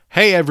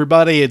Hey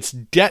everybody, it's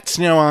Debt's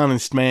No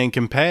Honest Man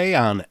Can Pay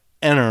on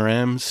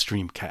NRM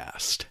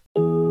Streamcast.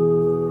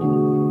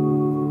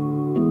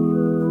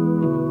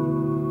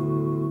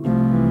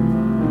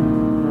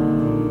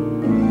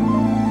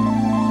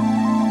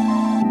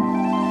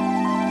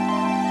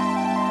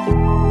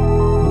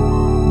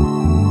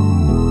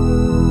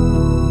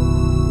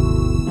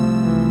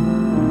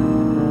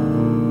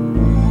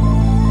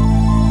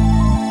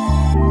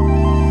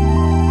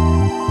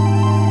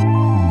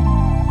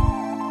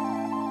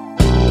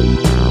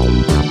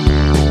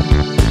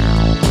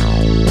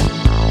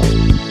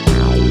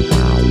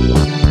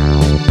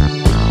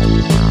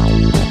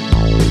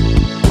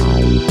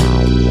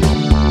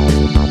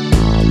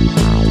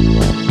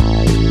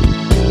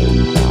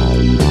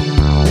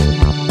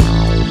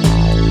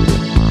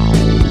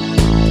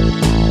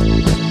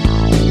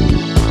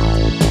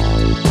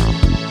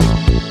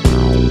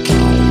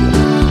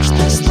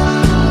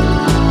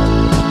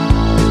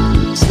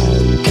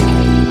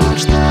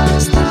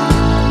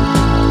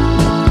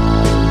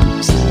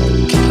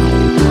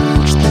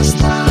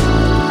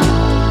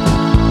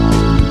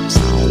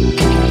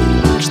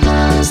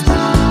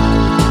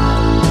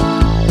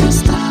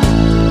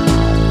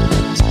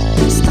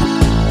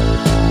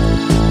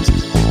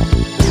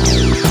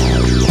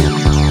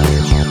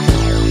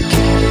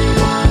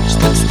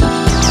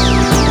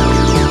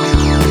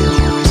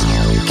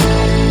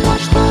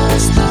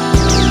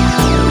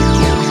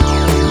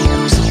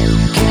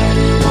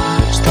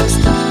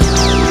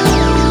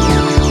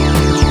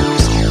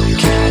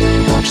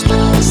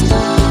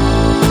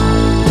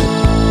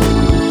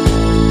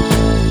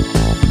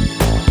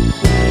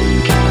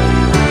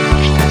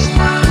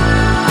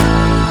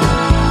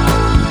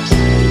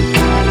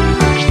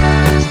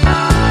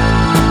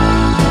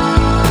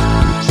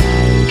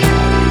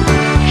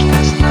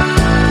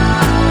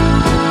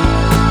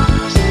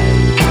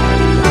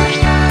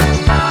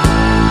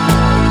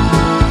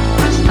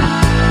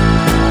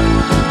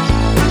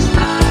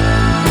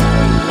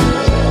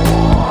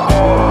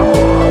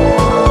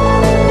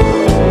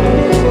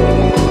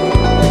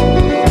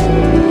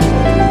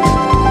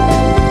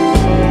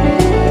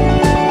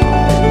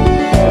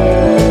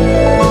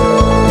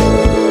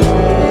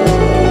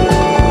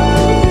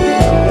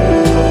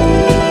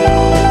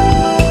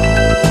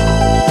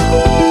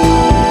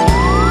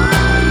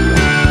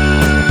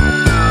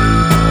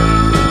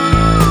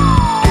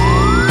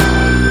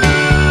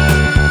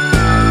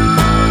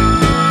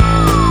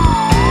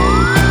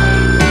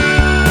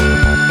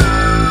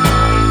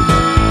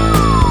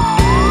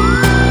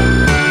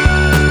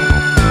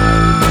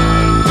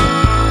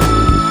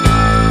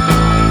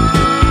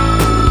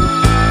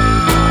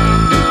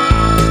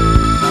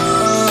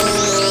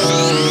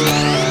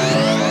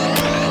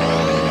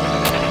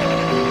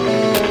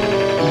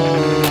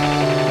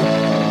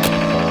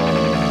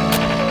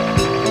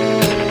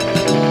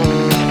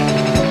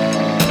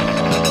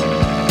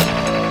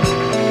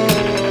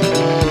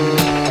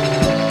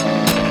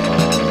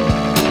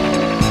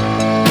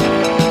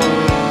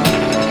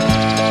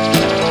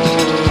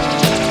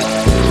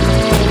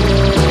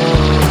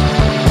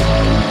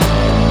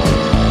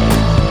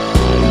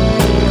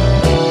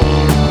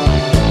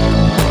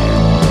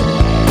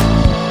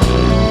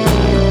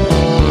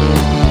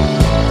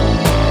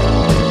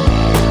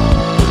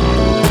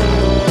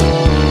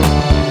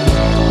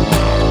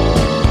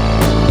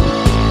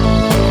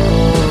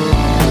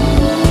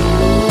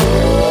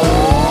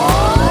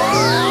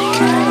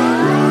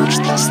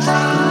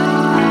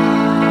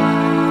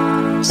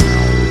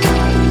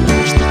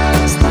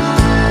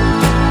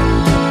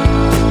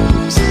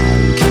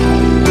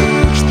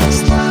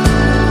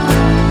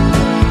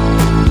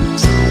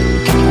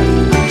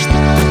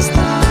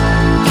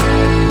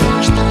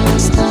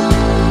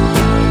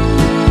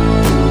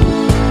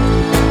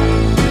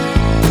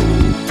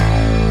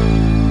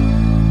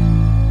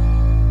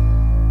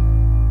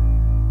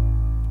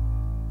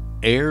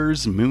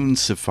 Air's Moon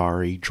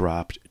Safari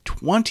dropped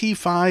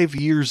 25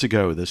 years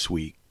ago this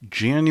week.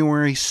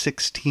 January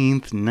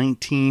 16th,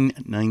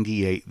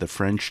 1998, the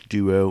French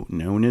duo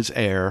known as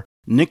Air,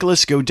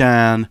 Nicolas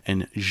Godin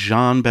and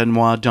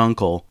Jean-Benoit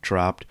Dunkel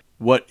dropped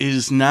what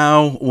is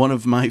now one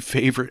of my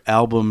favorite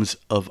albums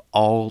of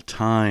all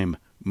time,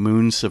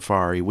 Moon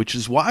Safari, which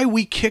is why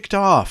we kicked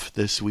off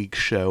this week's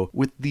show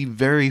with the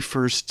very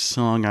first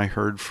song I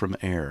heard from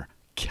Air,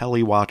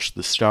 Kelly Watched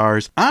the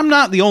Stars. I'm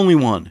not the only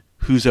one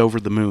who's over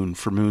the moon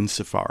for Moon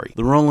Safari.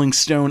 The Rolling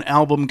Stone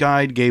Album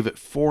Guide gave it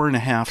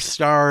 4.5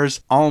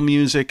 stars.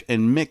 AllMusic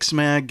and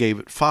Mixmag gave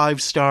it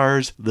 5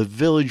 stars. The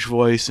Village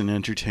Voice and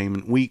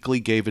Entertainment Weekly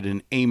gave it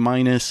an A-.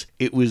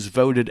 It was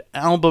voted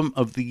Album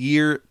of the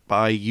Year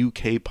by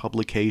UK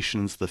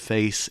publications The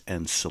Face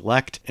and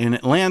Select, and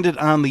it landed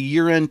on the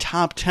year-end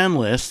top 10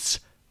 lists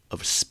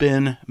of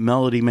Spin,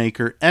 Melody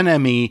Maker,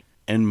 NME,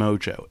 and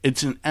Mojo.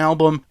 It's an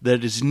album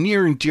that is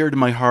near and dear to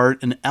my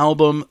heart, an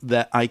album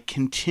that I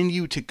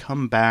continue to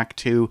come back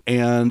to,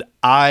 and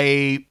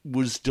I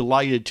was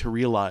delighted to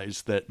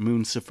realize that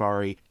Moon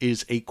Safari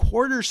is a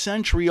quarter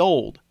century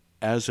old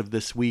as of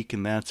this week,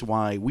 and that's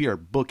why we are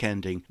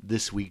bookending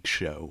this week's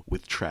show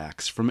with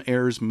tracks from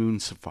Air's Moon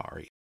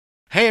Safari.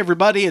 Hey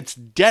everybody, it's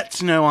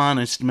Debts No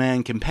Honest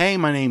Man Can Pay.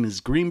 My name is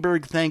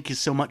Greenberg. Thank you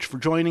so much for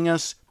joining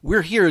us.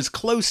 We're here as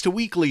close to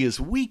weekly as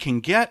we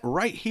can get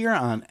right here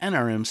on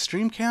NRM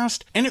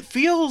Streamcast, and it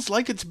feels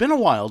like it's been a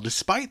while,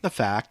 despite the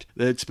fact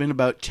that it's been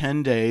about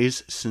 10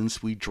 days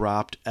since we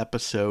dropped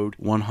episode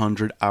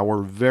 100,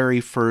 our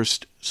very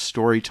first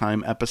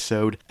Storytime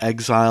episode,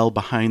 Exile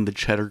Behind the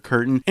Cheddar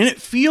Curtain, and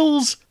it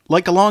feels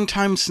like a long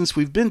time since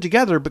we've been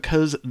together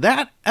because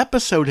that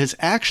episode has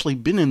actually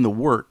been in the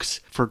works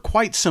for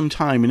quite some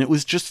time, and it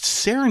was just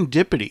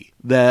serendipity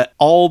that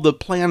all the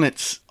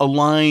planets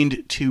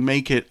aligned to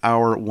make it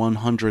our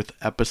 100th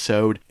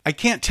episode. I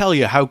can't tell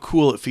you how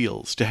cool it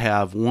feels to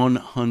have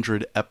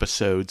 100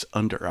 episodes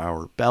under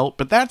our belt,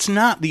 but that's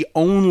not the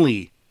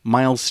only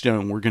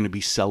milestone we're going to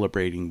be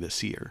celebrating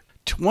this year.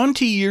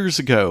 20 years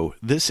ago,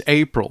 this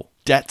April,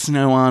 Debts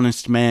No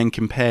Honest Man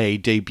Can Pay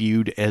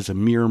debuted as a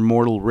mere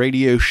mortal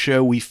radio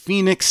show. We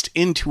phoenixed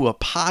into a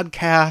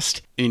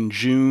podcast in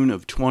June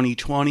of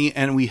 2020,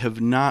 and we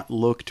have not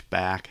looked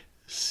back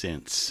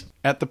since.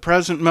 At the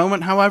present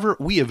moment, however,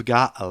 we have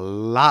got a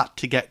lot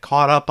to get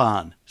caught up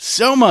on.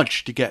 So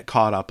much to get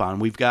caught up on.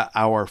 We've got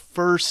our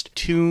first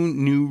 2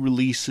 new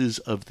releases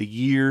of the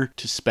year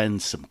to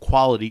spend some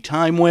quality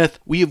time with.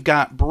 We have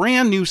got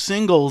brand new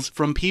singles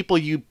from people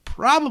you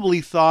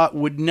probably thought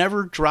would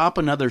never drop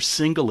another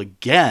single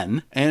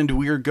again, and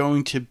we are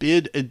going to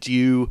bid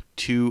adieu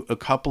to a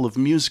couple of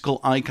musical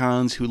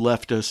icons who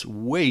left us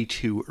way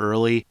too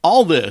early.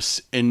 All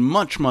this and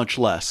much, much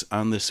less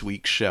on this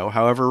week's show.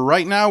 However,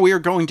 right now we are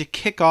going to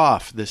kick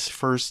off this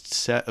first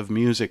set of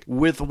music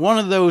with one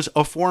of those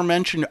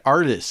aforementioned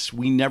artists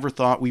we never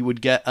thought we would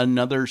get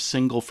another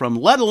single from,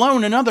 let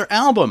alone another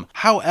album.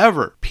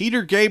 However,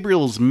 Peter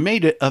Gabriel's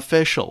made it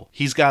official.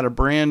 He's got a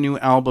brand new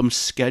album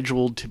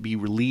scheduled to be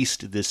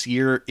released this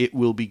year. It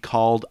will be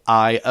called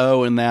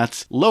I.O., and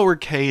that's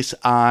lowercase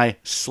I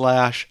 /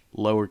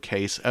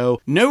 lowercase o.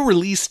 No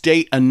release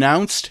date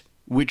announced,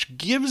 which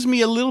gives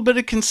me a little bit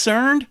of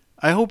concern.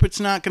 I hope it's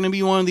not going to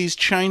be one of these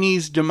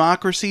Chinese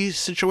democracy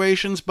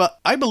situations, but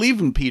I believe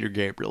in Peter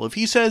Gabriel. If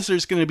he says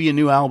there's going to be a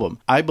new album,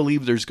 I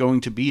believe there's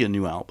going to be a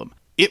new album.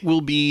 It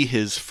will be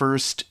his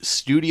first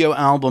studio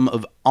album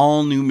of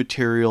all new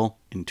material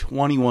in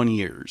 21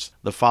 years,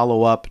 the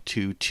follow-up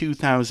to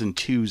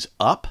 2002's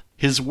Up.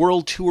 His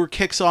world tour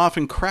kicks off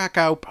in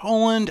Krakow,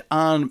 Poland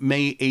on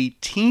May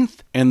 18th,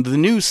 and the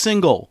new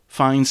single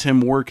finds him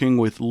working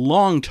with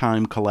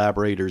longtime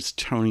collaborators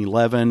Tony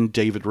Levin,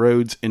 David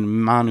Rhodes, and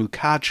Manu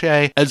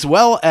Katché, as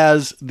well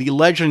as the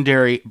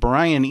legendary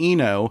Brian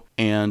Eno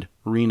and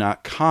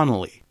Renat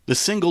Connolly. The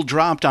single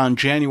dropped on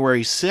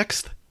January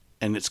 6th,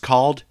 and it's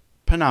called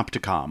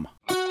Panopticon.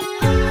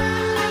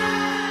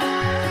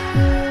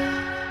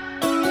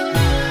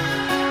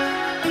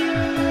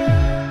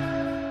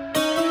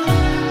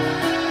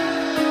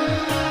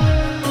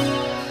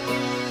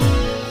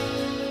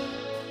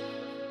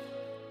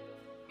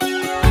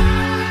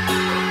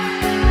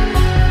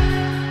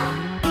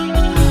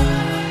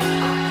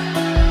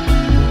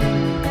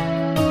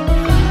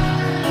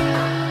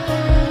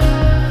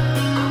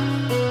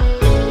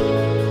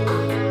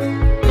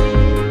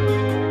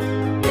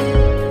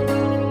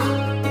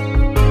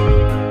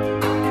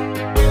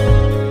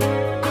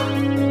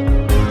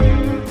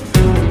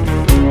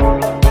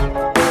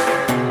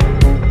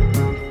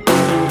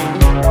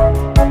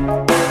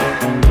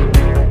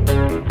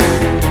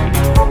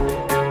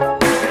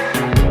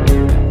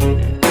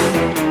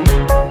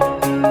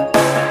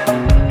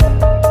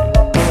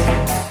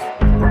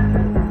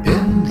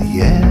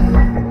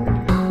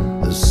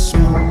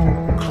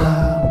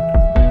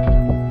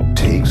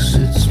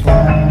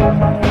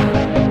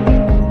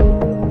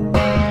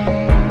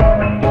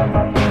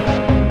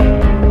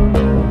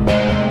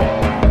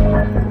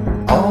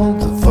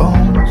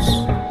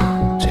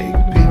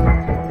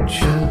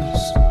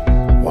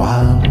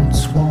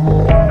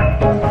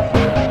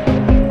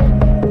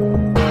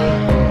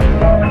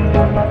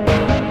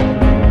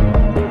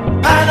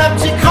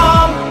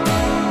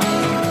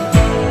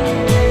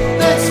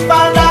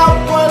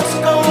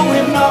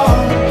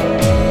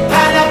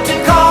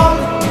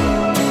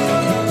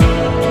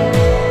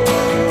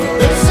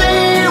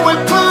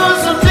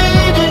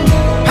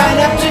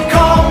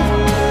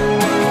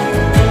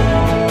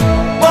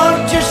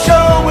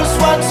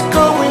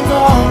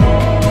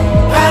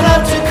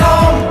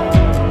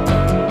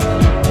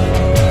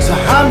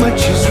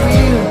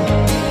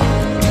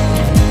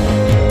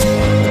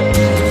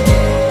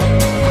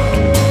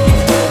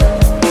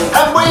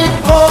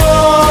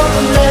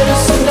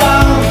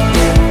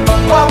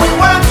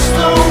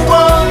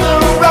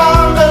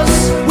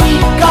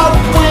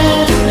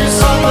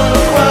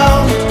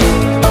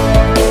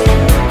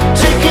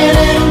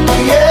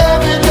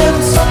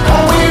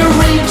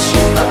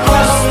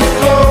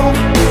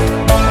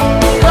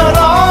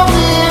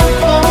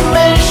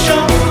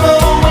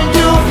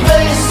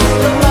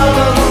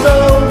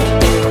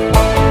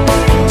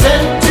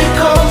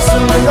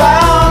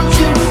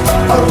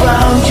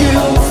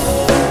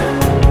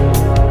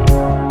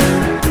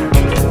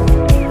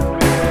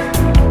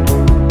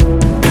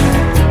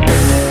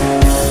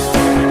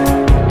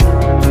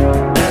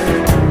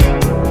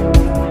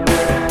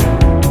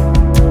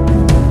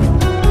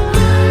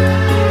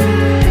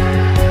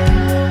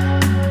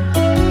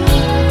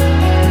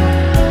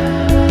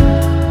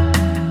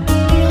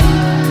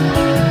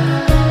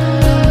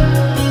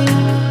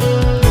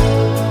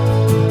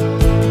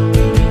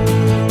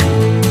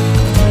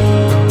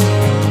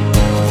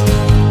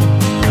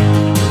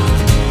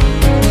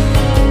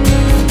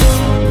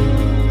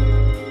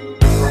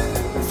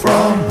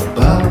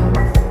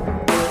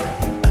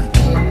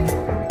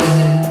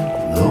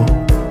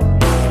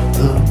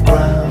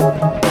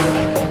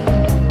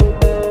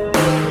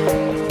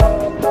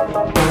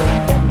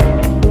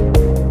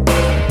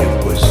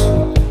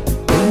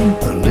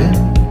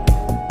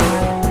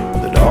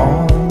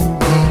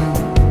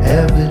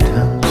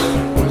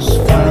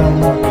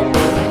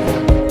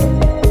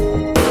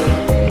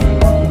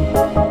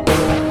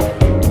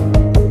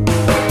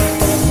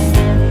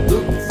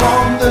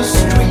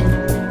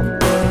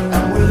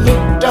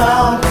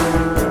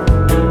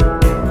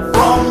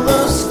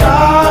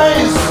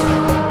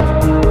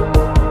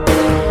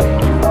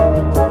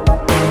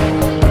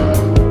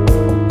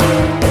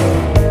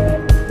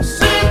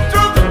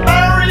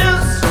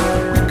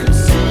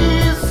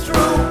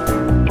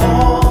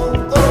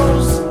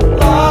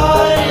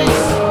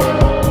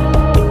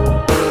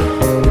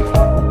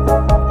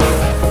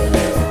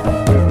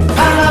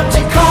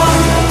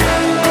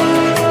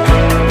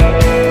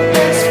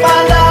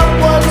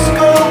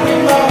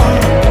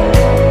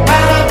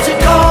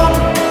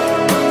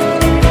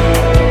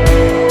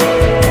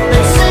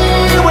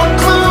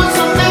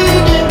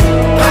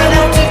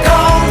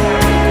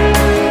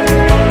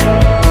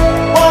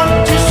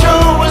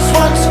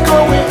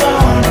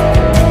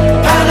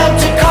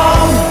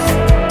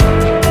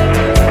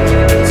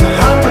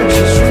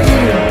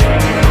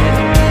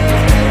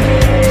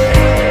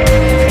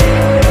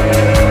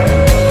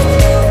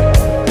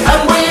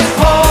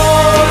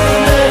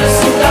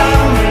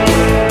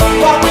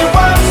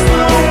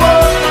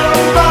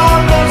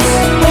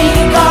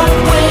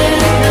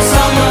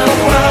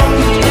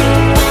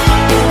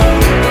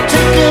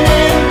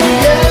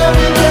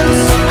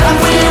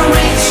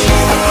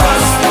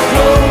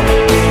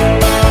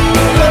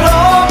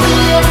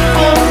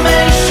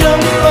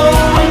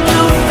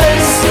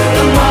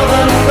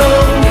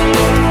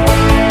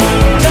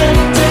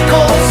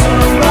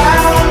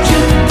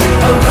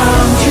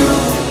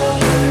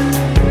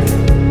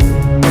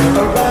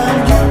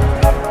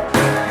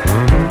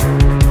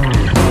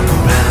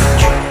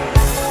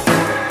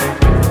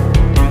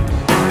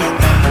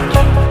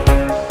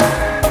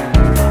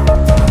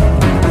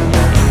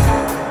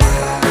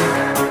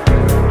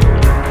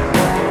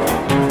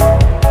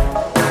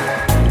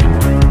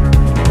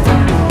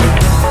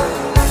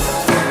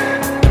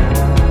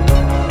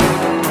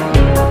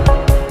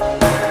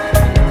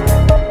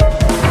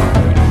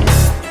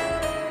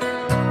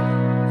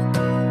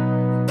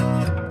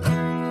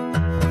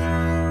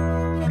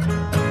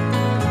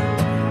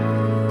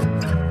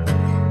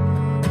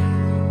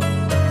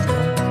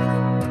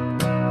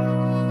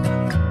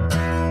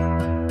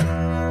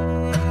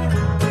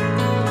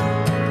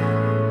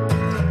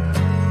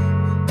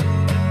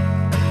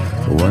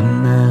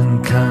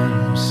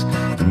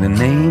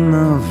 name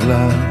of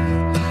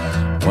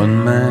love,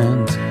 one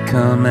man to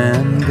come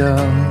and go.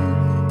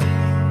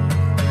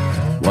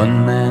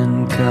 One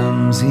man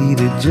comes he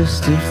to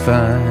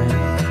justify,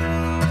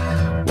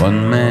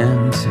 one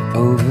man to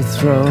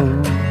overthrow.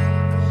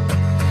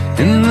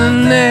 In the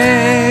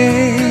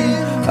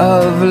name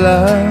of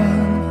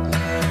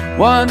love,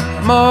 one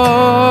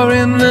more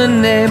in the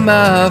name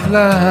of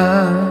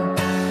love.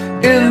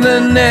 In the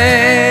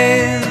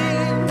name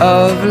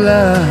of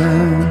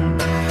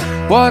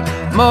love, what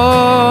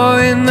more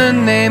in the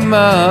name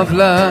of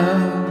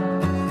love?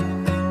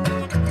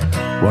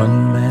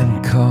 One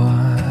man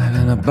caught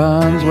in a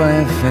barbed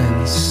wire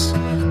fence,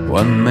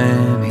 one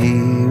man he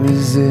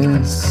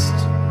resists.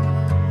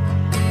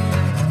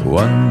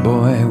 One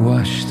boy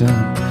washed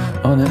up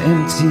on an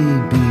empty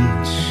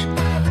beach,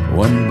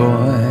 one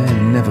boy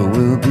never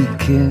will be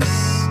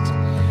kissed.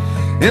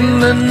 In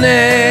the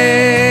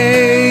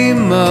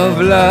name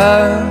of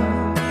love,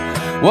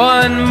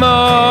 one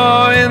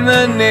more in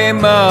the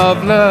name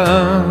of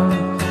love.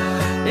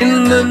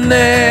 In the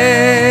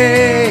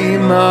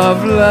name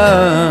of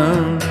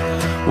love,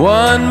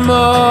 one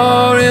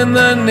more in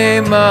the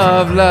name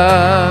of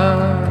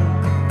love.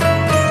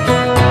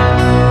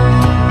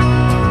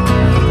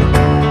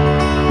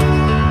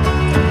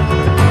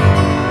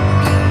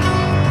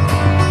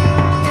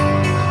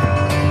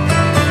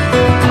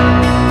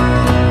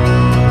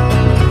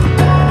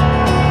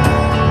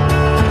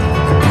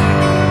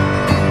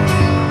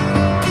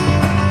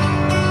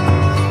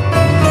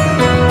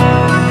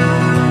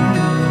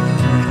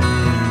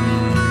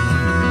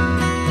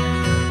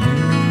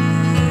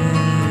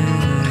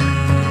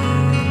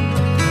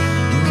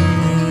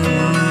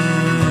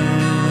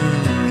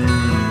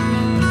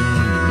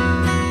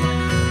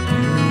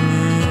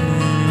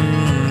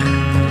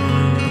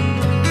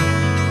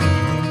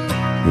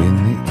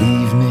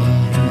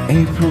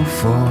 April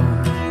 4,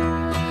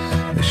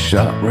 the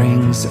shot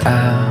rings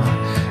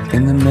out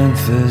in the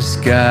Memphis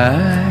sky.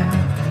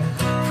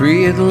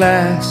 Free at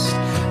last,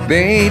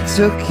 they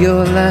took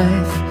your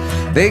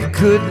life, they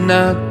could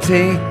not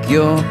take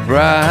your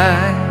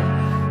pride.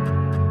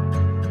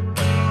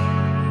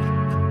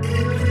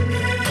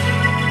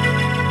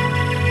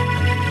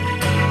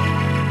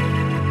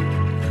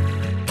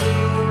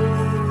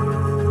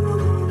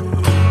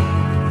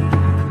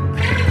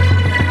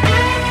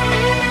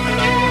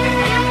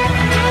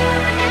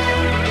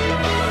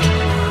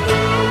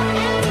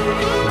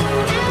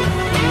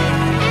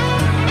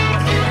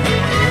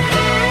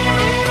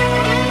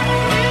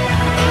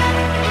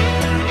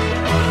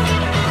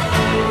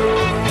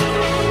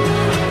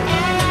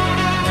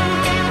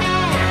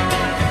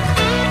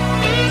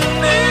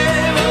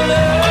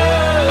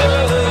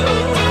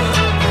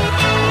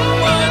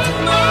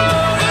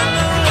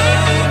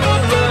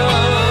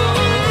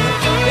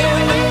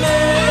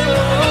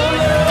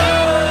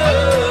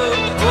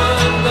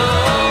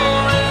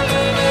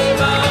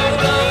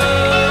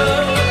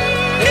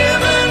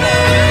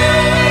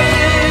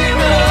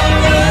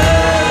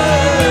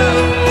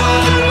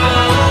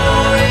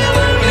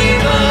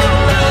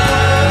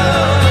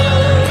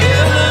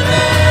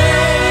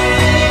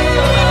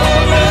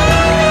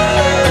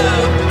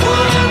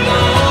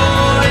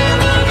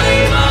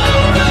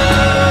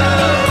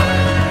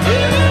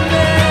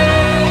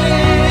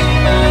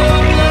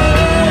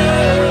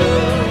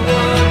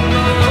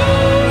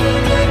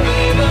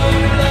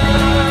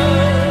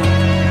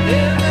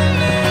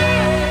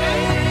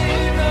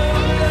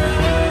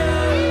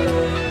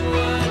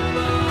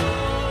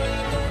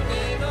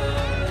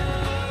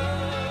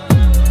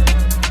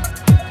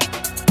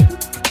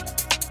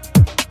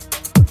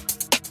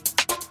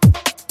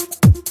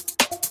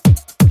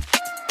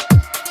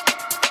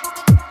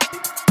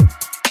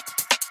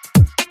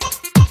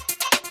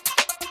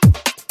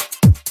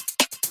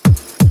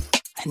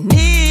 I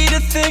need a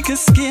thicker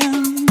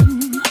skin.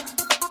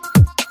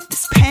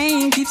 This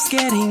pain keeps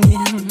getting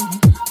in.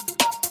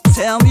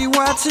 Tell me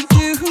what to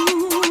do,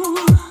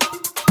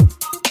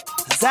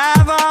 'cause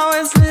I've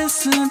always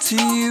listened to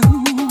you.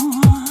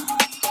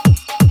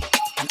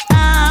 And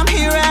I'm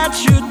here at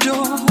your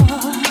door,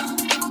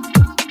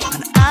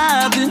 and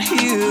I've been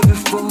here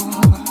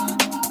before.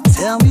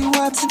 Tell me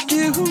what to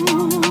do,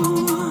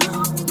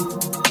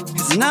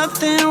 'cause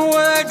nothing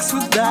works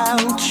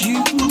without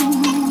you.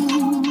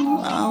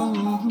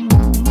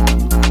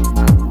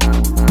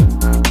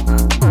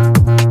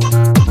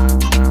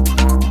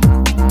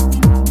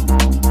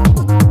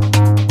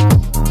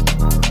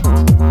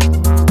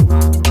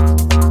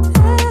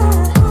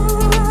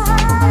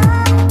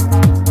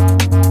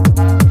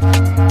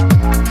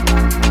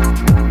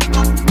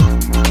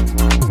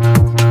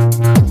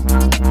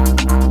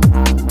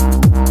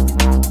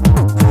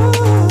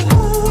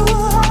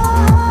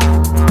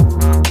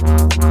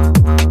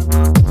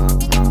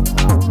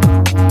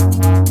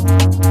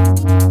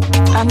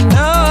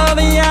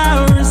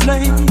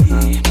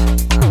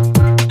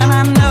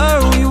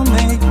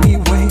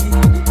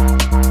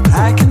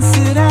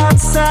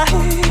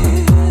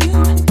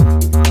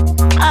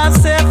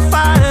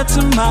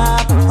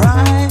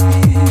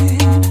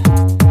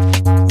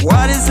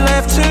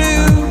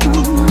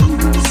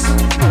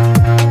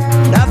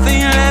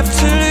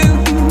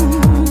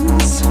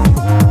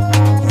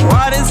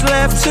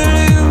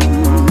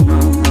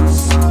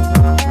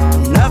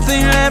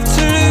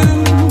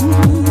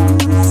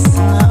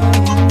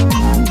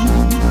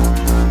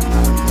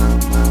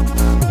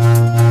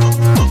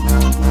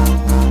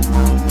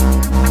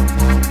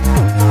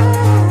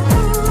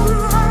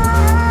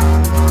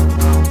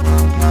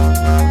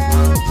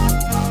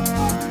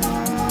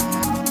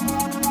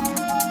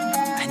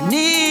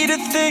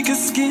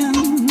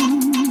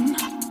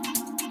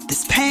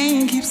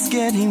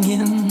 getting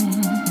in.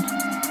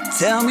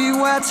 Tell me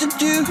what to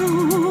do.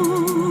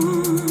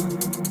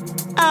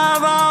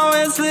 I've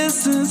always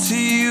listened to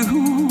you.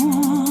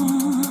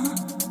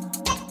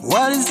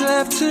 What is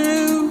left to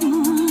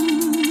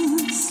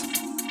lose?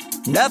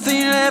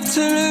 Nothing left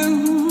to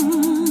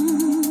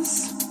lose.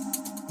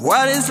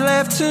 What is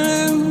left to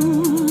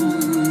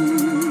lose?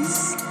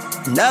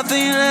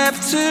 Nothing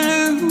left to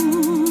lose.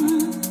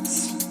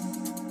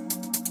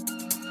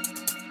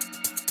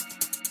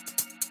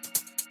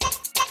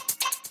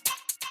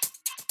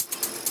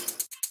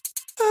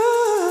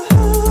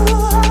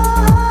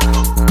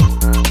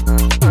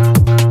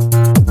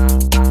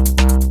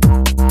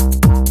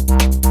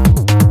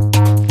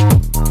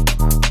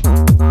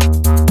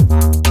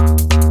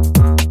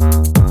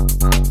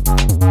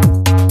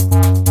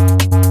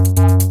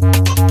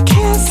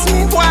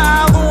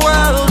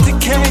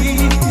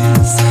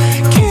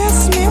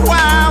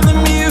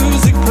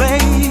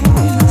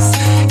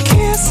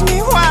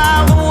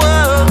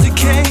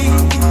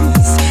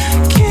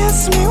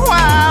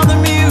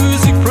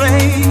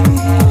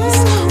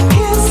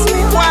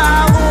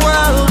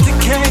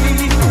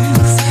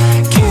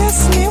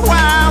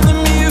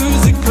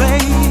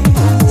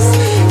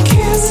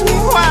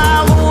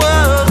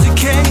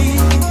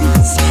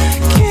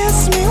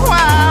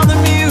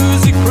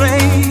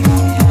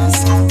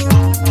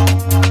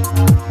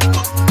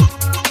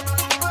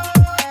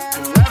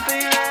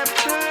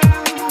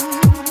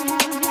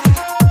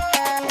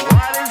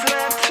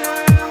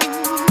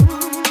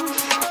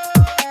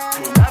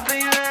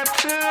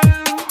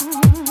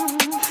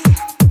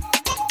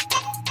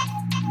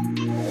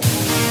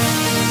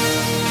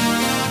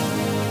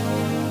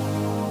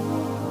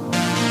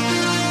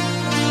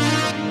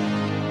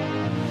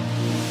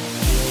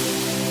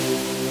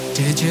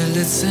 Did you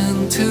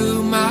listen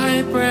to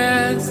my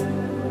breath?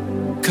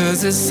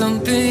 'Cause there's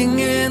something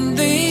in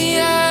the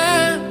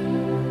air,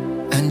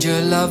 and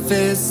your love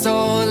is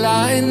all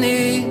I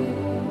need.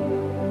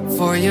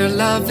 For your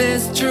love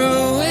is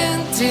true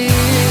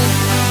indeed.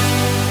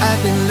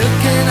 I've been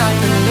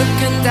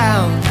looking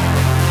down,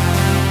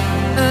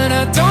 and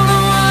I don't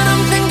know what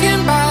I'm thinking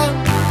about.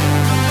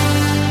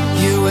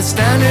 You were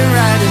standing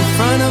right in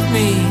front of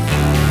me,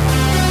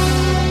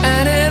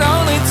 and it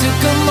only took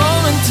a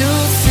moment to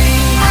see.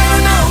 I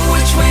don't know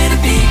which way to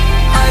be.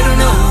 I don't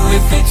know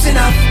if it's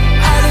enough.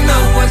 I don't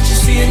know what you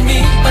see in me,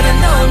 but I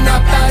know I'm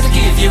not about to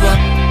give you up.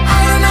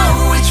 I don't know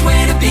which way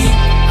to be.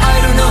 I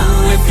don't know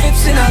if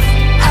it's enough.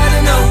 I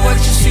don't know what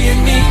you see in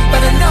me,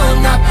 but I know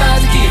I'm not about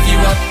to give you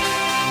up.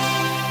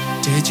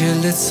 Did you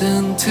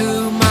listen to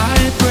my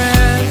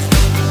breath?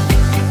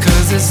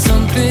 'Cause there's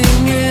something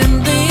in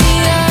the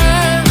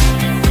air,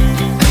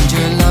 and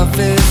your love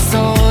is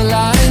all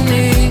I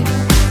need.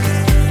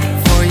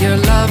 For your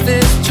love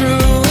is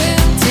true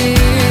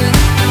indeed.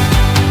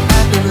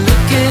 I've been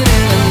looking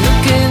in and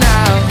looking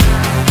out,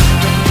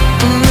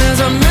 and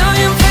there's a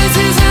million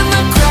faces in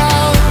the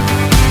crowd,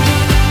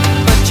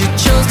 but you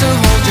chose to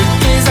hold your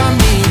gaze on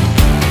me,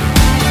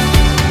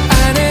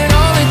 and it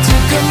only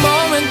took a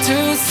moment to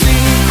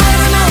see. I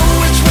don't know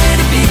which way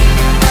to be.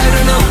 I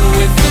don't know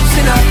if it's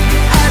enough.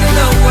 I don't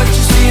know what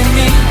you see in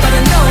me, but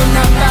I know I'm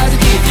not about to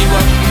give you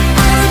up.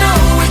 I don't know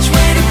which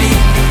way to be.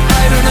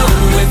 I don't know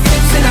if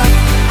it's enough.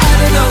 I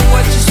don't know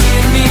what you see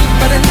in me,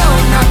 but I know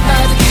I'm not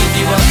about to give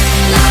you up.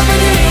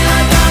 La-ba-dee,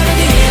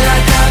 la-da-ba-dee,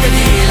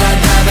 la-da-ba-dee,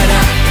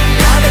 la-da-ba-da.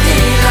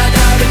 La-ba-dee,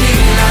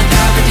 la-da-ba-dee,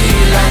 la-da-ba-dee,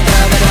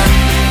 la-da-ba-da.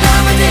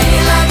 La-ba-dee,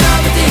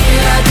 la-da-ba-dee,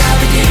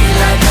 la-da-ba-dee,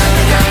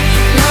 la-da-ba-da.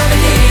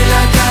 La-ba-dee,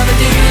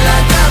 la-da-ba-dee,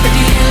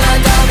 la-da-ba-dee,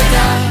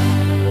 la-da-ba-da.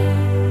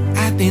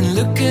 I've been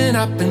looking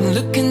up and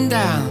looking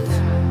down,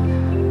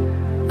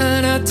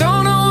 and I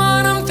don't know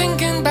what I'm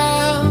thinking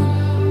about.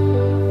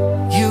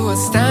 You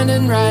were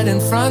standing right in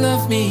front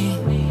of me,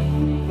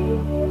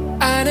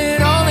 and it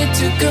only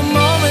took a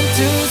moment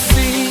to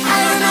see. I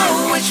don't know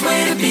which way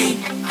to be.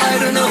 I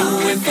don't know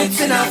if it's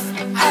enough.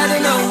 I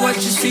don't know what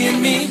you see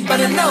in me, but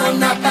I know I'm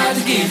not about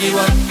to give you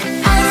up.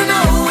 I don't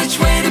know which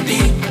way to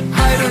be.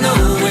 I don't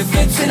know if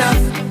it's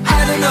enough. I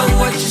don't know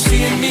what you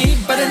see in me,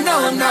 but I know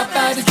I'm not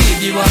about to give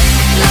you up.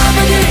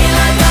 La-ba-dee,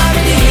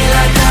 la-da-ba-dee,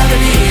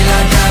 la-da-ba-dee,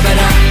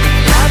 la-da-ba-da.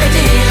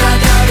 La-ba-dee,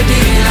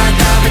 la-da-ba-dee,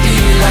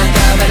 la-da-ba-dee,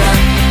 la-da-ba-da.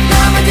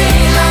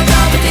 La-ba-dee,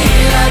 la-da-ba-dee,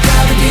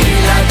 la-da-ba-dee,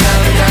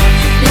 la-da-ba-da.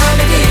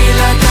 La-ba-dee,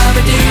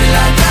 la-da-ba-dee,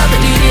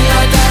 la-da-ba-dee,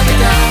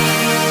 la-da-ba-da.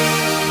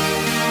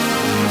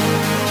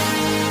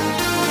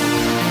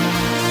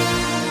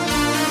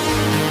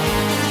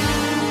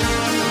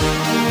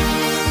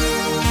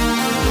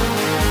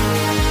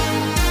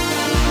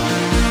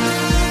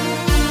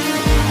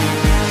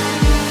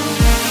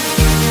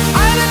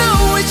 I don't know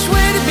which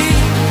way to be.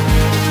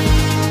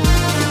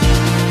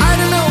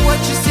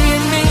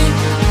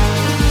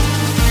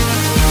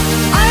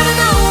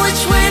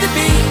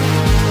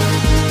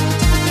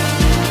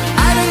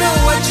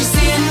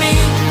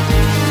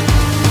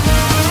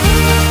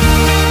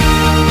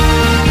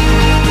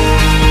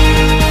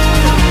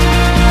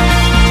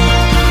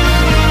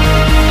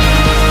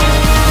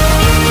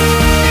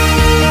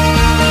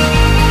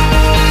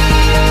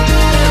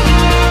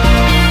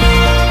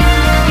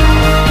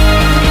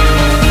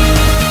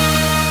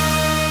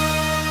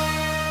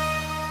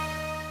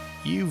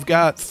 You've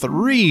got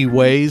 3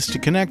 ways to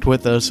connect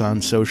with us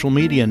on social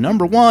media.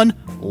 Number 1,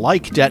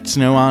 like Debts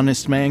No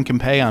Honest Man Can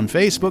Pay on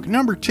Facebook.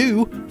 Number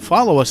 2,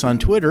 follow us on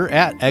Twitter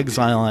at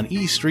Exile on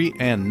E Street.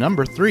 And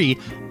number 3,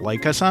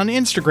 like us on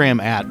Instagram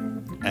at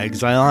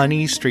Exile on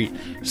E Street.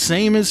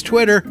 Same as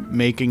Twitter,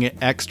 making it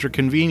extra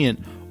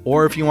convenient.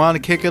 Or if you want to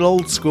kick it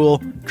old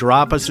school,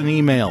 drop us an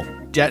email,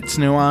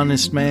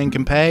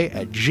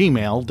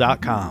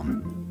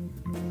 debtsnohonestmancanpay@gmail.com.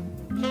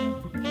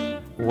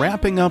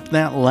 Wrapping up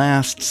that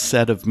last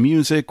set of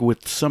music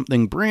with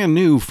something brand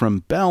new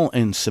from Belle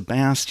and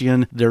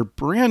Sebastian. Their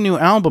brand new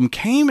album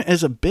came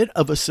as a bit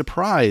of a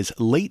surprise.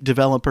 Late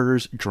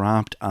Developers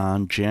dropped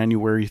on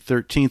January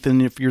 13th,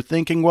 and if you're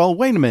thinking, well,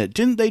 wait a minute,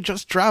 didn't they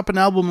just drop an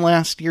album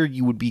last year?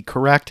 You would be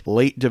correct.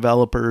 Late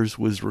Developers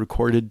was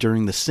recorded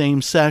during the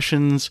same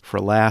sessions for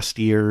last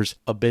year's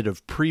A Bit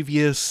of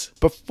Previous.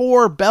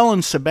 Before Belle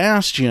and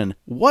Sebastian,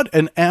 what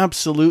an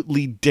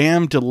absolutely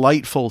damn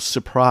delightful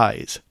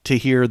surprise to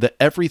hear that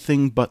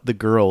Everything But the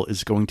Girl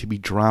is going to be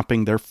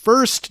dropping their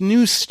first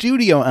new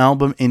studio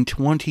album in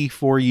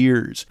 24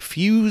 years.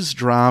 Fuse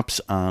drops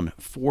on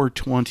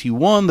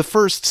 4/21. The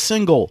first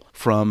single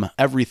from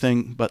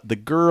Everything But the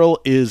Girl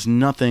is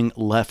Nothing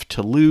Left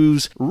to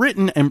Lose,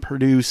 written and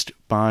produced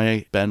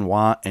by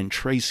Benoit and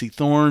Tracy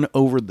Thorn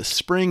over the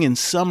spring and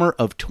summer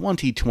of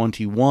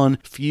 2021.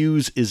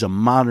 Fuse is a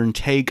modern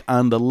take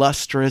on the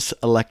lustrous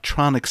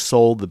electronic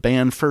soul the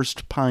band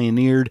first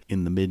pioneered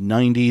in the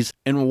mid-90s.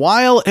 And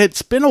while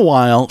it's been a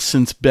while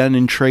since Ben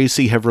and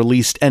Tracy have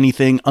released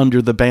anything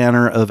under the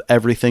banner of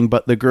Everything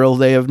But the Girl,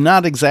 they have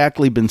not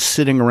exactly been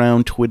sitting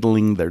around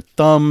twiddling their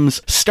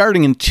thumbs.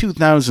 Starting in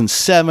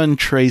 2007,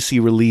 Tracy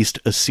released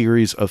a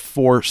series of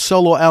 4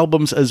 solo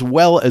albums as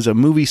well as a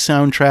movie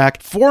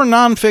soundtrack, 4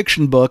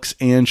 non-fiction books,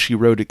 and she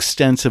wrote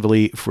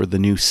extensively for The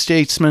New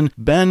Statesman.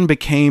 Ben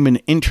became an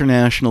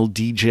international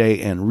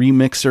DJ and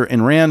remixer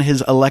and ran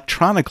his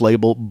electronic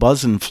label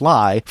Buzzin'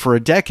 Fly for a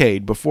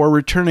decade before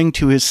returning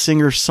to his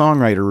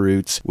singer-songwriter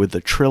roots with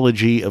a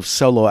trilogy of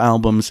solo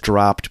albums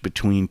dropped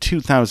between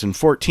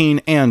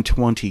 2014 and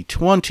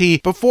 2020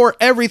 before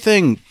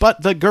Everything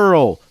But the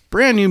Girl.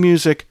 Brand new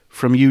music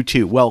from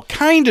U2. Well,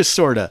 kinda,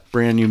 sorta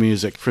brand new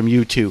music from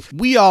U2.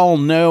 We all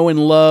know and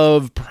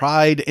love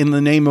Pride in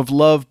the Name of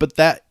Love, but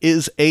that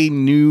is a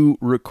new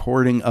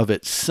recording of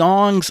it.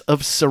 Songs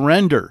of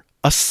Surrender,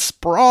 a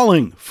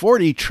sprawling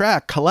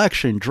 40-track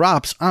collection,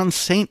 drops on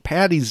St.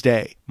 Paddy's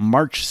Day,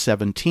 March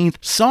 17th.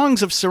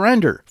 Songs of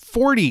Surrender,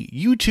 40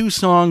 U2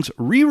 songs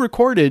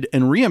re-recorded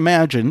and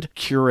reimagined,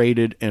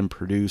 curated and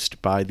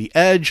produced by The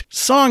Edge.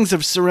 Songs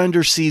of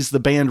Surrender sees the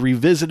band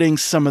revisiting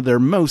some of their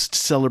most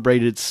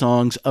celebrated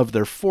songs of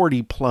their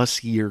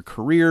 40-plus year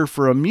career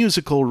for a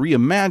musical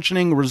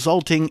reimagining,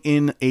 resulting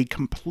in a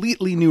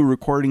completely new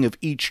recording of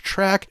each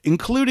track,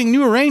 including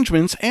new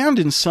arrangements and,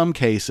 in some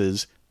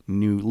cases,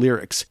 new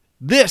lyrics.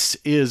 This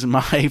is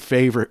my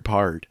favorite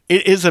part.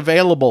 It is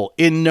available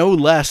in no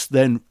less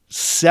than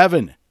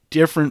 7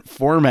 different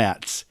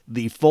formats.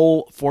 The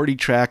full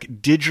 40-track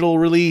digital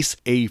release,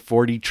 a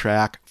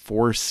 40-track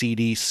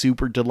 4-CD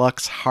Super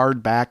Deluxe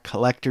Hardback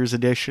Collector's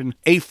Edition,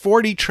 a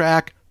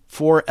 40-track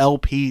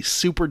 4-LP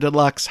Super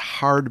Deluxe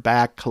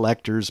Hardback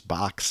Collector's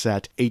Box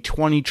Set, a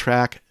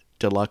 20-track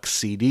Deluxe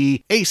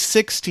CD, a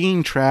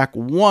 16-track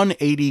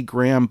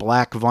 180-gram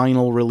black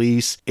vinyl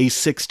release, a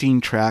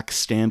 16-track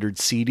standard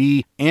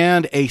CD,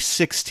 and a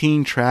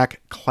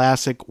 16-track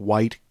classic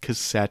white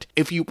cassette.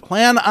 If you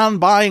plan on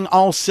buying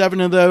all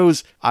 7 of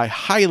those, I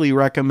highly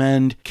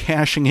recommend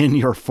cashing in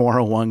your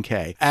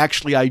 401k.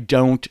 Actually, I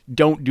don't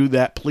do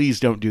that. Please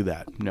don't do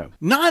that. No.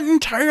 Not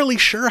entirely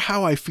sure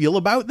how I feel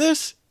about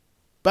this,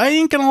 but I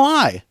ain't gonna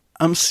lie.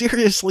 I'm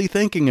seriously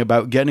thinking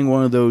about getting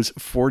one of those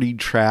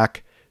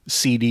 40-track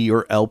CD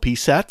or LP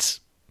sets.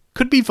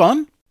 Could be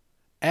fun.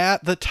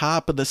 At the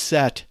top of the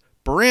set,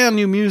 brand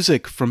new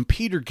music from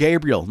Peter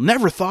Gabriel.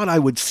 Never thought I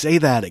would say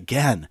that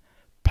again.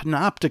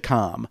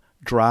 Panopticon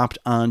dropped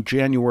on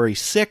January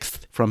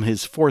 6th from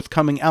his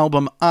forthcoming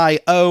album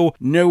I.O.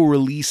 No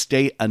release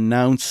date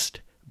announced,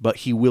 but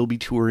he will be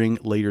touring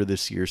later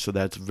this year, so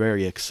that's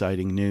very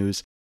exciting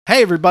news.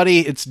 Hey everybody,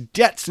 it's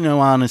Debts No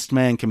Honest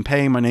Man Can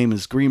Pay. My name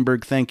is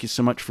Greenberg. Thank you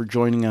so much for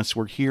joining us.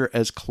 We're here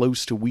as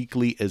close to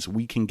weekly as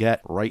we can get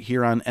right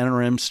here on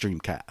NRM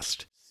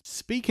Streamcast.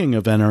 Speaking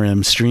of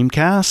NRM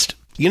Streamcast,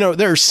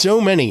 there are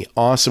so many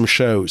awesome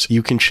shows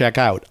you can check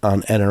out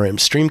on NRM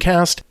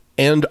Streamcast.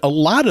 And a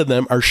lot of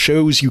them are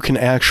shows you can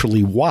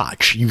actually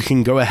watch. You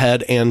can go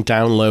ahead and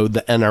download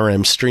the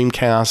NRM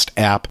Streamcast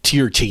app to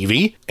your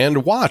TV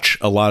and watch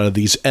a lot of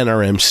these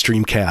NRM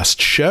Streamcast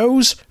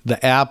shows.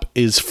 The app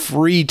is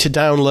free to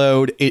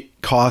download. It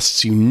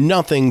Costs you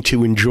nothing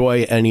to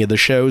enjoy any of the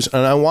shows,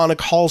 and I want to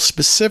call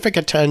specific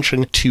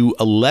attention to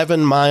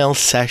 11 Mile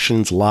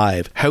Sessions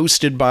Live,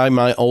 hosted by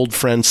my old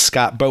friend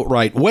Scott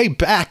Boatwright way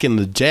back in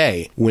the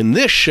day when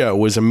this show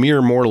was a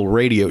mere mortal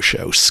radio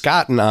show.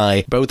 Scott and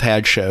I both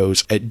had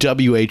shows at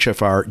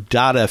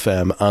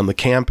WHFR.FM on the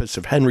campus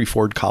of Henry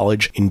Ford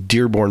College in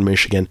Dearborn,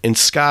 Michigan, and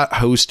Scott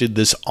hosted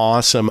this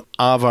awesome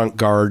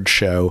avant-garde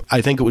show.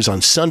 I think it was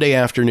on Sunday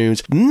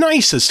afternoons.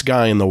 Nicest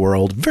guy in the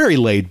world, very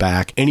laid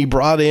back, and he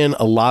brought in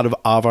a lot of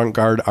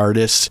avant-garde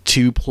artists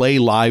to play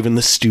live in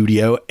the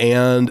studio,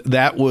 and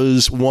that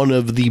was one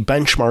of the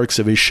benchmarks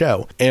of his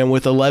show. And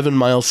with 11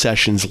 Mile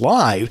Sessions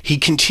Live, he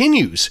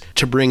continues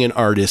to bring in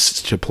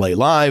artists to play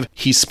live.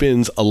 He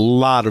spins a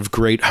lot of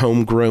great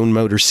homegrown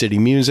Motor City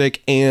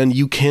music, and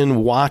you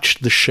can watch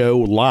the show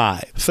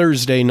live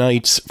Thursday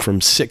nights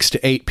from 6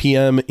 to 8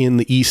 p.m. in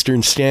the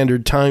Eastern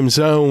Standard Time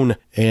Zone.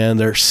 And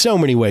there's so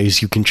many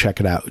ways you can check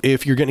it out.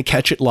 If you're going to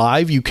catch it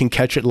live, you can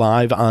catch it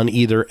live on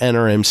either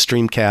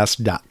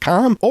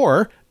nrmstreamcast.com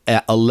or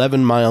at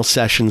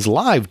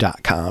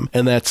 11milesessionslive.com,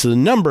 and that's the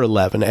number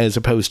 11 as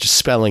opposed to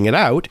spelling it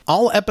out.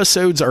 All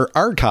episodes are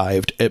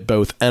archived at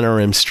both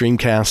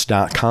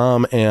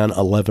nrmstreamcast.com and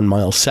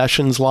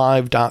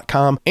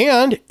 11milesessionslive.com,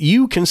 and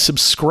you can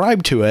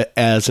subscribe to it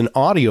as an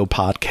audio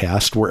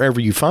podcast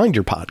wherever you find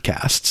your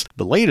podcasts.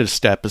 The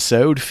latest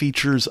episode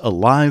features a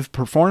live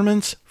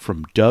performance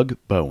from Doug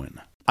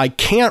Bowen. I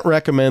can't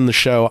recommend the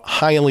show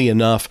highly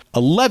enough.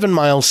 11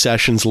 Mile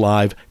Sessions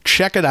Live.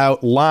 Check it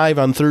out live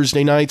on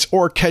Thursday nights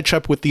or catch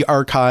up with the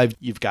archive.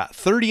 You've got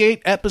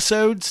 38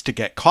 episodes to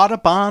get caught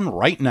up on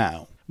right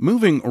now.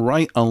 Moving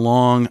right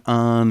along,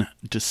 on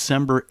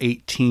December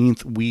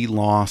 18th, we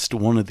lost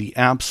one of the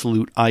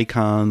absolute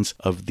icons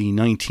of the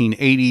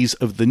 1980s,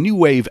 of the new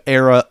wave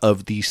era,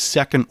 of the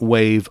second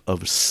wave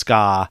of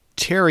ska.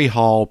 Terry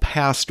Hall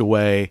passed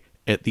away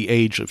at the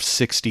age of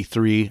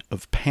 63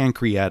 of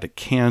pancreatic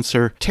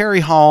cancer. Terry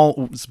Hall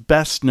was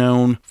best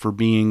known for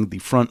being the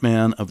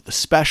frontman of The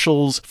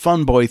Specials,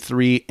 Funboy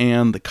 3,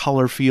 and The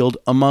Color Field,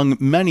 among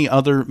many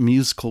other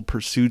musical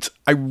pursuits.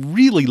 I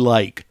really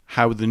like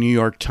how the New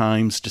York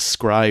Times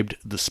described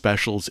The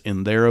Specials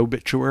in their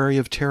obituary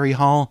of Terry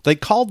Hall. They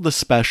called The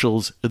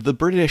Specials the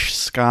British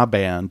ska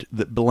band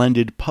that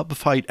blended pub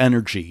fight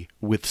energy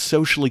with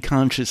socially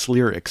conscious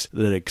lyrics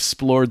that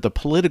explored the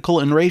political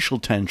and racial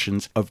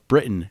tensions of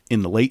Britain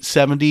in the late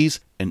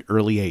 70s and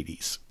early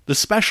 80s. The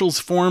Specials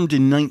formed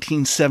in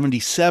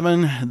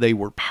 1977. They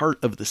were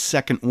part of the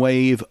second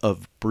wave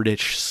of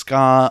British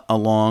ska,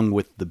 along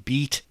with The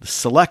Beat, The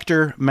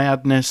Selector,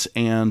 Madness,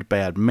 and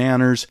Bad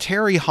Manners.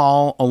 Terry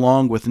Hall,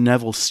 along with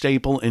Neville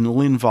Staple and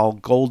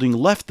Linval Golding,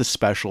 left The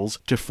Specials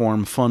to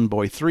form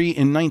Funboy 3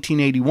 in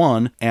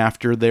 1981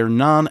 after their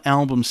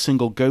non-album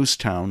single Ghost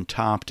Town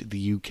topped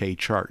the UK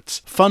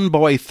charts.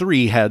 Funboy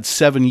 3 had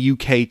 7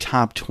 UK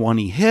top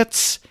 20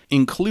 hits,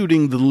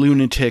 including The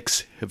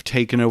Lunatics Have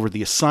Taken Over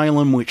the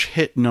Asylum, which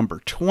hit number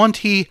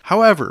 20.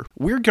 However,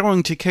 we're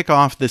going to kick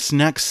off this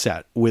next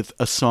set with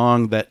a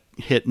song that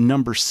hit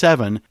number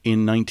 7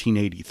 in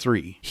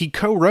 1983. He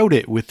co-wrote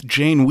it with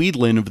Jane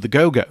Wiedlin of the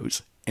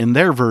Go-Go's, and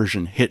their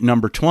version hit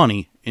number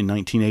 20 in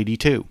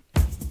 1982.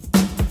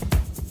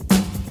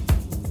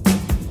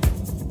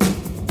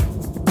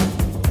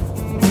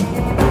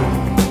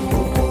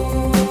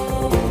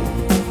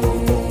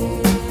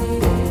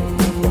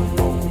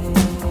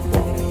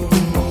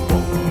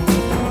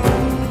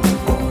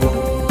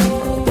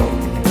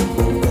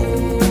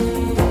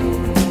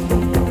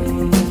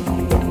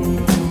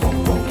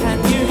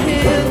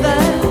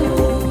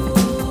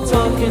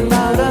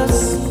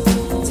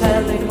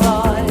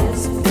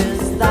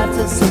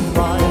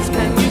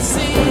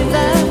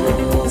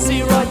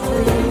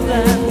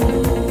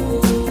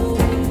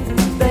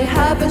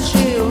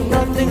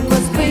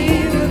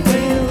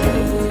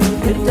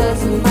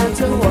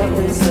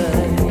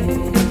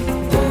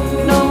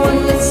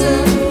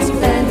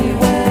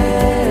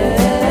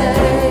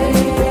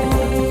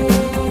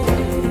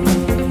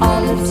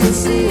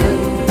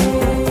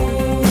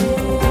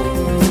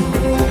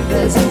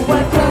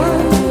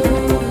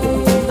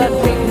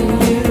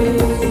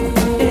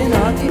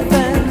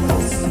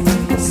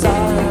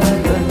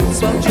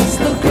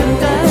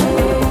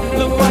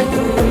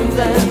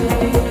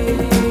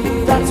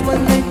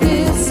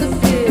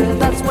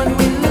 That's when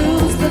we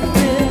lose the fear.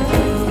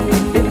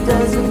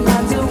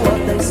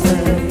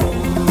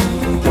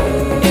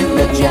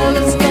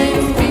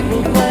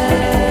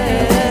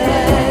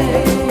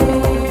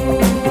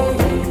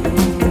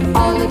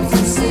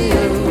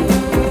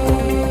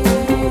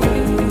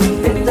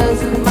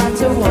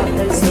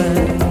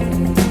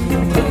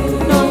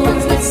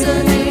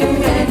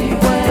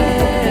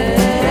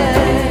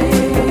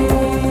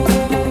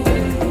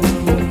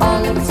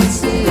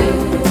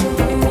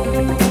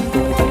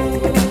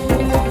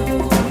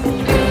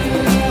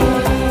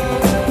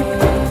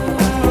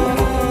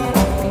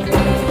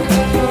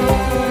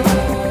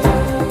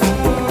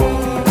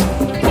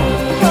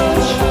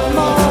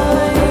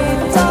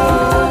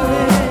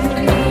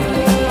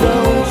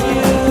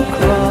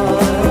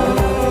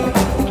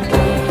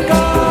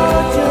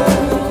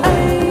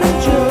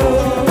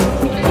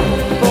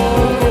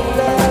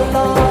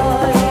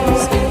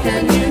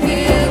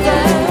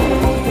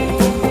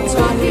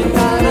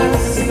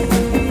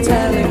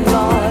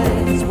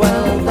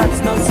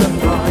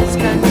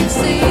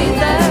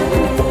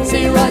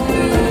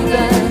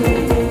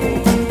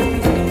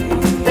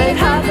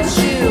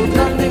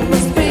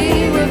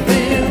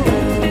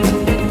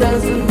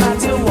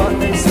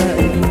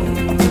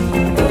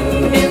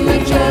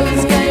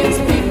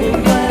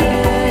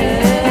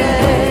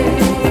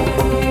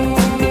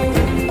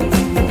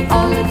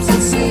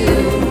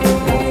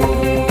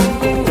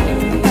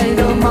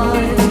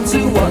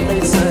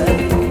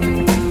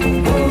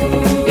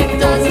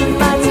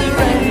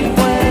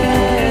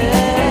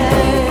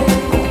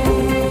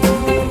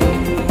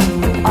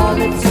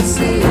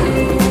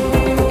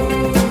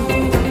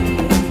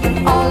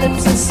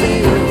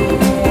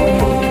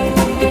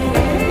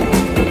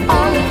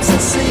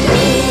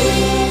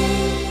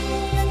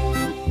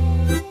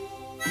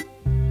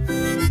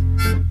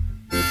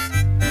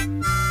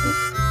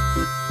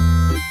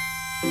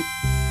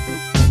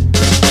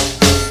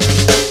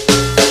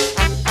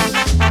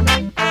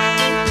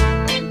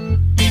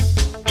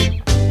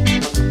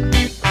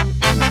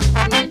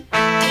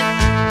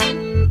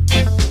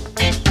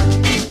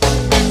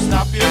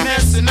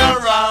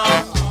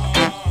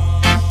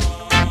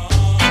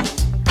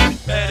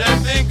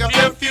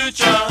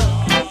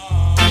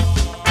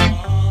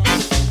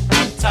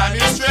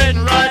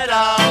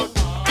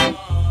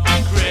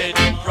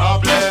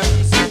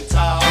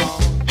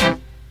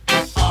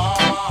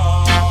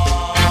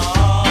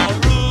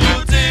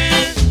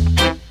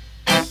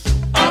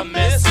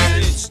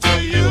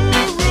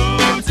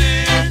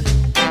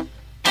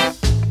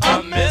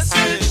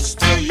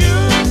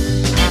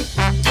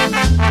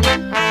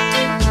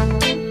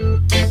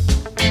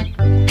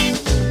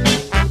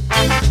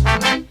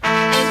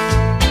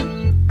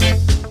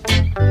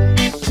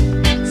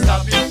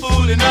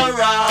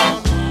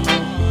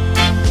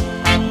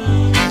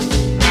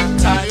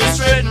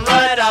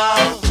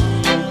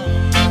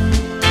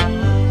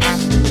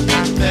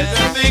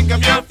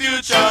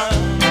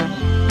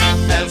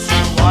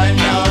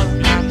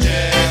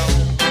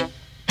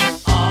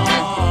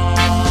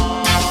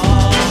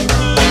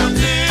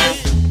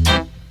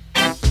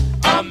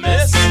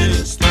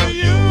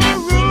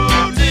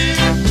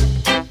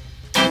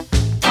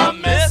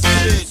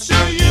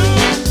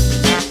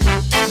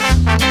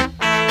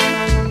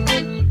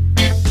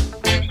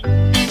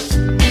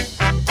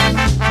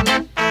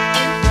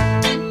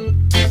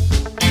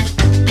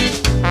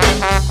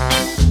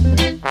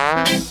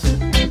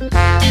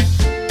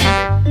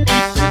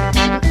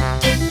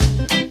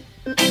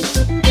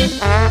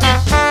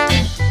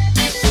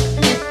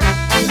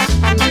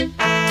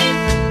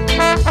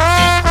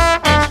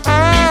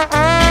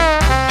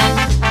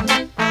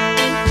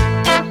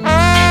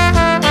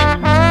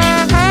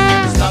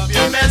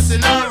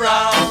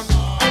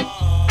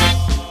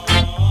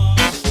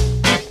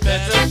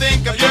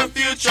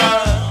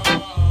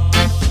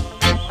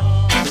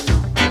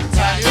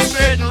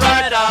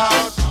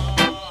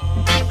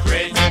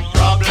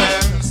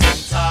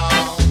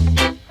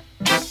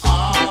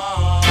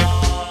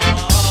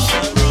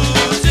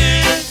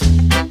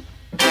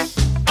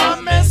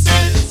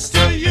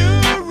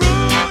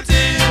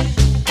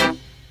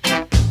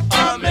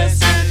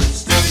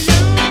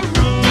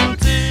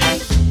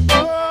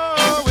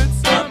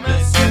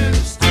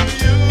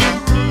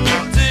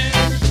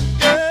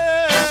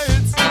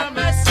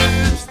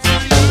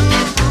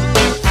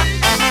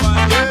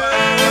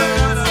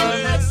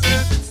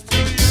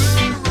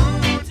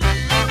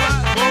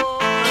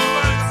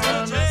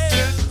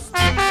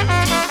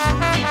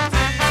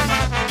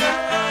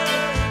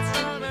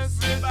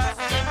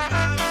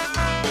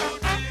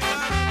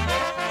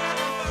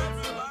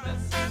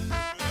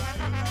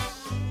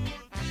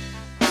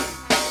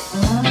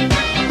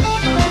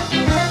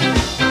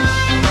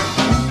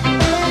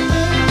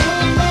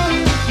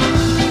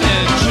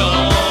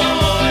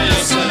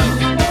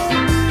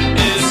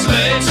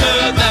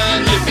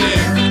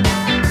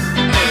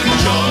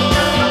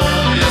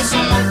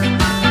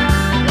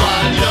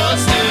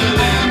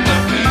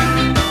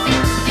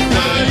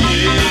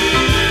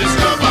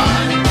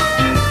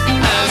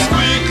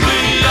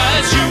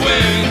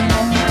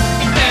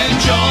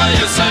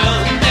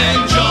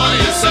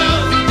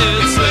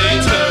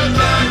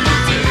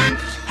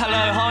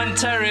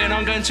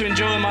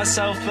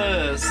 yourself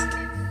first.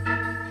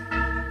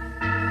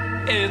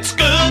 It's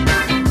good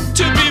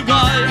to be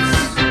wise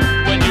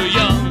when you're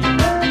young,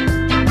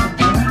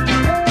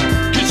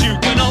 'cause you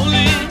can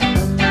only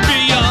be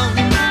young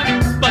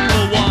but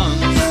for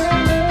once.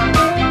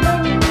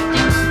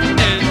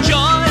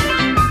 Enjoy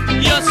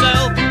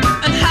yourself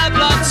and have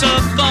lots of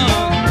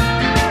fun.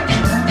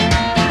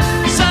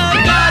 So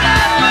gotta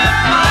live,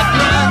 my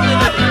friend,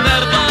 and it's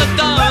never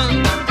done.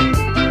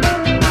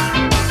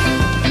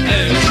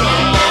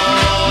 Enjoy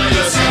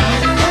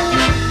yourself,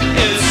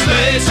 it's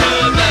later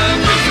than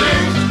you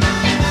think.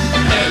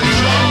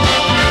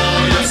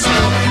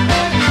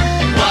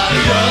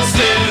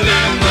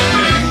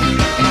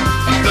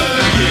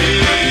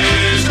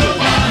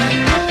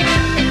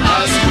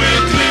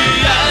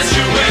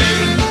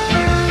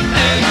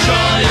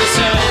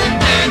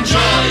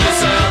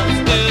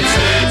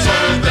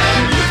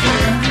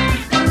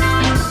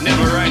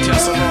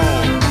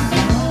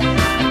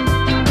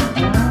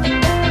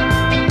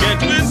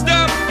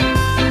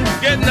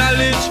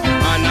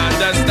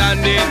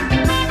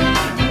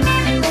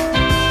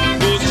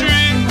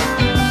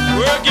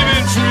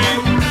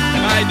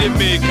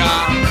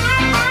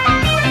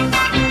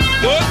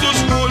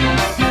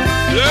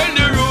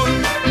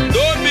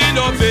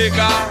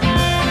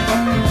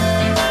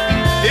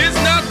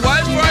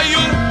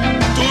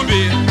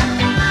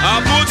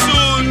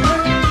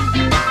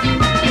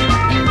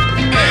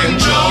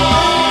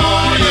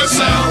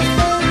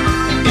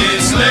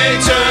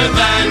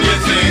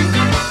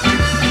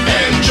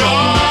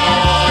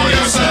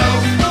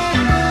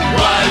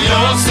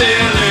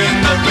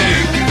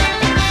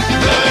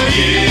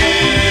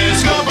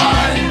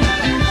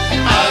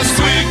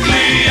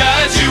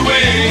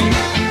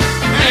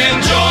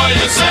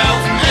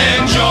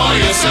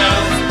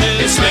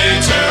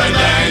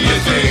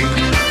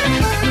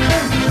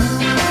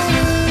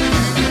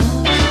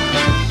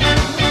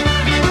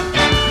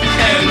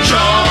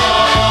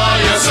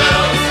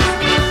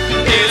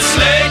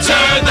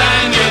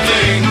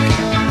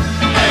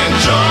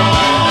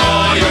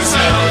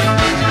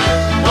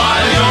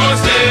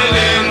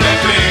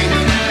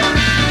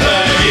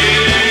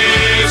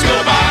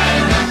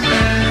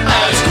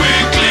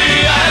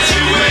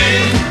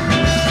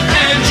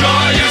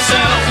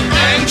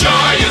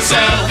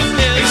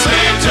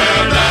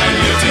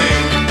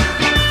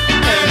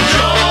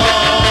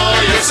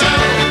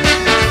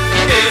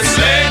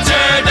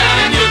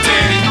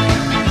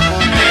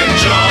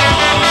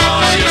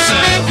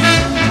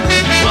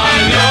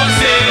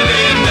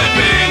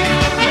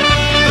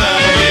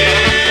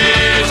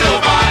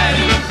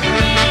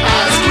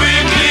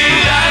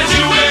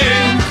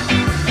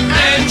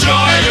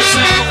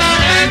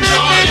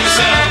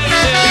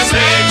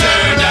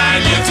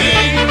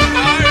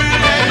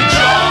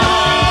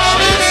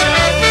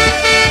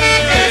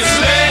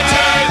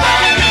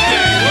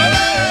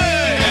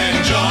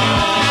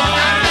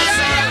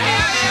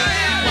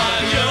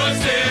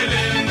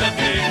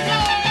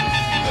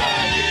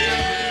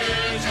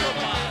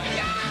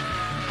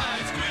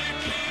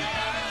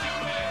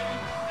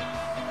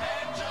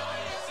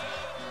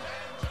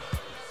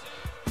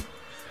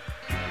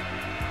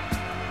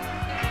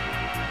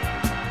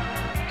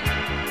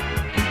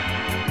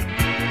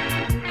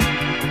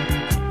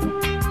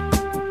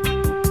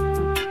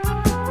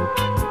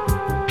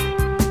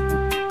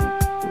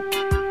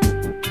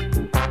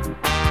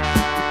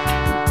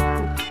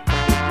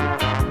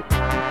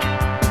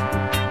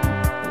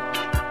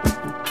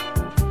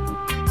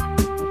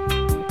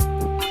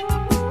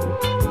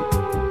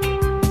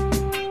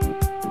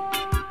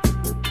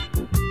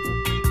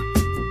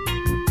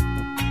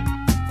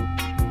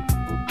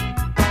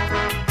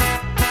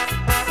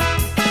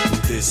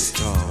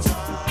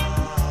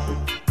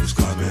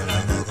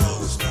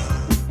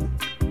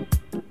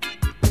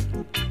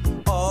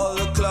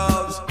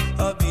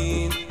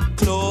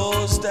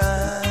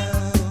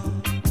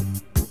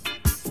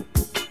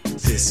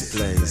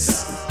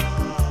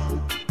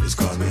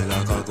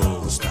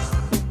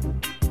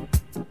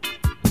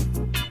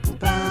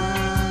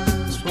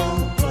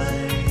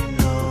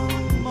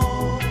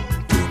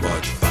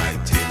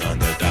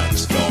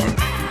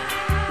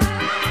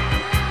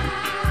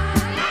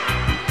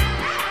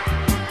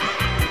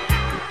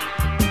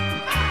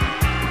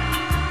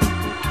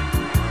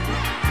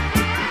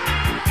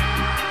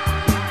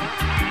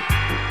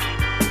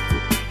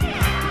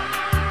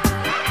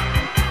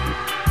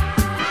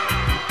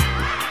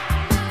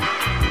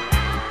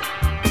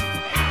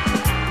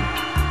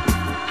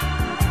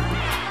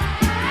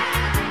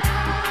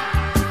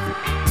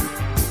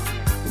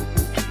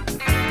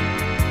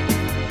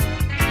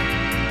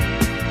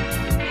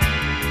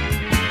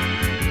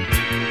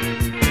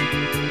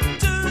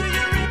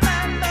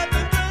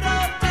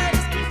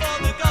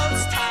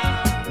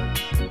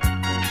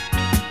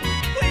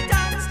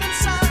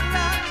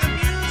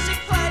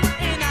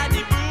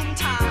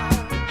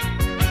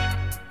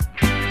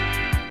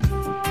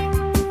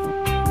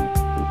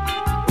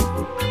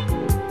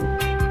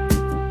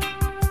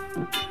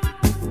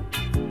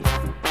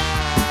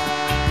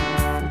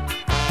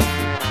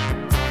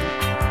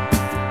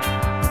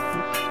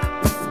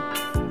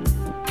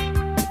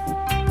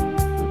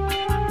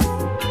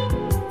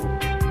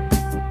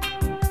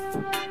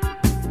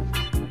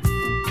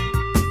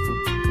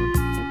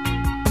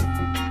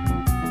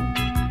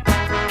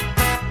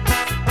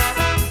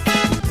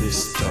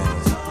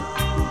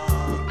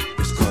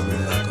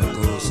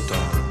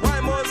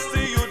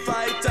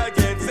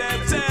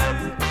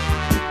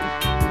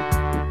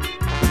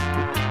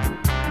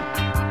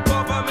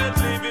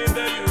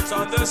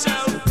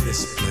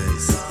 This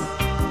place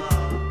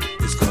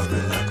is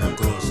coming like a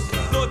ghost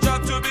town. No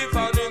job to be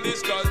found in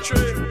this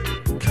country.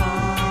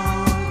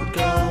 Can't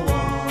go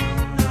on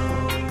no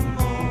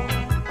more.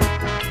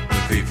 The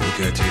people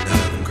getting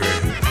hungry.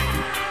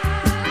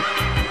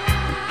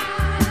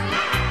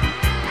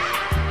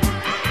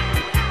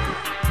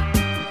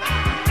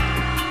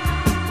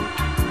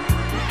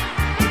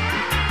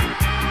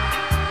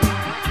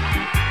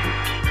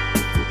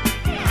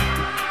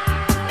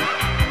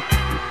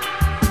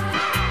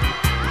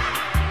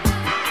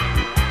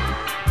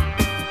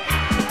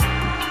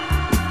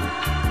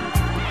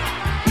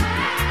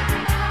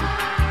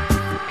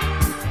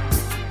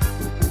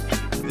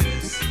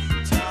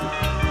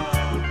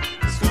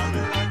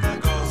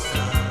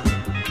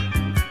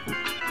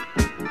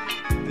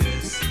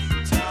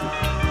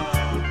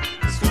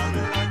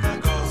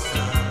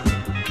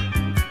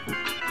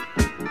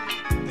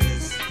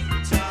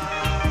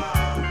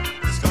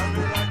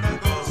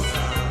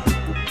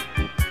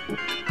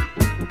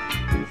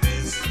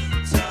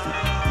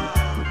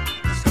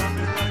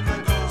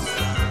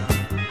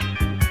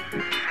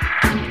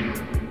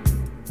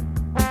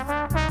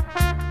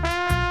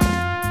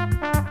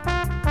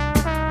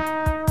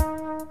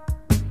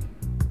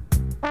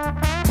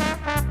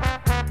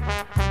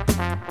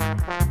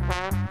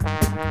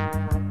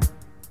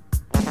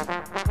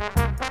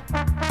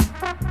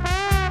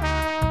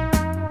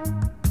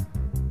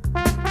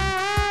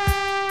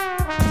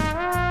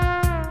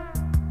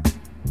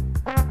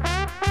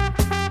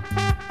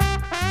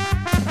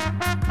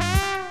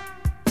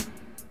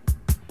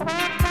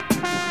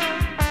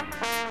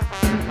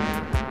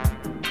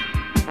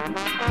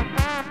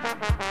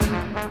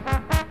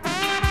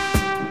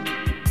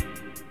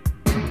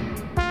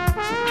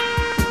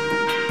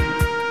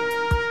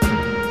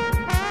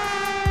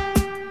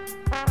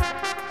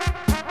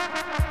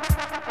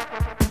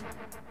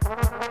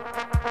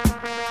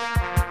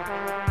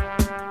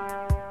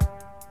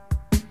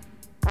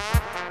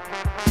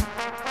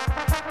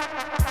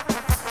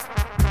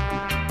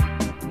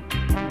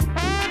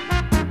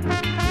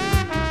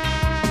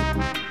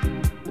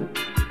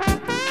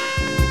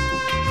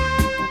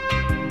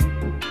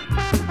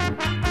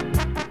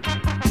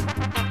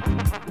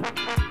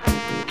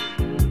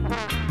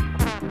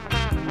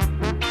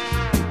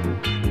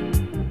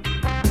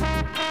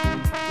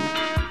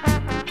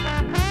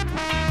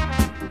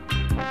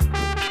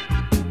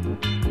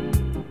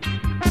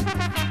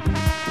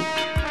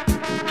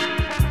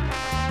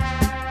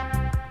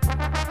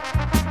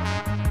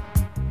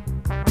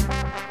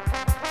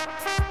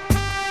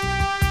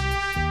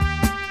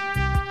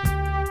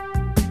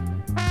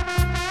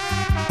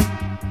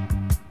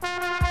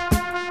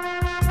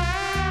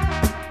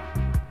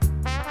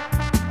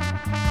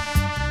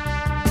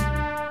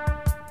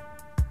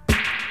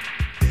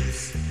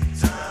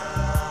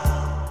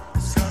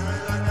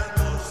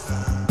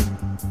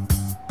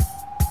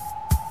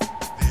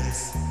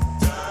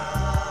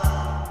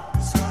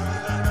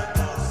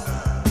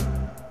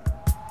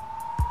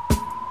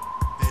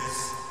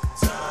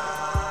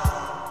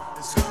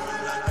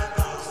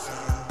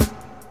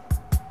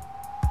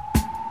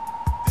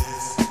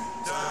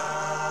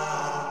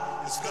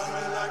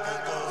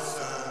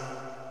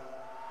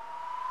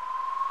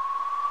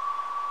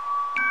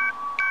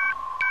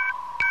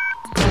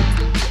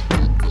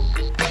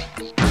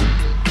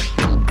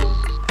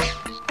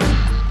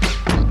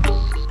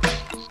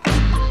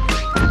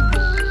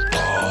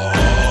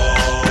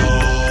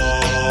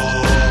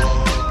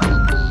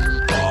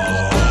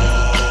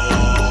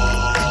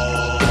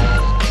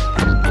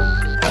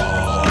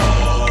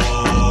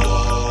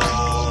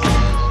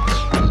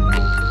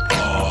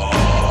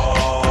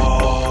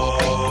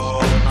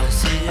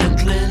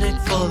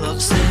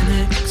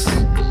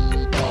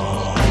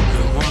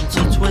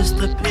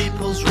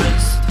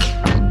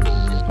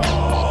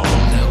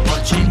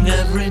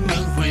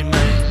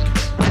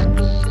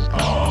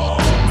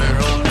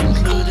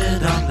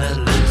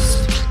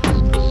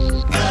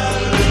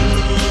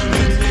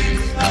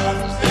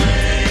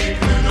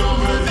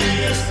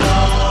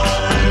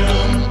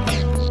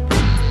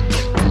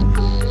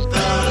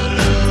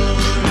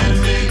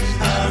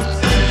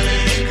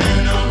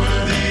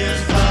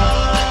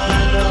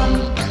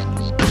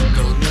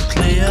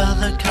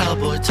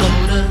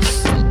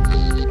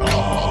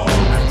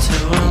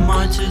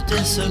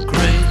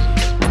 disagree.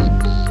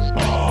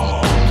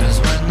 'Cause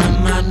when the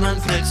madman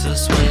flicks a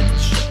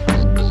switch,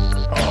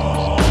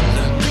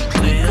 the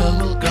nuclear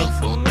will go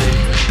for me.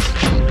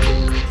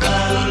 The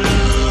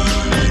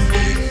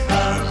lunatics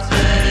have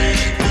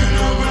taken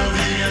over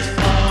the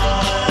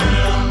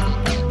asylum.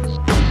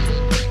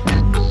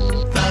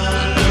 The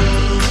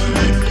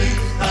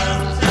lunatics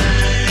have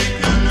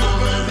taken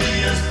over the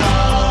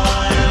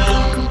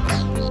asylum.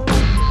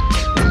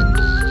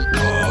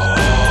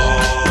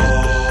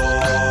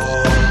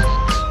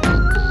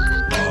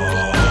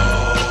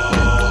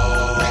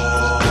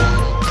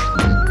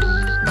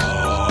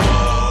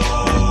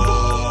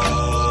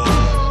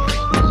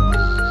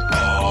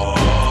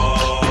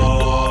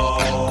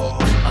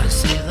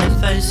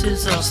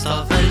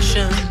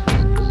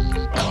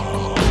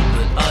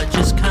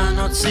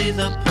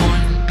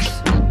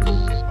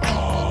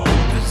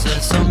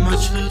 There's so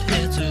much food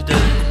here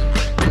today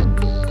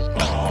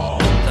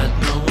that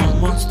no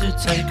one wants to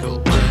take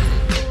away.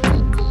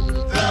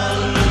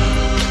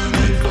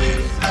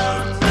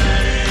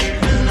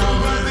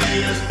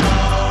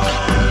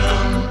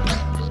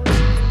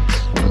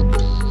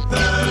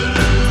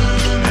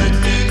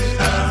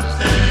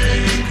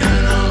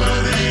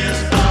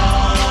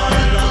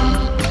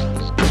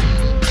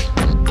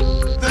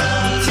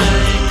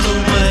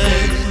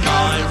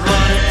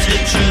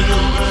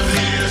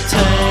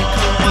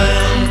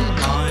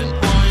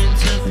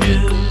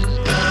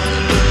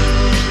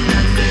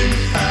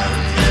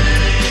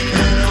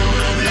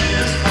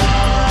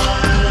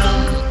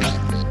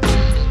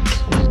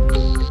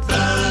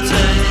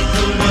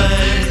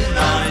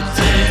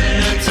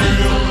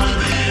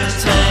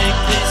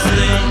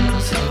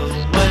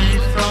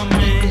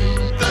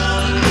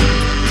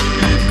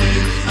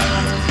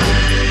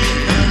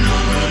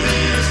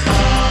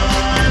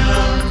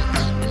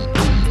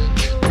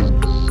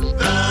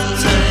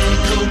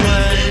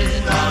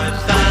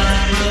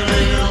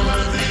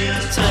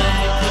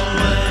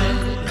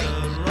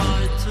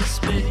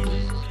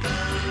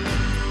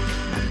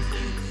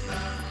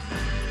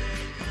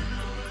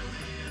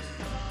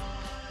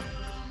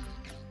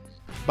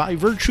 By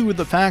virtue of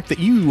the fact that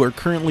you are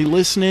currently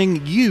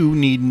listening, you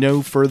need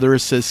no further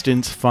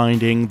assistance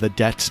finding the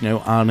Debts No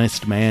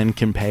Honest Man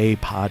Can Pay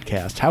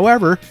podcast.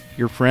 However,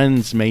 your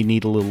friends may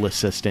need a little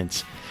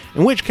assistance.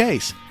 In which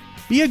case,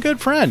 be a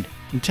good friend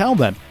and tell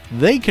them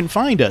they can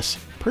find us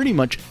pretty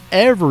much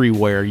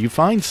everywhere you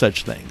find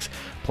such things.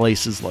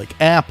 Places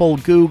like Apple,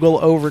 Google,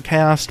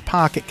 Overcast,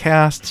 Pocket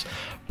Casts,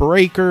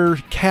 Breaker,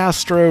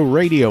 Castro,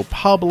 Radio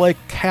Public,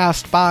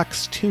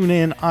 CastBox,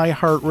 TuneIn,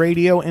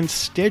 iHeartRadio, and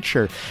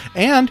Stitcher.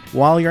 And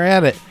while you're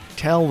at it,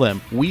 tell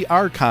them we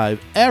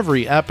archive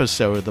every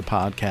episode of the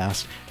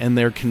podcast, and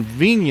they're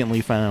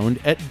conveniently found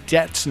at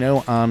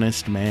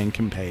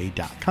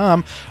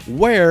debtsnohonestmancanpay.com,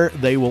 where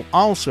they will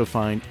also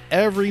find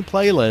every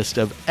playlist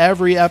of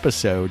every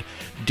episode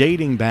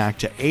dating back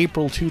to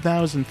April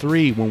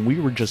 2003, when we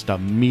were just a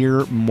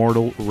mere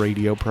mortal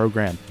radio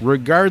program.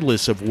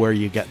 Regardless of where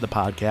you get the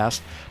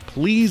podcast,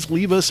 please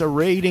leave us a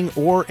rating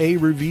or a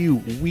review.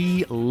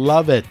 We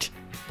love it.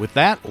 With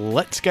that,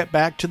 let's get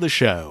back to the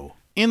show.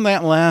 In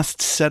that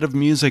last set of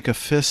music, a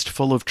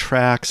fistful of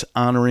tracks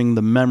honoring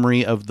the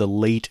memory of the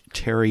late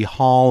Terry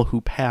Hall,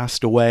 who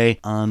passed away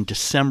on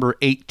December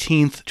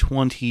 18th,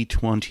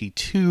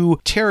 2022.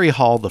 Terry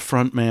Hall, the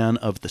frontman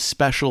of The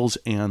Specials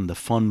and the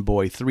Fun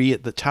Boy 3.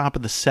 At the top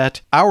of the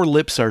set, Our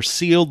Lips Are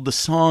Sealed, the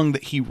song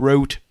that he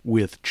wrote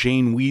with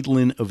Jane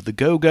Wiedlin of the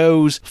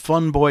Go-Go's.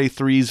 Fun Boy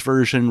 3's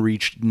version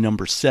reached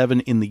number 7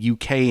 in the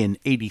UK in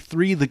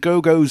 '83. The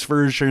Go-Go's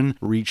version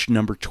reached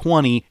number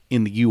 20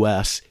 in the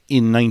US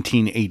in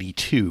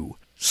 1982.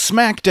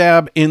 Smack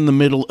dab in the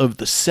middle of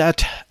the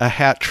set, a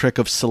hat trick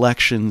of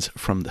selections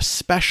from The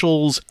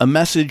Specials. A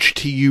Message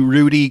to You,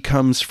 Rudy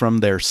comes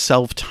from their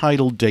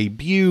self-titled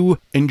debut.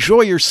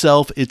 Enjoy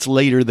Yourself, It's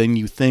Later Than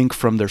You Think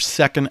from their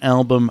second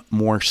album,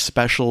 More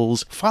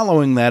Specials.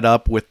 Following that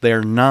up with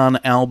their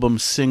non-album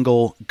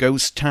single,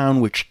 Ghost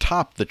Town, which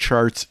topped the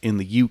charts in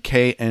the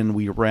UK, and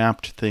we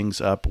wrapped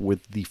things up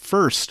with the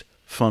first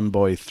Fun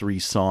Boy 3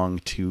 song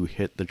to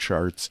hit the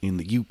charts in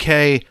the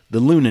UK.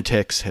 The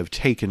Lunatics have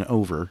taken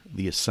over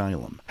the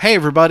asylum. Hey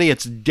everybody,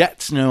 it's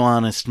Debts No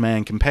Honest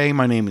Man Can Pay.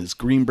 My name is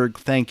Greenberg.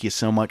 Thank you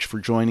so much for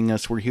joining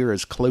us. We're here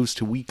as close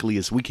to weekly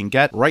as we can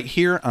get, right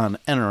here on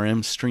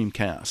NRM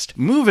Streamcast.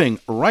 Moving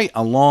right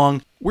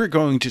along, we're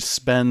going to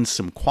spend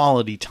some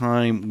quality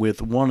time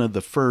with one of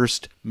the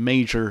first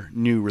major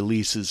new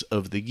releases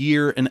of the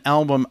year, an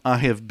album I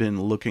have been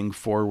looking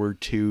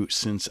forward to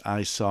since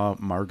I saw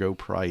Margo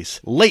Price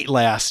late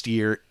last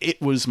year.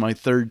 It was my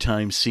third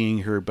time seeing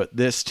her, but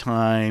this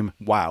time,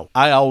 wow.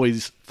 I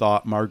always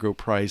thought Margo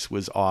Price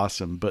was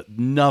awesome, but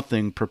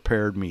nothing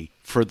prepared me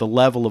for the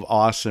level of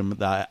awesome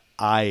that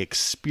I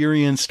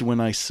experienced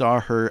when I saw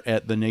her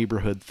at the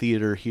Neighborhood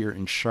Theater here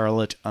in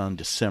Charlotte on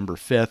December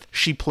 5th.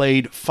 She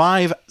played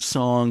 5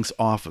 songs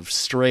off of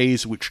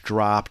Strays, which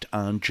dropped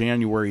on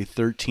January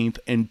 13th,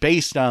 and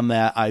based on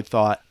that, I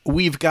thought,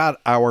 we've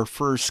got our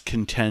first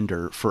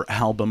contender for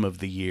Album of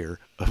the Year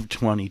of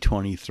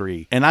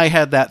 2023. And I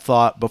had that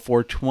thought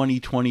before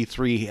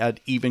 2023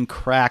 had even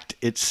cracked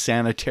its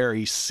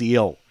sanitary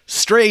seal.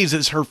 Strays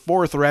is her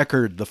 4th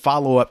record, the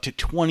follow-up to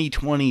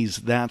 2020's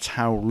That's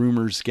How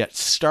Rumors Get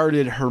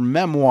Started. Her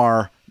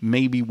memoir,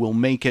 Maybe We'll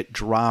Make It,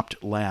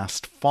 dropped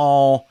last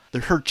fall.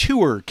 Her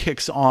tour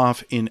kicks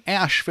off in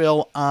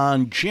Asheville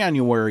on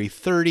January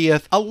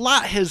 30th. A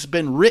lot has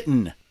been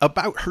written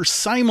about her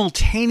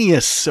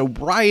simultaneous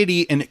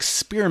sobriety and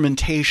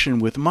experimentation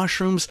with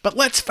mushrooms, but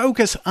let's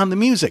focus on the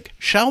music,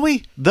 shall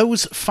we?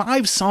 Those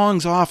 5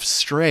 songs off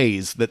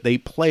Strays that they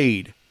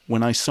played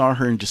when I saw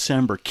her in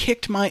December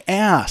kicked my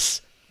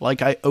ass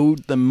like I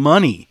owed them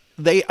money.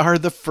 they are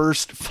the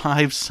first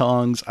 5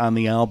 songs on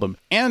the album.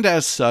 And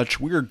as such,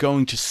 we're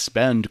going to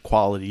spend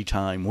quality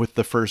time with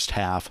the first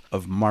half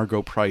of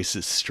Margo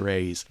Price's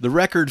Strays. The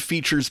record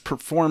features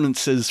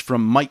performances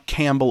from Mike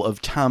Campbell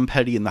of Tom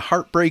Petty and the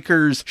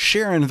Heartbreakers,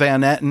 Sharon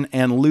Van Etten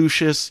and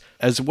Lucius,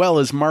 as well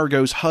as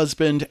Margo's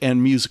husband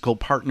and musical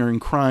partner in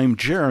crime,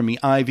 Jeremy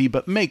Ivy.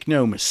 But make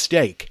no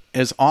mistake,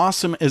 as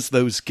awesome as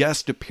those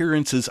guest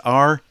appearances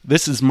are,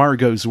 this is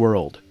Margo's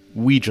world.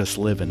 We just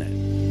live in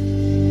it.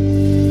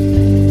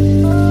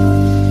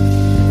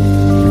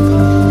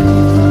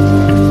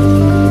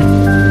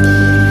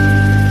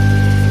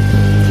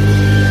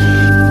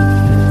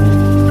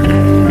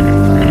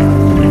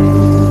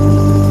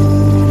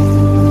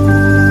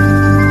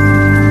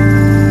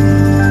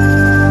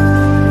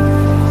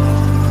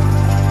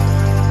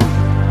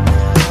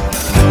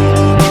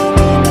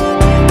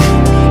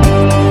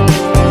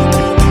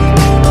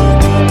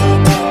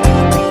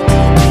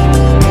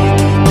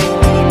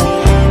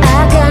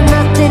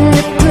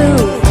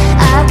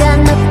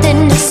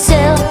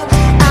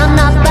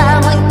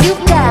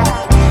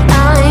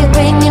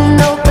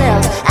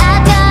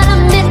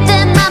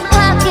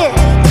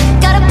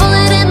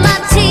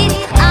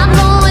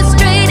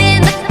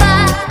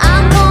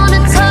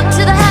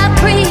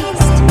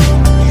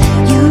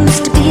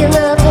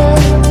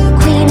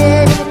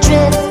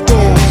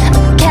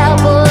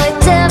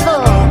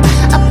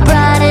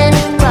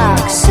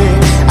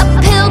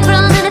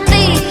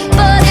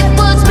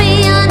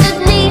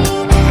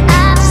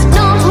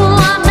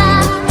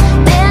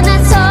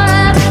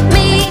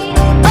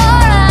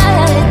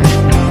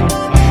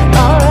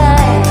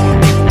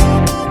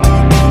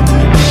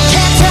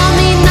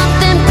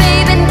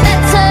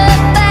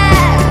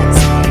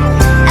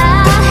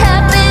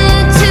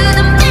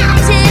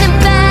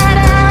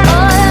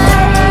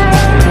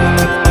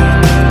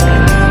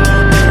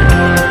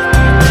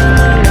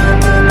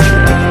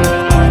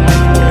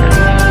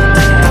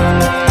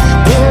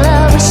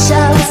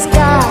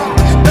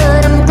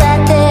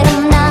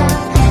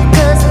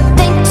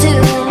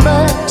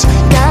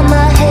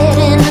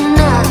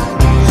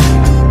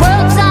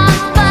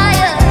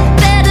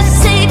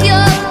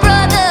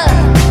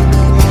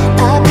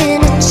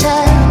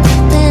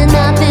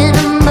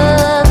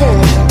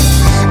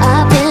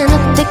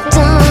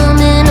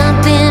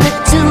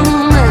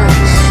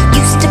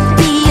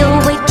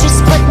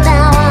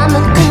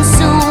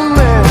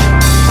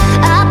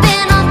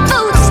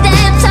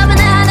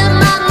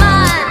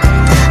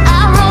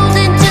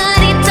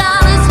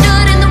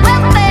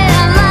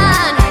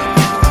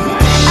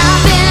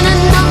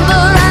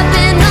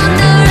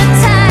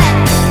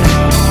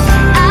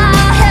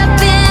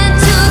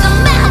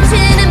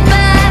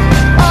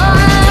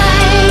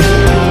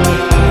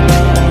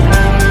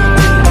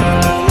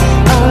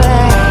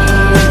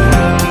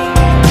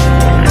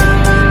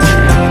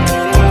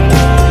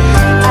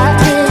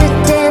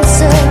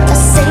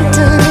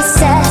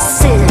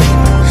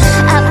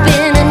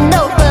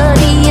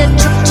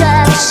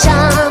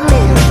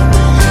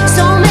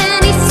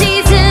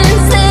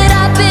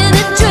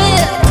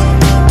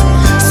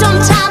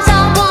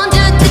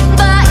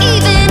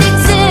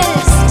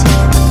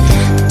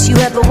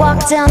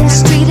 Down the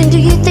street, and do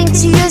you think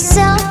to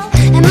yourself,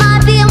 am I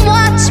being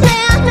watched,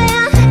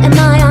 man? Am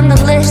I on the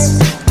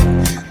list?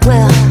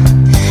 Well,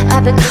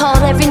 I've been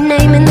called every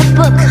name in the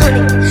book,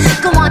 honey.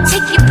 Go on,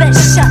 take your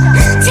best shot.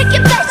 Take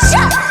your best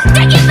shot.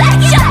 Take your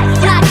best shot.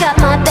 And I got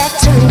my back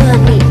turned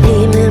on me,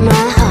 aim in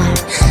my heart.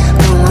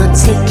 Go on,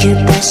 take your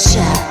best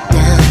shot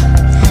now.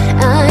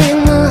 I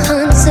am the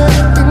hunter,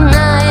 and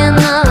I am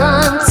the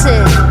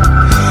hunted.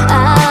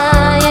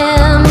 I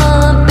am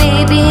a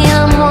baby,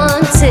 I'm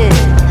wanted.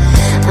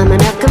 I'm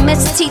an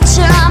alchemist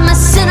teacher, I'm a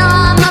sinner,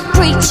 I'm a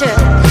preacher.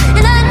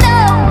 And I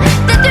know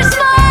that there's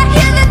more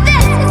here than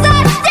this. As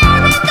I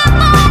stare at the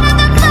ball of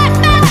the black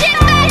magic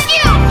man,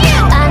 you.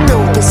 I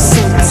know the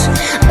scent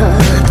of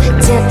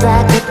death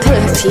like a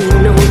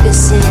perfume. No,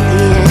 this ain't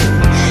the end.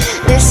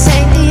 This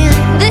ain't the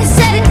end. This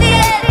ain't the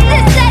end.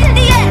 This ain't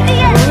the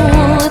end.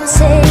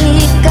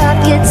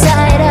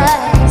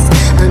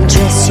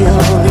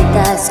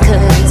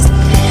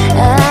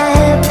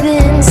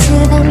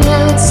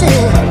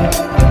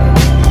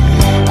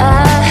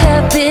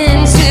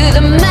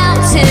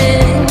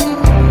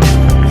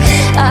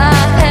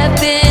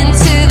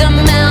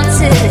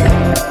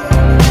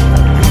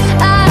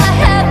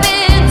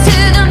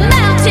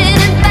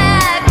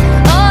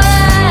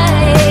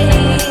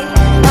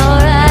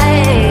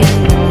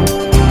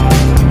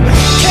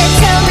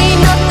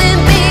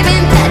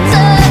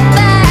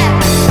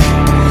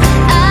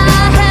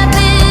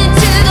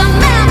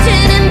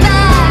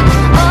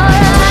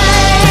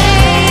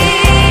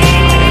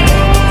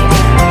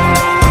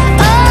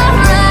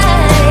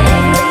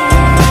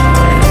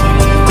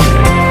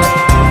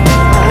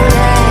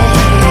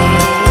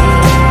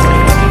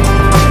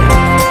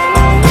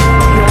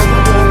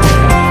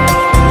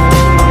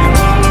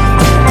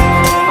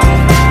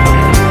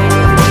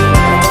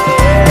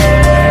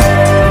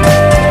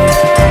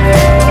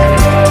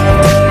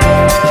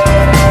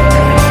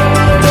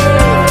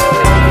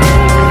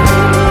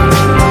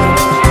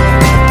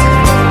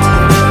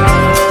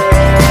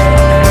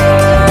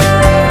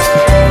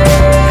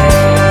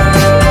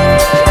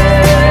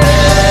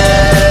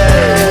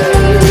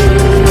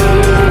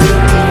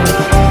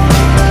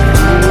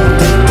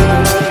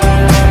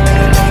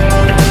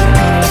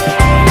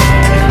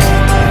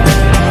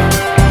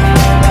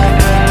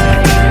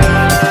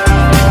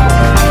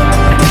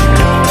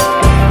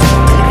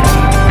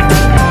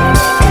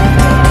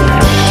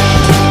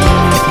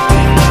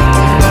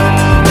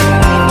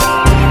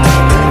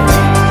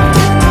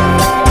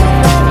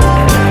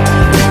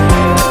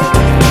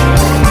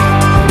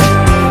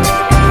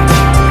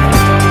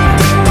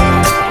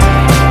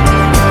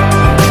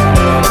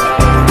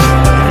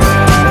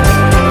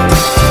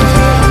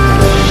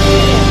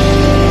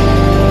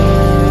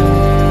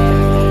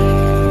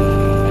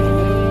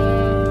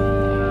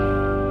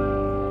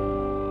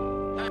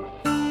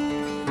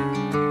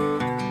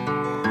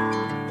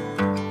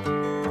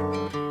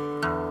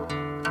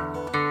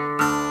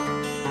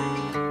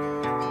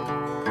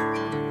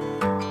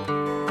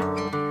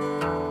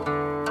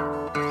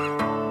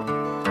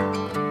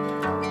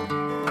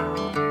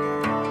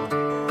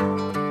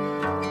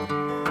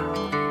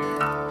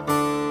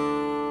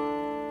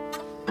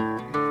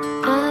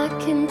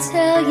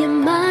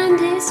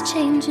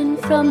 changing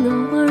from the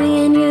worry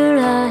in your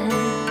eyes.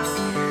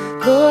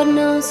 Lord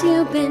knows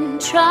you've been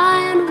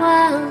trying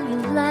while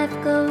your life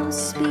goes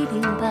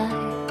speeding by.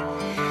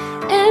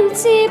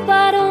 Empty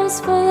bottles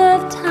full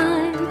of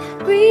time,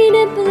 green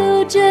and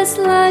blue just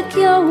like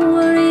your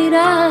worried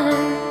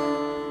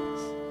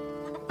eyes.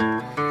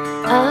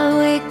 I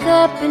wake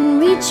up and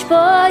reach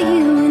for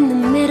you in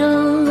the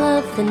middle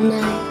of the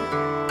night,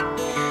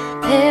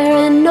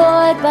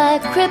 paranoid by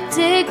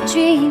cryptic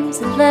dreams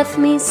that left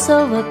me so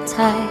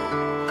uptight.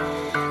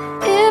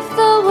 If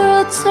the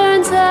world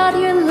turns out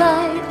your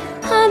light,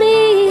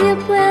 honey, it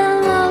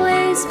will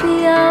always be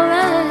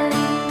alright.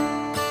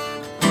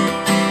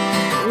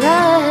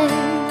 Right,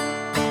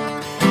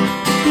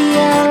 be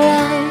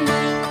alright.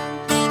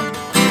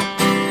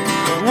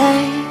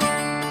 Right.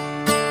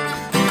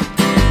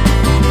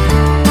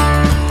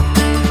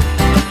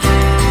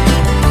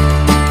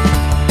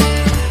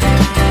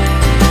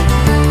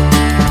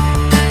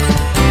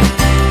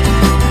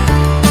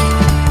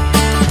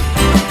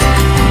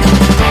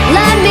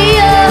 Light me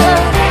up,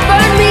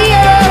 burn me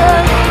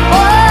up,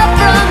 pour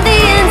from the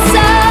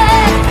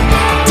inside,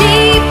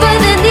 deeper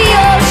than the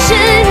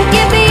ocean,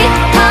 get me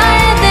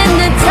higher than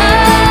the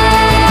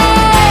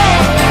tide.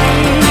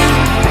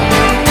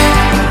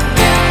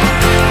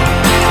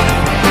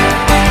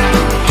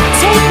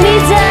 Take me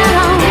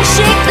down,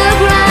 shake the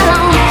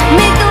ground,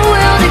 make the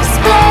world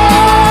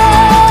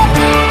explode.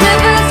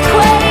 Rivers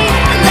quake,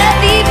 the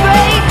levee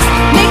breaks,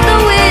 make the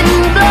wind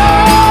blow.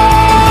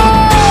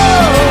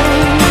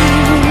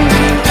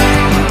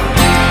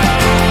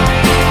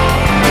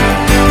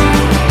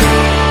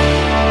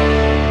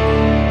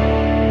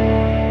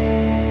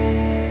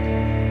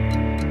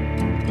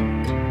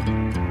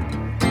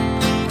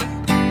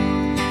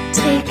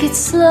 Take it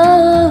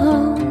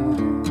slow.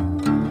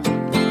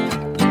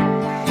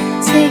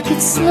 Take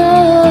it slow.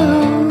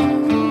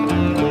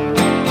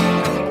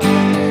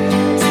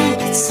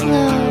 Take it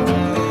slow.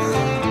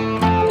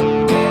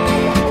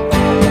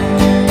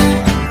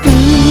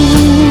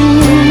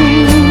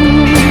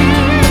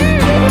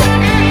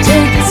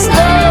 Take it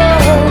slow.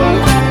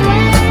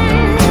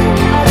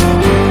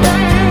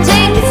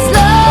 Take it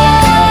slow.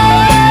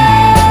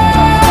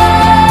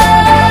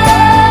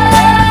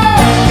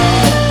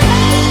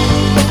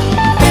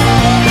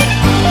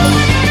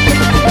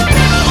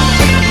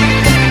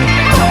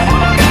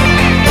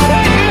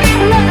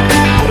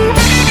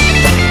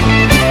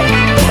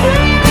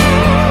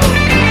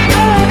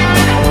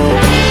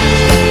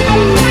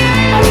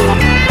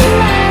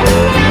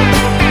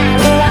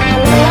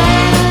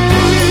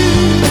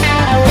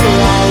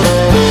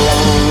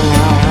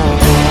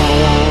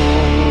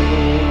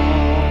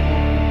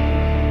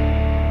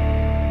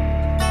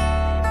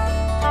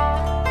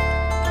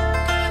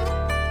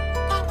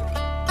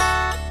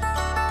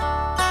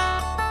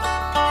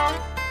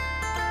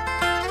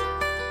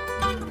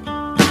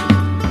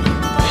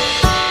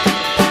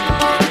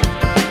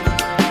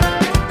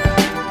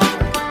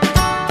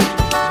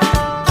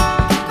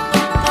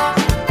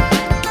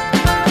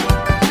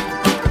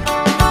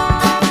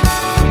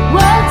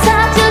 Words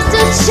are just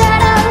a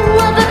shadow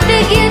of a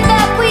figure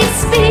that we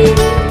speak,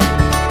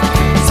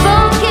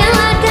 spoken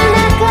like an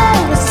echo,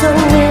 so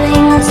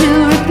willing to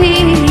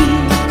repeat.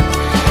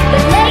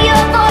 But let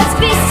your voice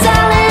be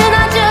silent,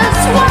 I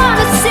just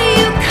wanna see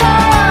you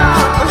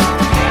come.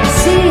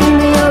 See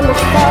me on the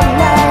fog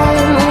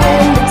line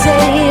when the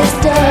day is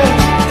done.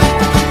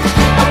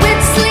 I went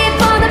to sleep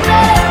on a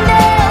bed of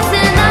nails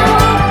and I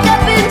woke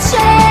up in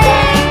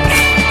chains.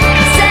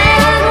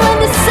 Sad when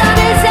the sun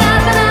is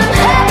out, but I'm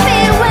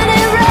happy when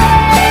it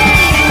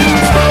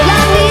rains.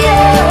 Light me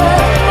up,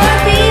 burn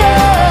me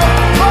up,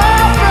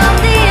 pour from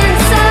the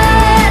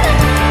inside,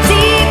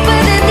 deeper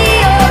than the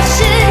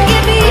ocean,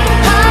 get me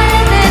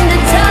higher than the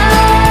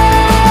tide.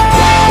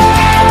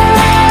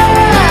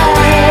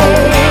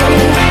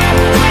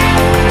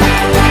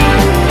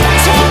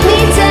 Take me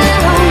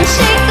down,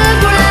 shake the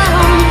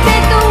ground,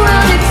 make the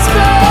world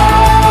explode.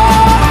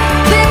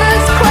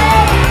 Rivers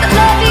quake, the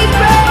levee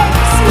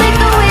breaks, make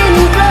the wind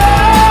blow.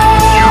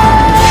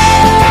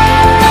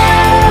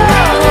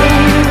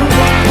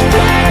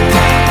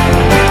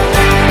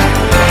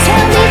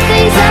 Tell me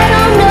things I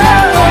don't know.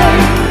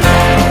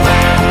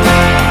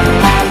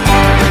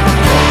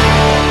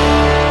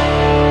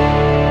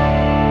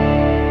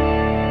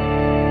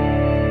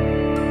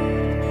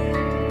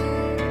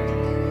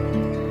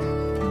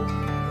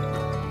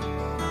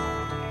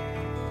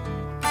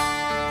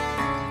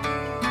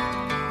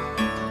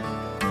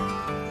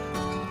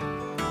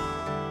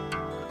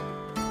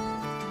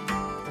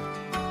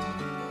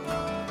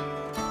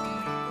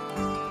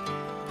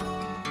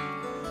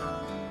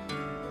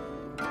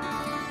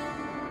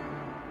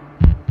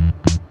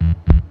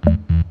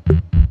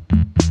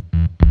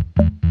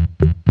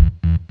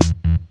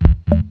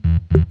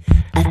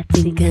 I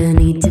think I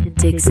need to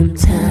take some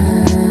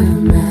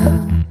time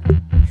now,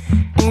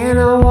 and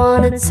I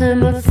wanna turn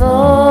my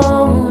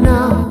phone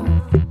off.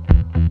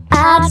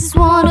 I just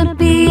wanna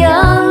be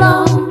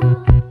alone.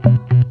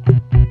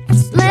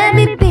 Just let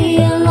me be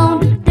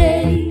alone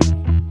today.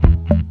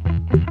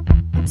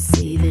 I'm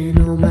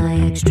saving all my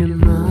extra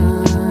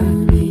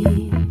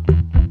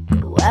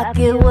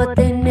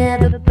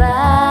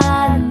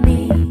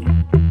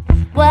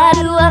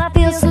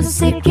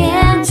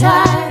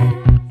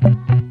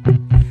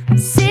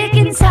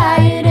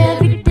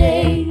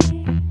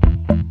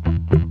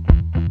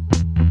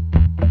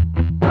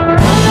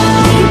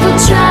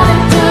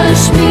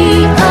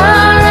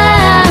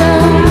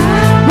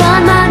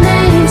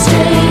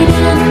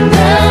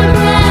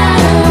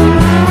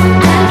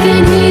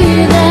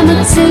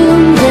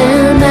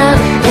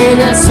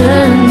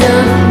turned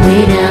up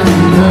way down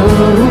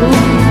low.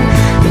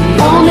 The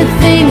only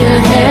thing I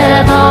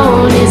have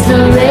on is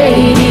the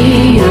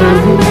radio.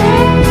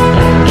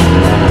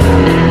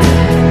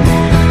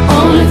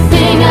 Only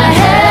thing I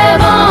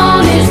have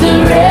on is the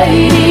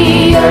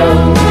radio.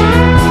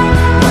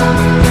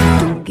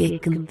 Don't get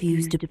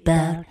confused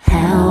about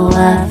how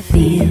I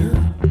feel.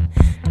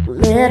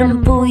 Let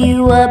them pull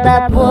you up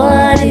about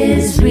what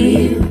is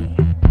real.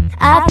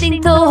 I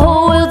think the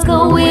whole world's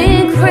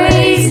going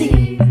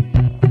crazy,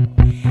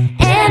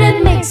 and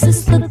it makes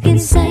us look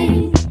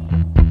insane.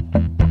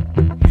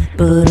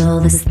 But all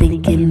this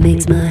thinking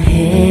makes my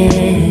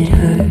head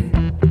hurt,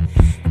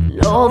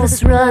 and all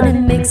this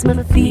running makes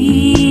my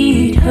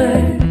feet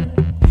hurt.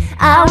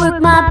 I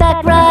work my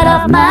back right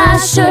off my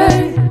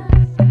shirt,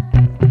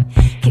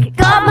 kick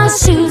off my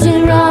shoes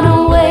and run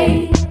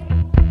away.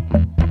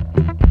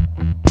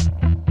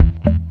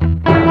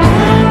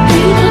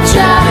 People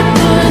try to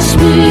push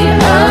me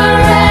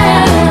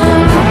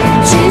around,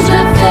 change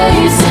my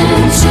face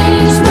and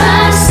change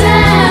my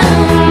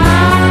sound.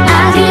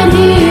 I can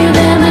hear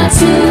them, I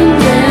tune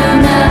them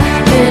out,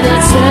 and I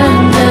turn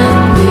them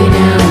way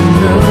down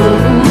low.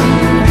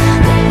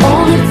 The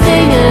only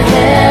thing I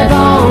have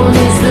on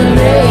is the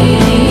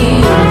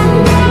radio.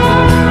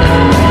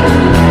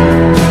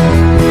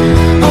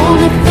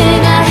 Only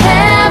thing I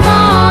have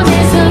on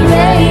is the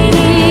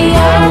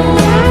radio.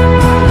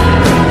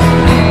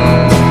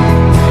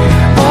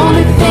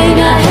 Only thing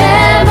I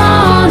have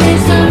on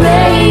is the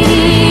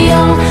radio.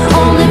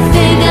 Only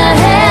thing I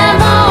have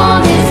on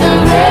is the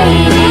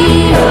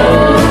radio.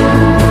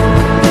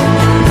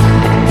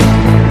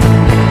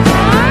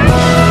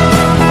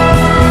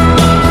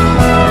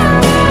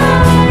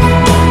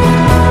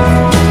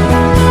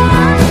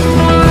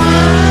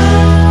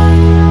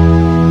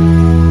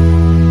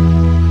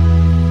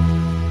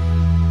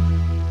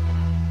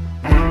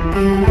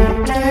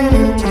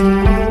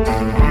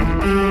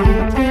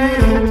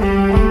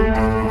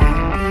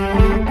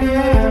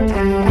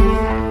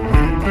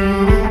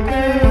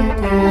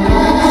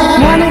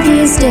 One of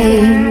these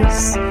days,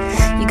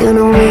 you're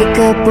gonna wake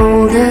up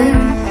older,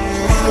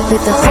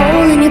 with a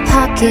hole in your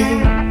pocket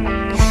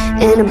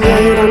and a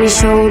blade on your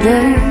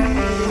shoulder.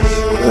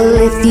 Well,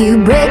 if you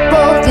break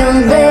both your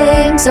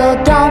legs, oh,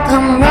 don't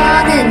come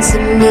running to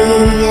me.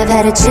 I've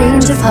had a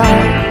change of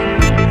heart.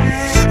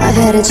 I've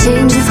had a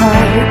change of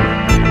heart.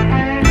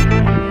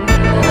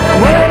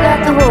 Worry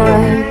about the war,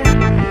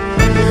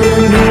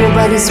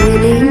 nobody's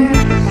winning.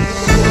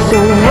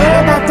 Don't worry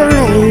about the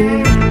rain,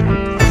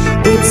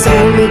 it's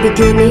only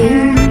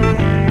beginning.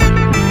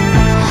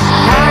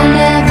 I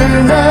never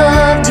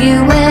loved you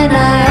and I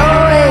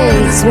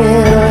always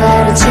will. I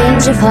had a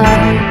change of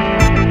heart.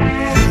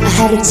 I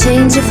had a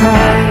change of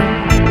heart.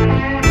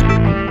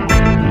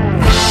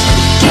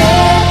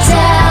 Get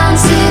down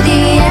to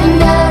the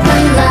end of the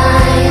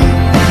line,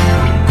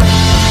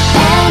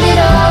 and it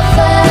all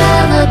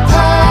fell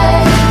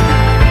apart.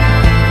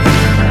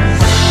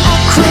 I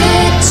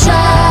quit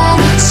trying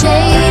to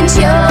change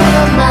your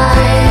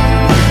mind.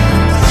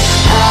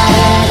 I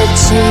had a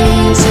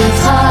change of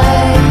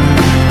heart.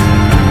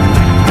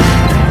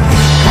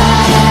 I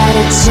had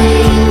a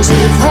change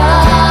of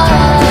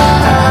heart.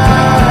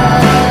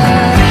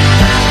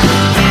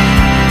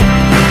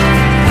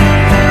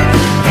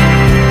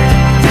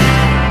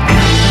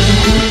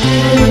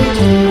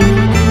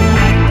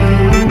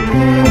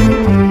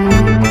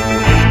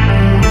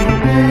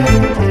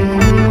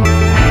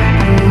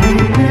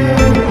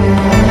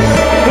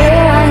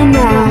 Where are you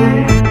now?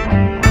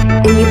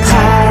 In your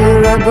pile of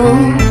rubble,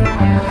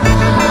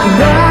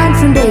 run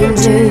from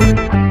danger,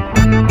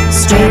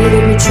 straight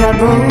into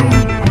trouble.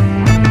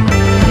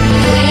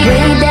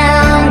 Way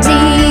down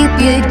deep,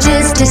 you're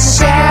just as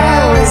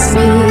shallow as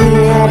me.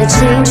 I had a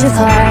change of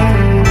heart.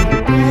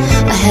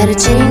 I had a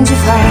change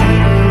of heart.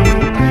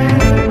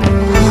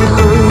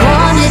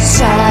 Unwanted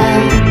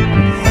child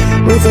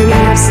with an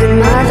absent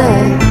mother,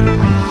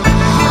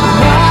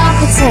 want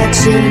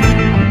protection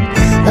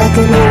like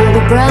an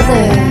older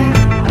brother.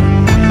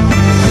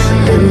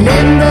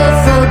 Remember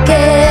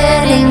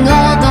forgetting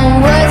all the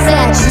words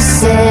that you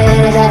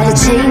said. I had a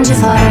change of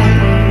heart.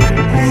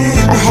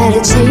 I had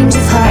a change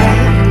of heart.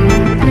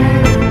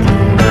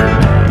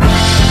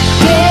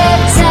 Get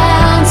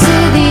down to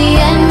the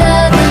end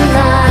of the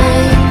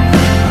line,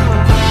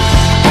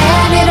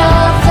 and it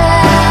all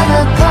fell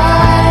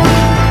apart.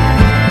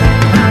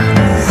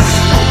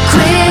 I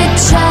quit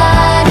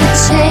trying to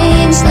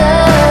change the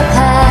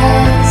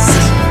past.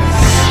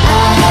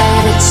 I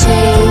had a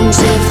change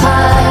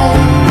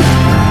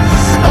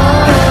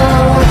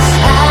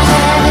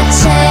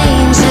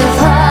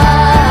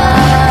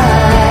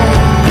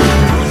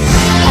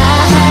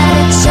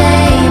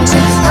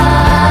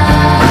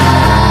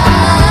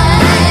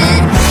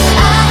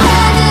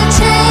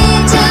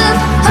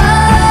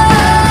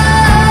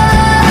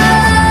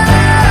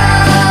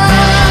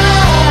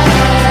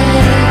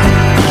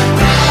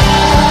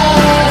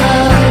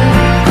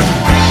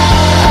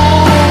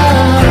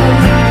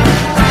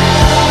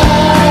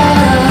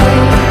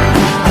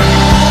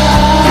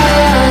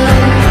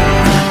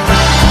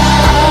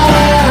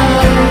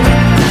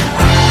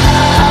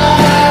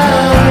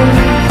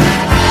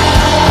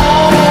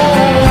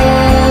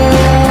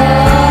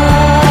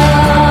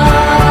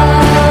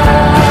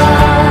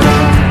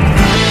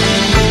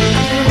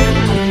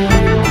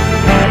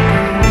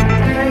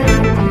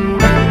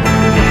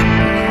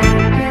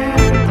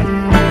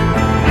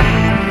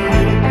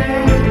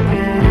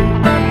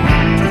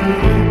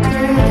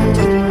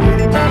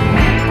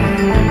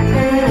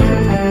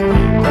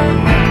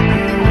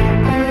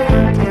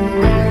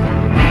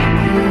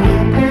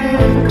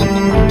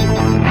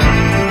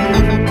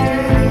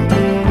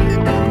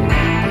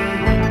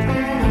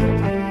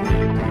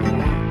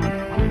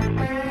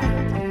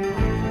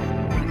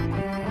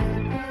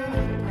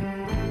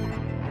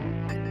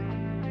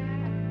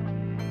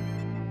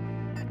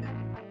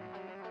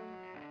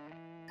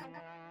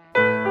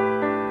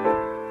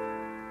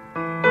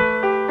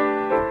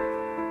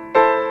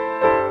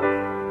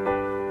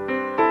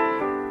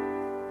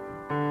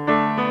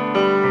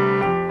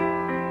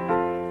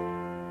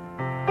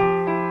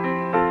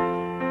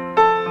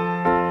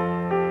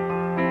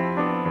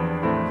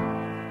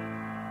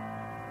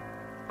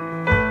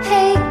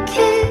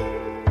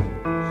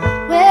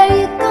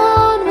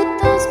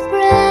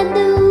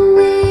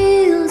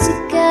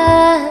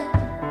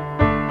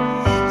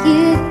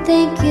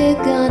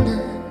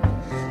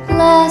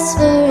last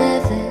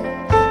forever.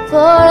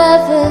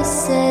 Forever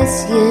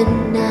says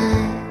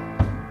unite.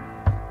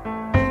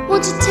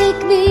 Won't you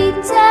take me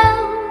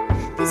down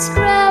this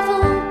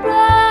gravel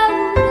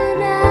road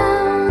and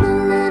out a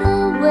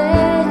little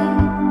way?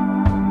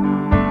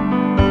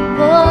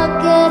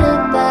 Forget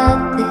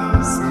about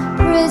this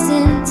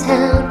prison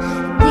town,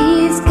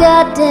 these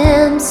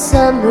goddamn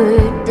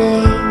summer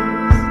days.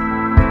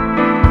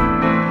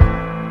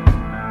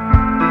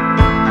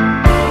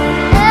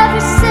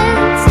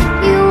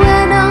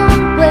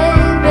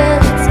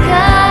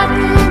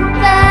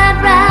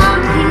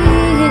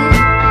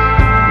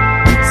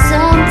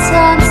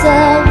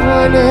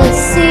 Wanna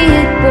see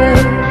it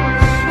burn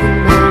in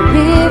my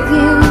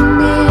rearview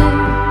mirror.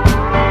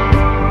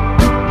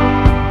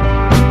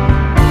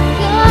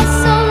 You're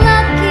so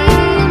lucky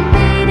you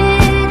made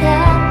it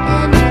out,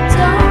 and you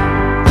don't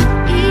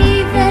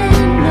even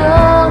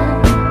know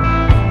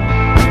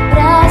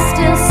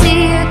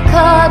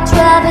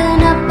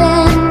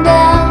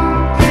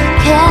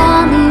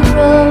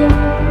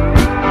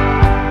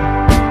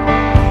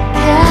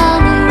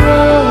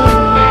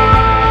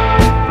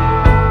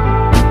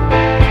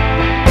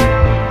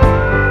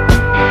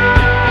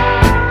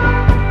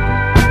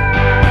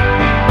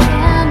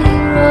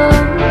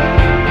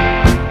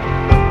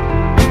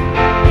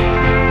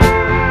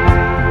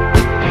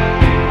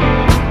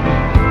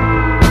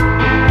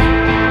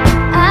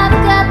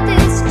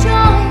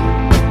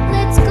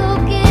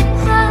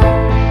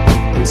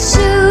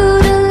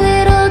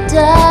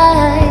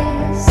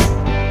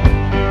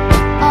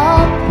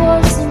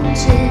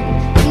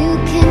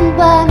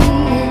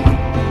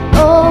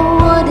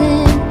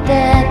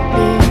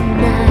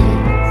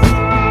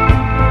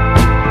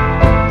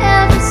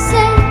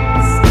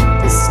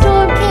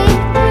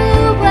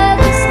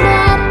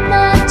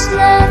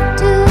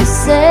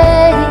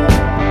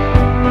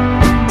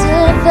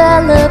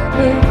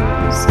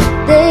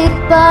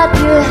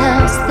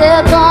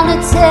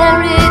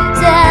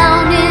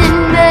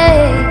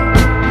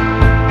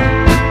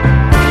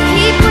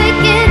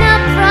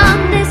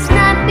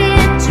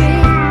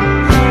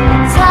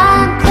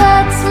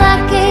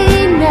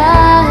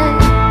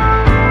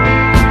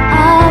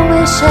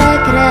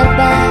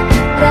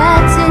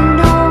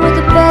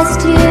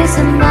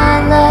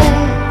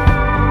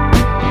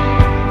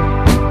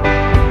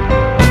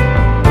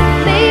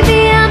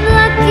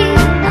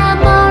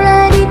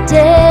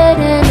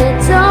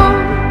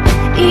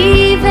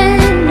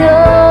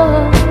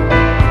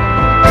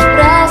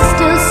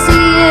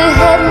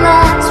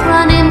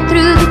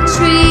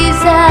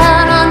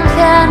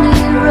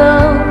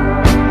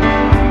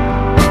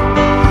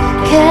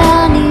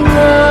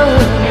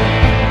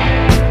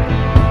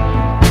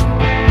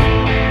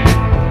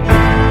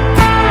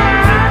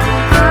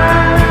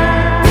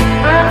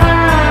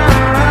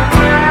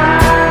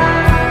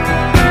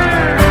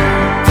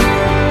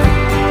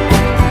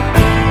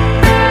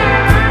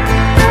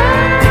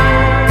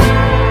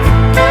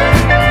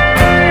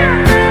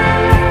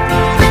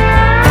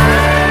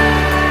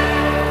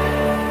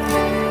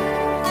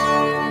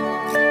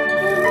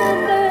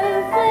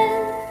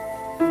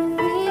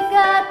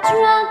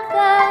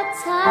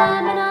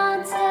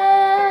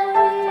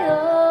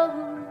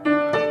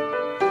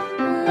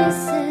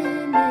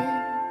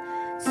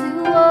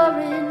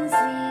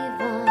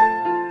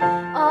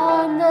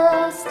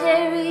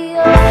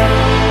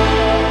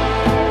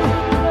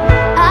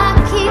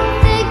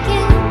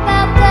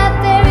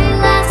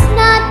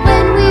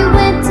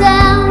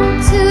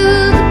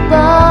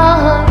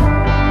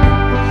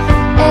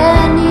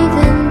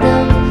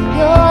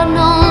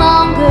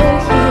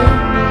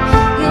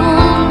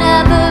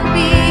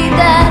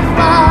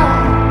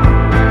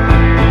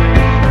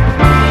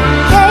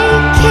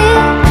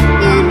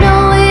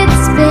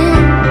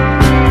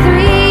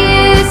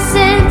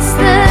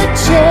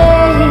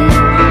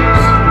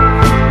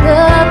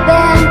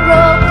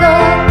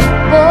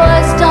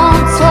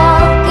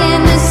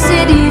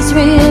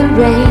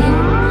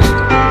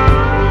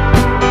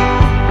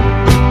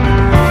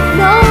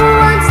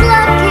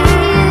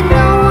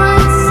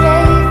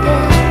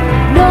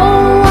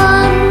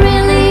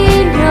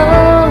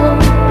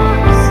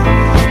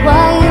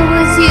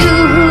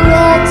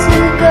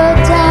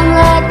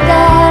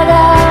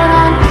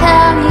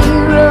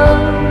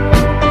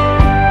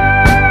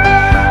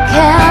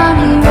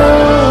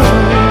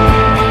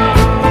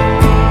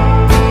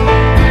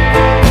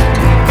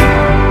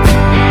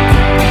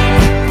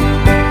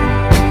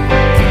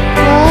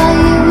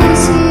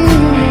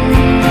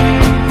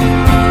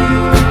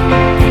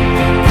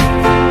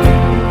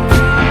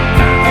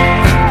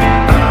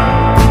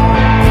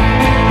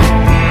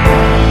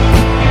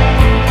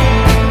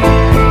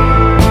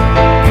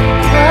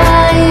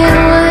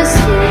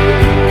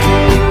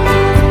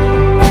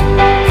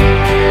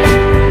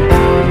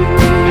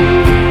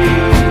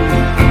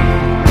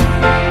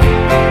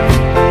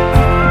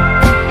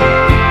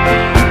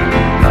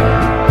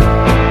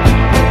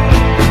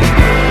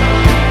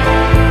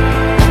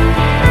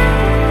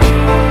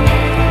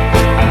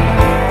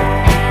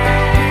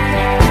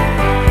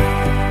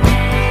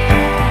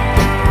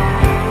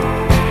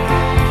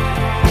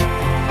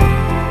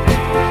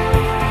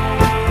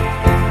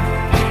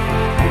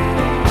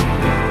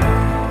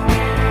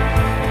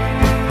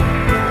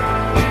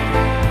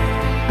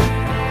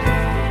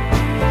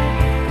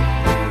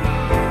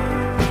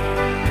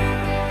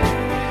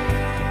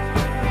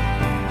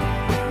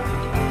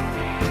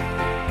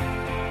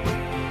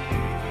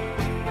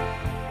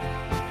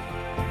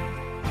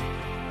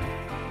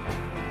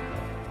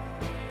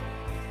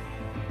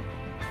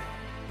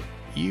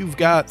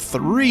got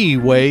 3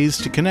 ways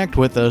to connect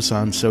with us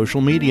on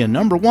social media.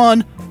 Number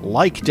 1,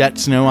 like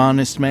Debts No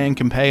Honest Man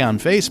Can Pay on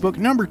Facebook.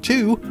 Number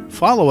 2,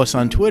 follow us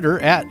on Twitter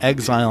at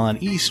Exile on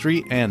E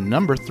Street. And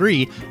number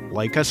 3,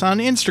 like us on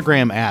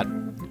Instagram at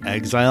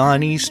Exile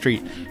on E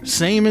Street.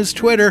 Same as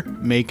Twitter,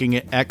 making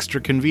it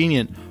extra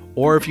convenient.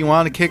 Or if you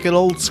want to kick it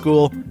old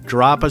school,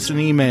 drop us an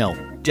email,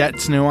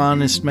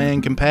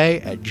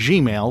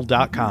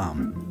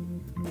 debtsnohonestmancanpay@gmail.com.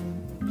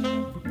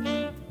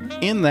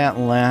 In that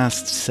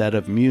last set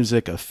of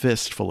music, a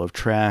fistful of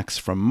tracks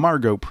from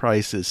Margo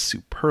Price's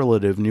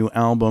superlative new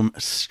album,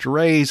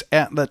 Strays,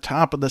 at the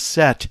top of the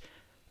set.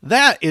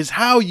 That is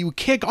how you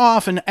kick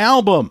off an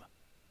album!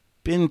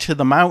 Been to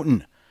the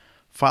Mountain.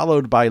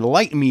 Followed by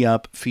Light Me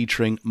Up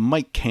featuring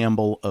Mike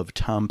Campbell of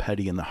Tom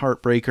Petty and the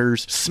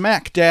Heartbreakers.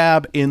 Smack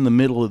dab in the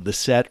middle of the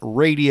set,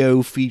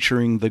 Radio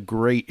featuring the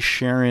great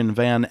Sharon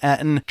Van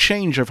Etten,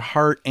 Change of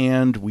Heart,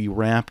 and we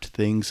wrapped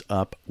things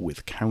up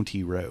with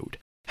County Road.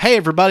 Hey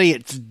everybody,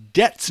 it's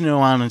Debts No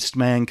Honest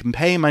Man Can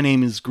Pay. My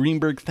name is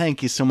Greenberg.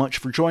 Thank you so much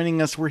for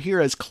joining us. We're here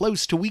as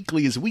close to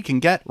weekly as we can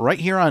get right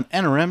here on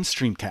NRM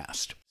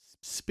Streamcast.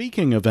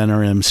 Speaking of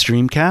NRM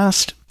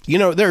Streamcast, you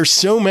know, there are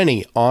so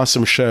many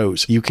awesome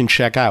shows you can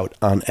check out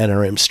on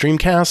NRM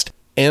Streamcast,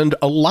 and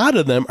a lot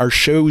of them are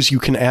shows you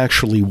can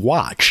actually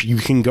watch. You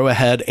can go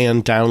ahead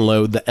and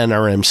download the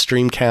NRM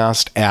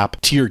Streamcast app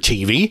to your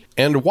TV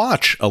and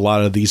watch a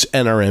lot of these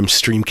NRM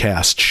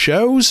Streamcast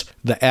shows.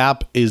 The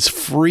app is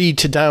free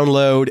to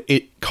download.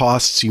 It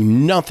costs you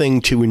nothing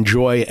to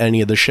enjoy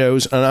any of the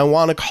shows, and I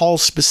want to call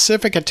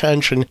specific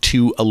attention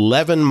to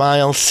 11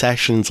 Mile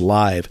Sessions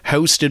Live,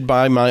 hosted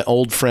by my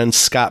old friend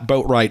Scott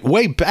Boatwright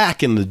way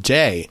back in the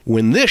day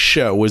when this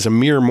show was a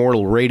mere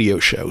mortal radio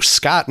show.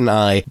 Scott and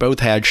I both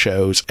had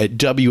shows at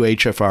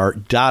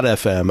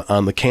WHFR.FM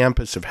on the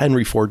campus of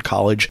Henry Ford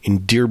College in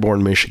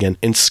Dearborn, Michigan,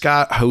 and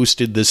Scott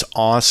hosted this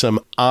awesome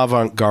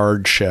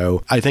avant-garde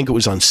show. I think it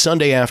was on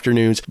Sunday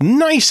afternoons.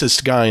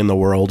 Nicest guy in the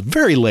world,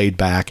 very laid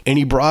back, and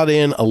he brought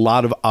in a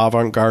lot of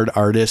avant-garde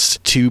artists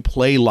to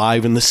play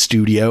live in the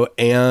studio,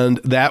 and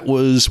that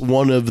was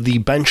one of the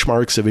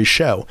benchmarks of his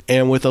show.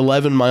 And with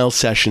 11 Mile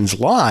Sessions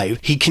Live,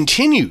 he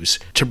continues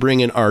to bring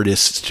in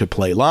artists to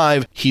play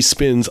live. He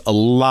spins a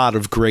lot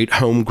of great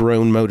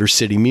homegrown Motor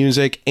City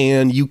music,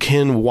 and you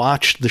can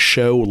watch the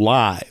show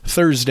live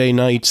Thursday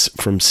nights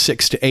from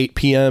 6 to 8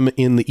 p.m.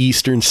 in the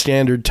Eastern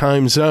Standard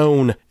Time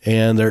Zone.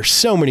 And there are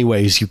so many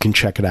ways you can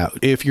check it out.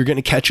 If you're going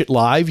to catch it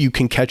live, you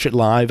can catch it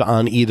live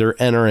on either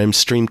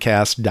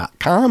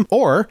nrmstreamcast.com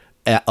or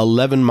at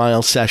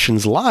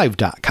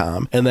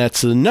 11milesessionslive.com, and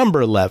that's the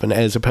number 11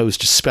 as opposed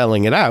to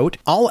spelling it out.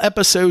 All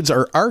episodes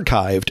are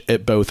archived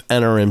at both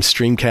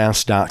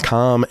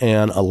nrmstreamcast.com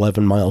and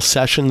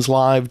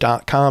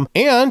 11milesessionslive.com,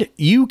 and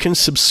you can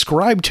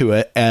subscribe to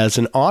it as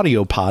an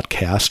audio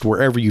podcast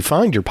wherever you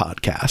find your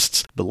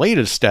podcasts. The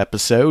latest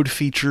episode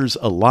features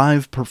a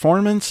live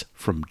performance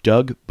from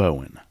Doug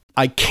Bowen.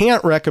 I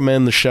can't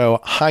recommend the show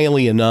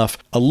highly enough.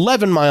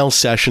 11 Mile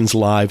Sessions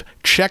Live.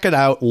 Check it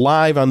out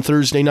live on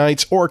Thursday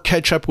nights or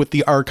catch up with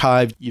the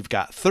archive. You've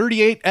got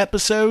 38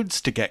 episodes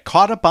to get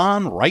caught up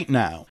on right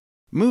now.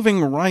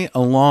 Moving right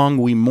along,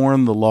 we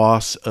mourn the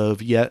loss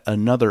of yet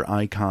another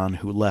icon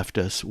who left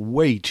us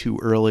way too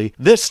early.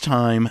 This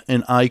time,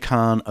 an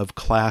icon of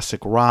classic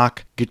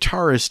rock.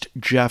 Guitarist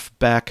Jeff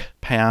Beck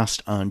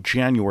passed on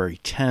January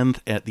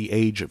 10th at the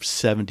age of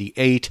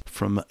 78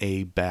 from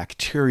a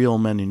bacterial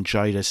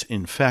meningitis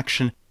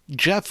infection.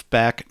 Jeff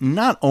Beck,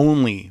 not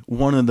only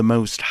one of the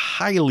most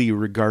highly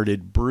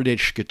regarded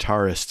British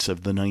guitarists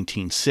of the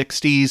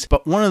 1960s,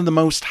 but one of the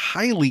most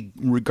highly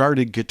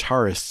regarded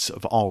guitarists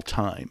of all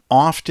time.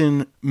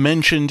 Often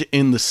mentioned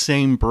in the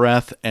same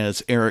breath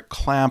as Eric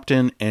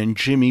Clapton and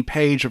Jimmy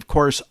Page. Of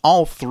course,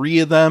 all three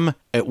of them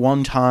at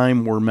one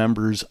time were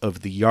members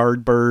of the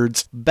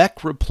Yardbirds.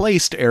 Beck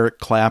replaced Eric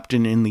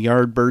Clapton in the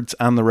Yardbirds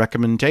on the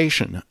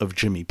recommendation of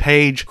Jimmy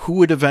Page, who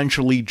would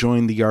eventually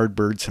join the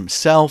Yardbirds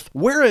himself,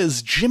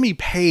 whereas Jimmy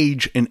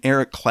Page and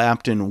Eric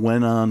Clapton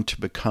went on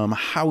to become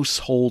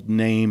household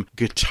name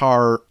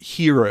guitar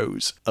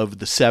heroes of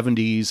the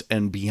 70s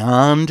and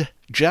beyond.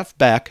 Jeff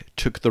Beck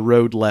took the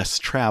road less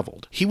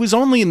traveled. He was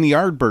only in the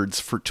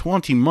Yardbirds for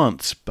 20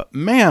 months, but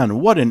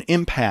man, what an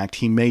impact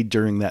he made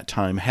during that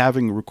time,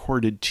 having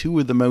recorded two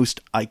of the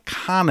most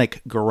iconic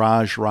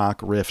garage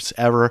rock riffs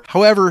ever.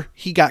 However,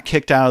 he got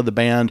kicked out of the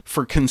band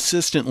for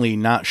consistently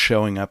not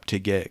showing up to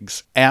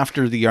gigs.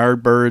 After the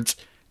Yardbirds,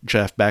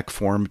 Jeff Beck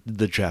formed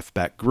the Jeff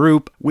Beck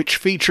Group, which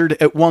featured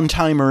at one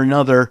time or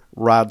another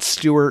Rod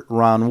Stewart,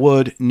 Ron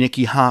Wood,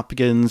 Nicky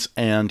Hopkins,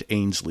 and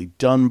Ainsley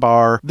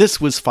Dunbar. This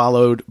was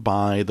followed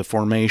by the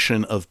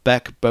formation of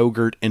Beck,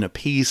 Bogert, and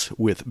Appice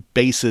with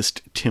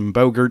bassist Tim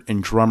Bogert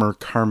and drummer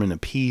Carmen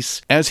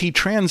Appice. As he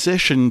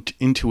transitioned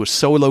into a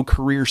solo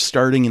career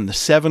starting in the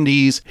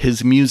 70s,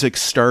 his music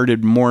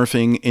started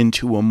morphing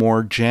into a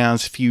more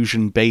jazz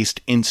fusion-based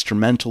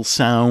instrumental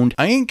sound.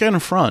 I ain't gonna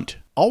front.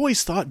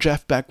 Always thought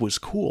Jeff Beck was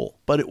cool,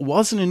 but it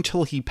wasn't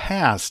until he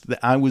passed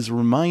that I was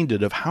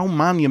reminded of how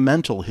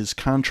monumental his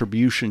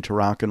contribution to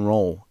rock and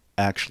roll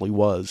actually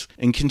was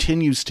and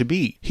continues to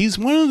be. He's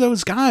one of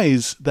those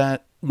guys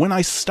that when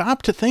I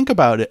stopped to think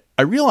about it,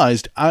 I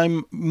realized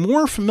I'm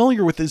more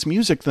familiar with his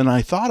music than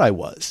I thought I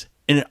was.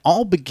 And it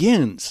all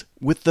begins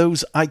with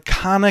those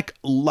iconic,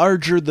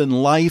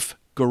 larger-than-life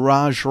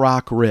garage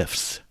rock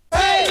riffs.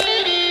 Hey!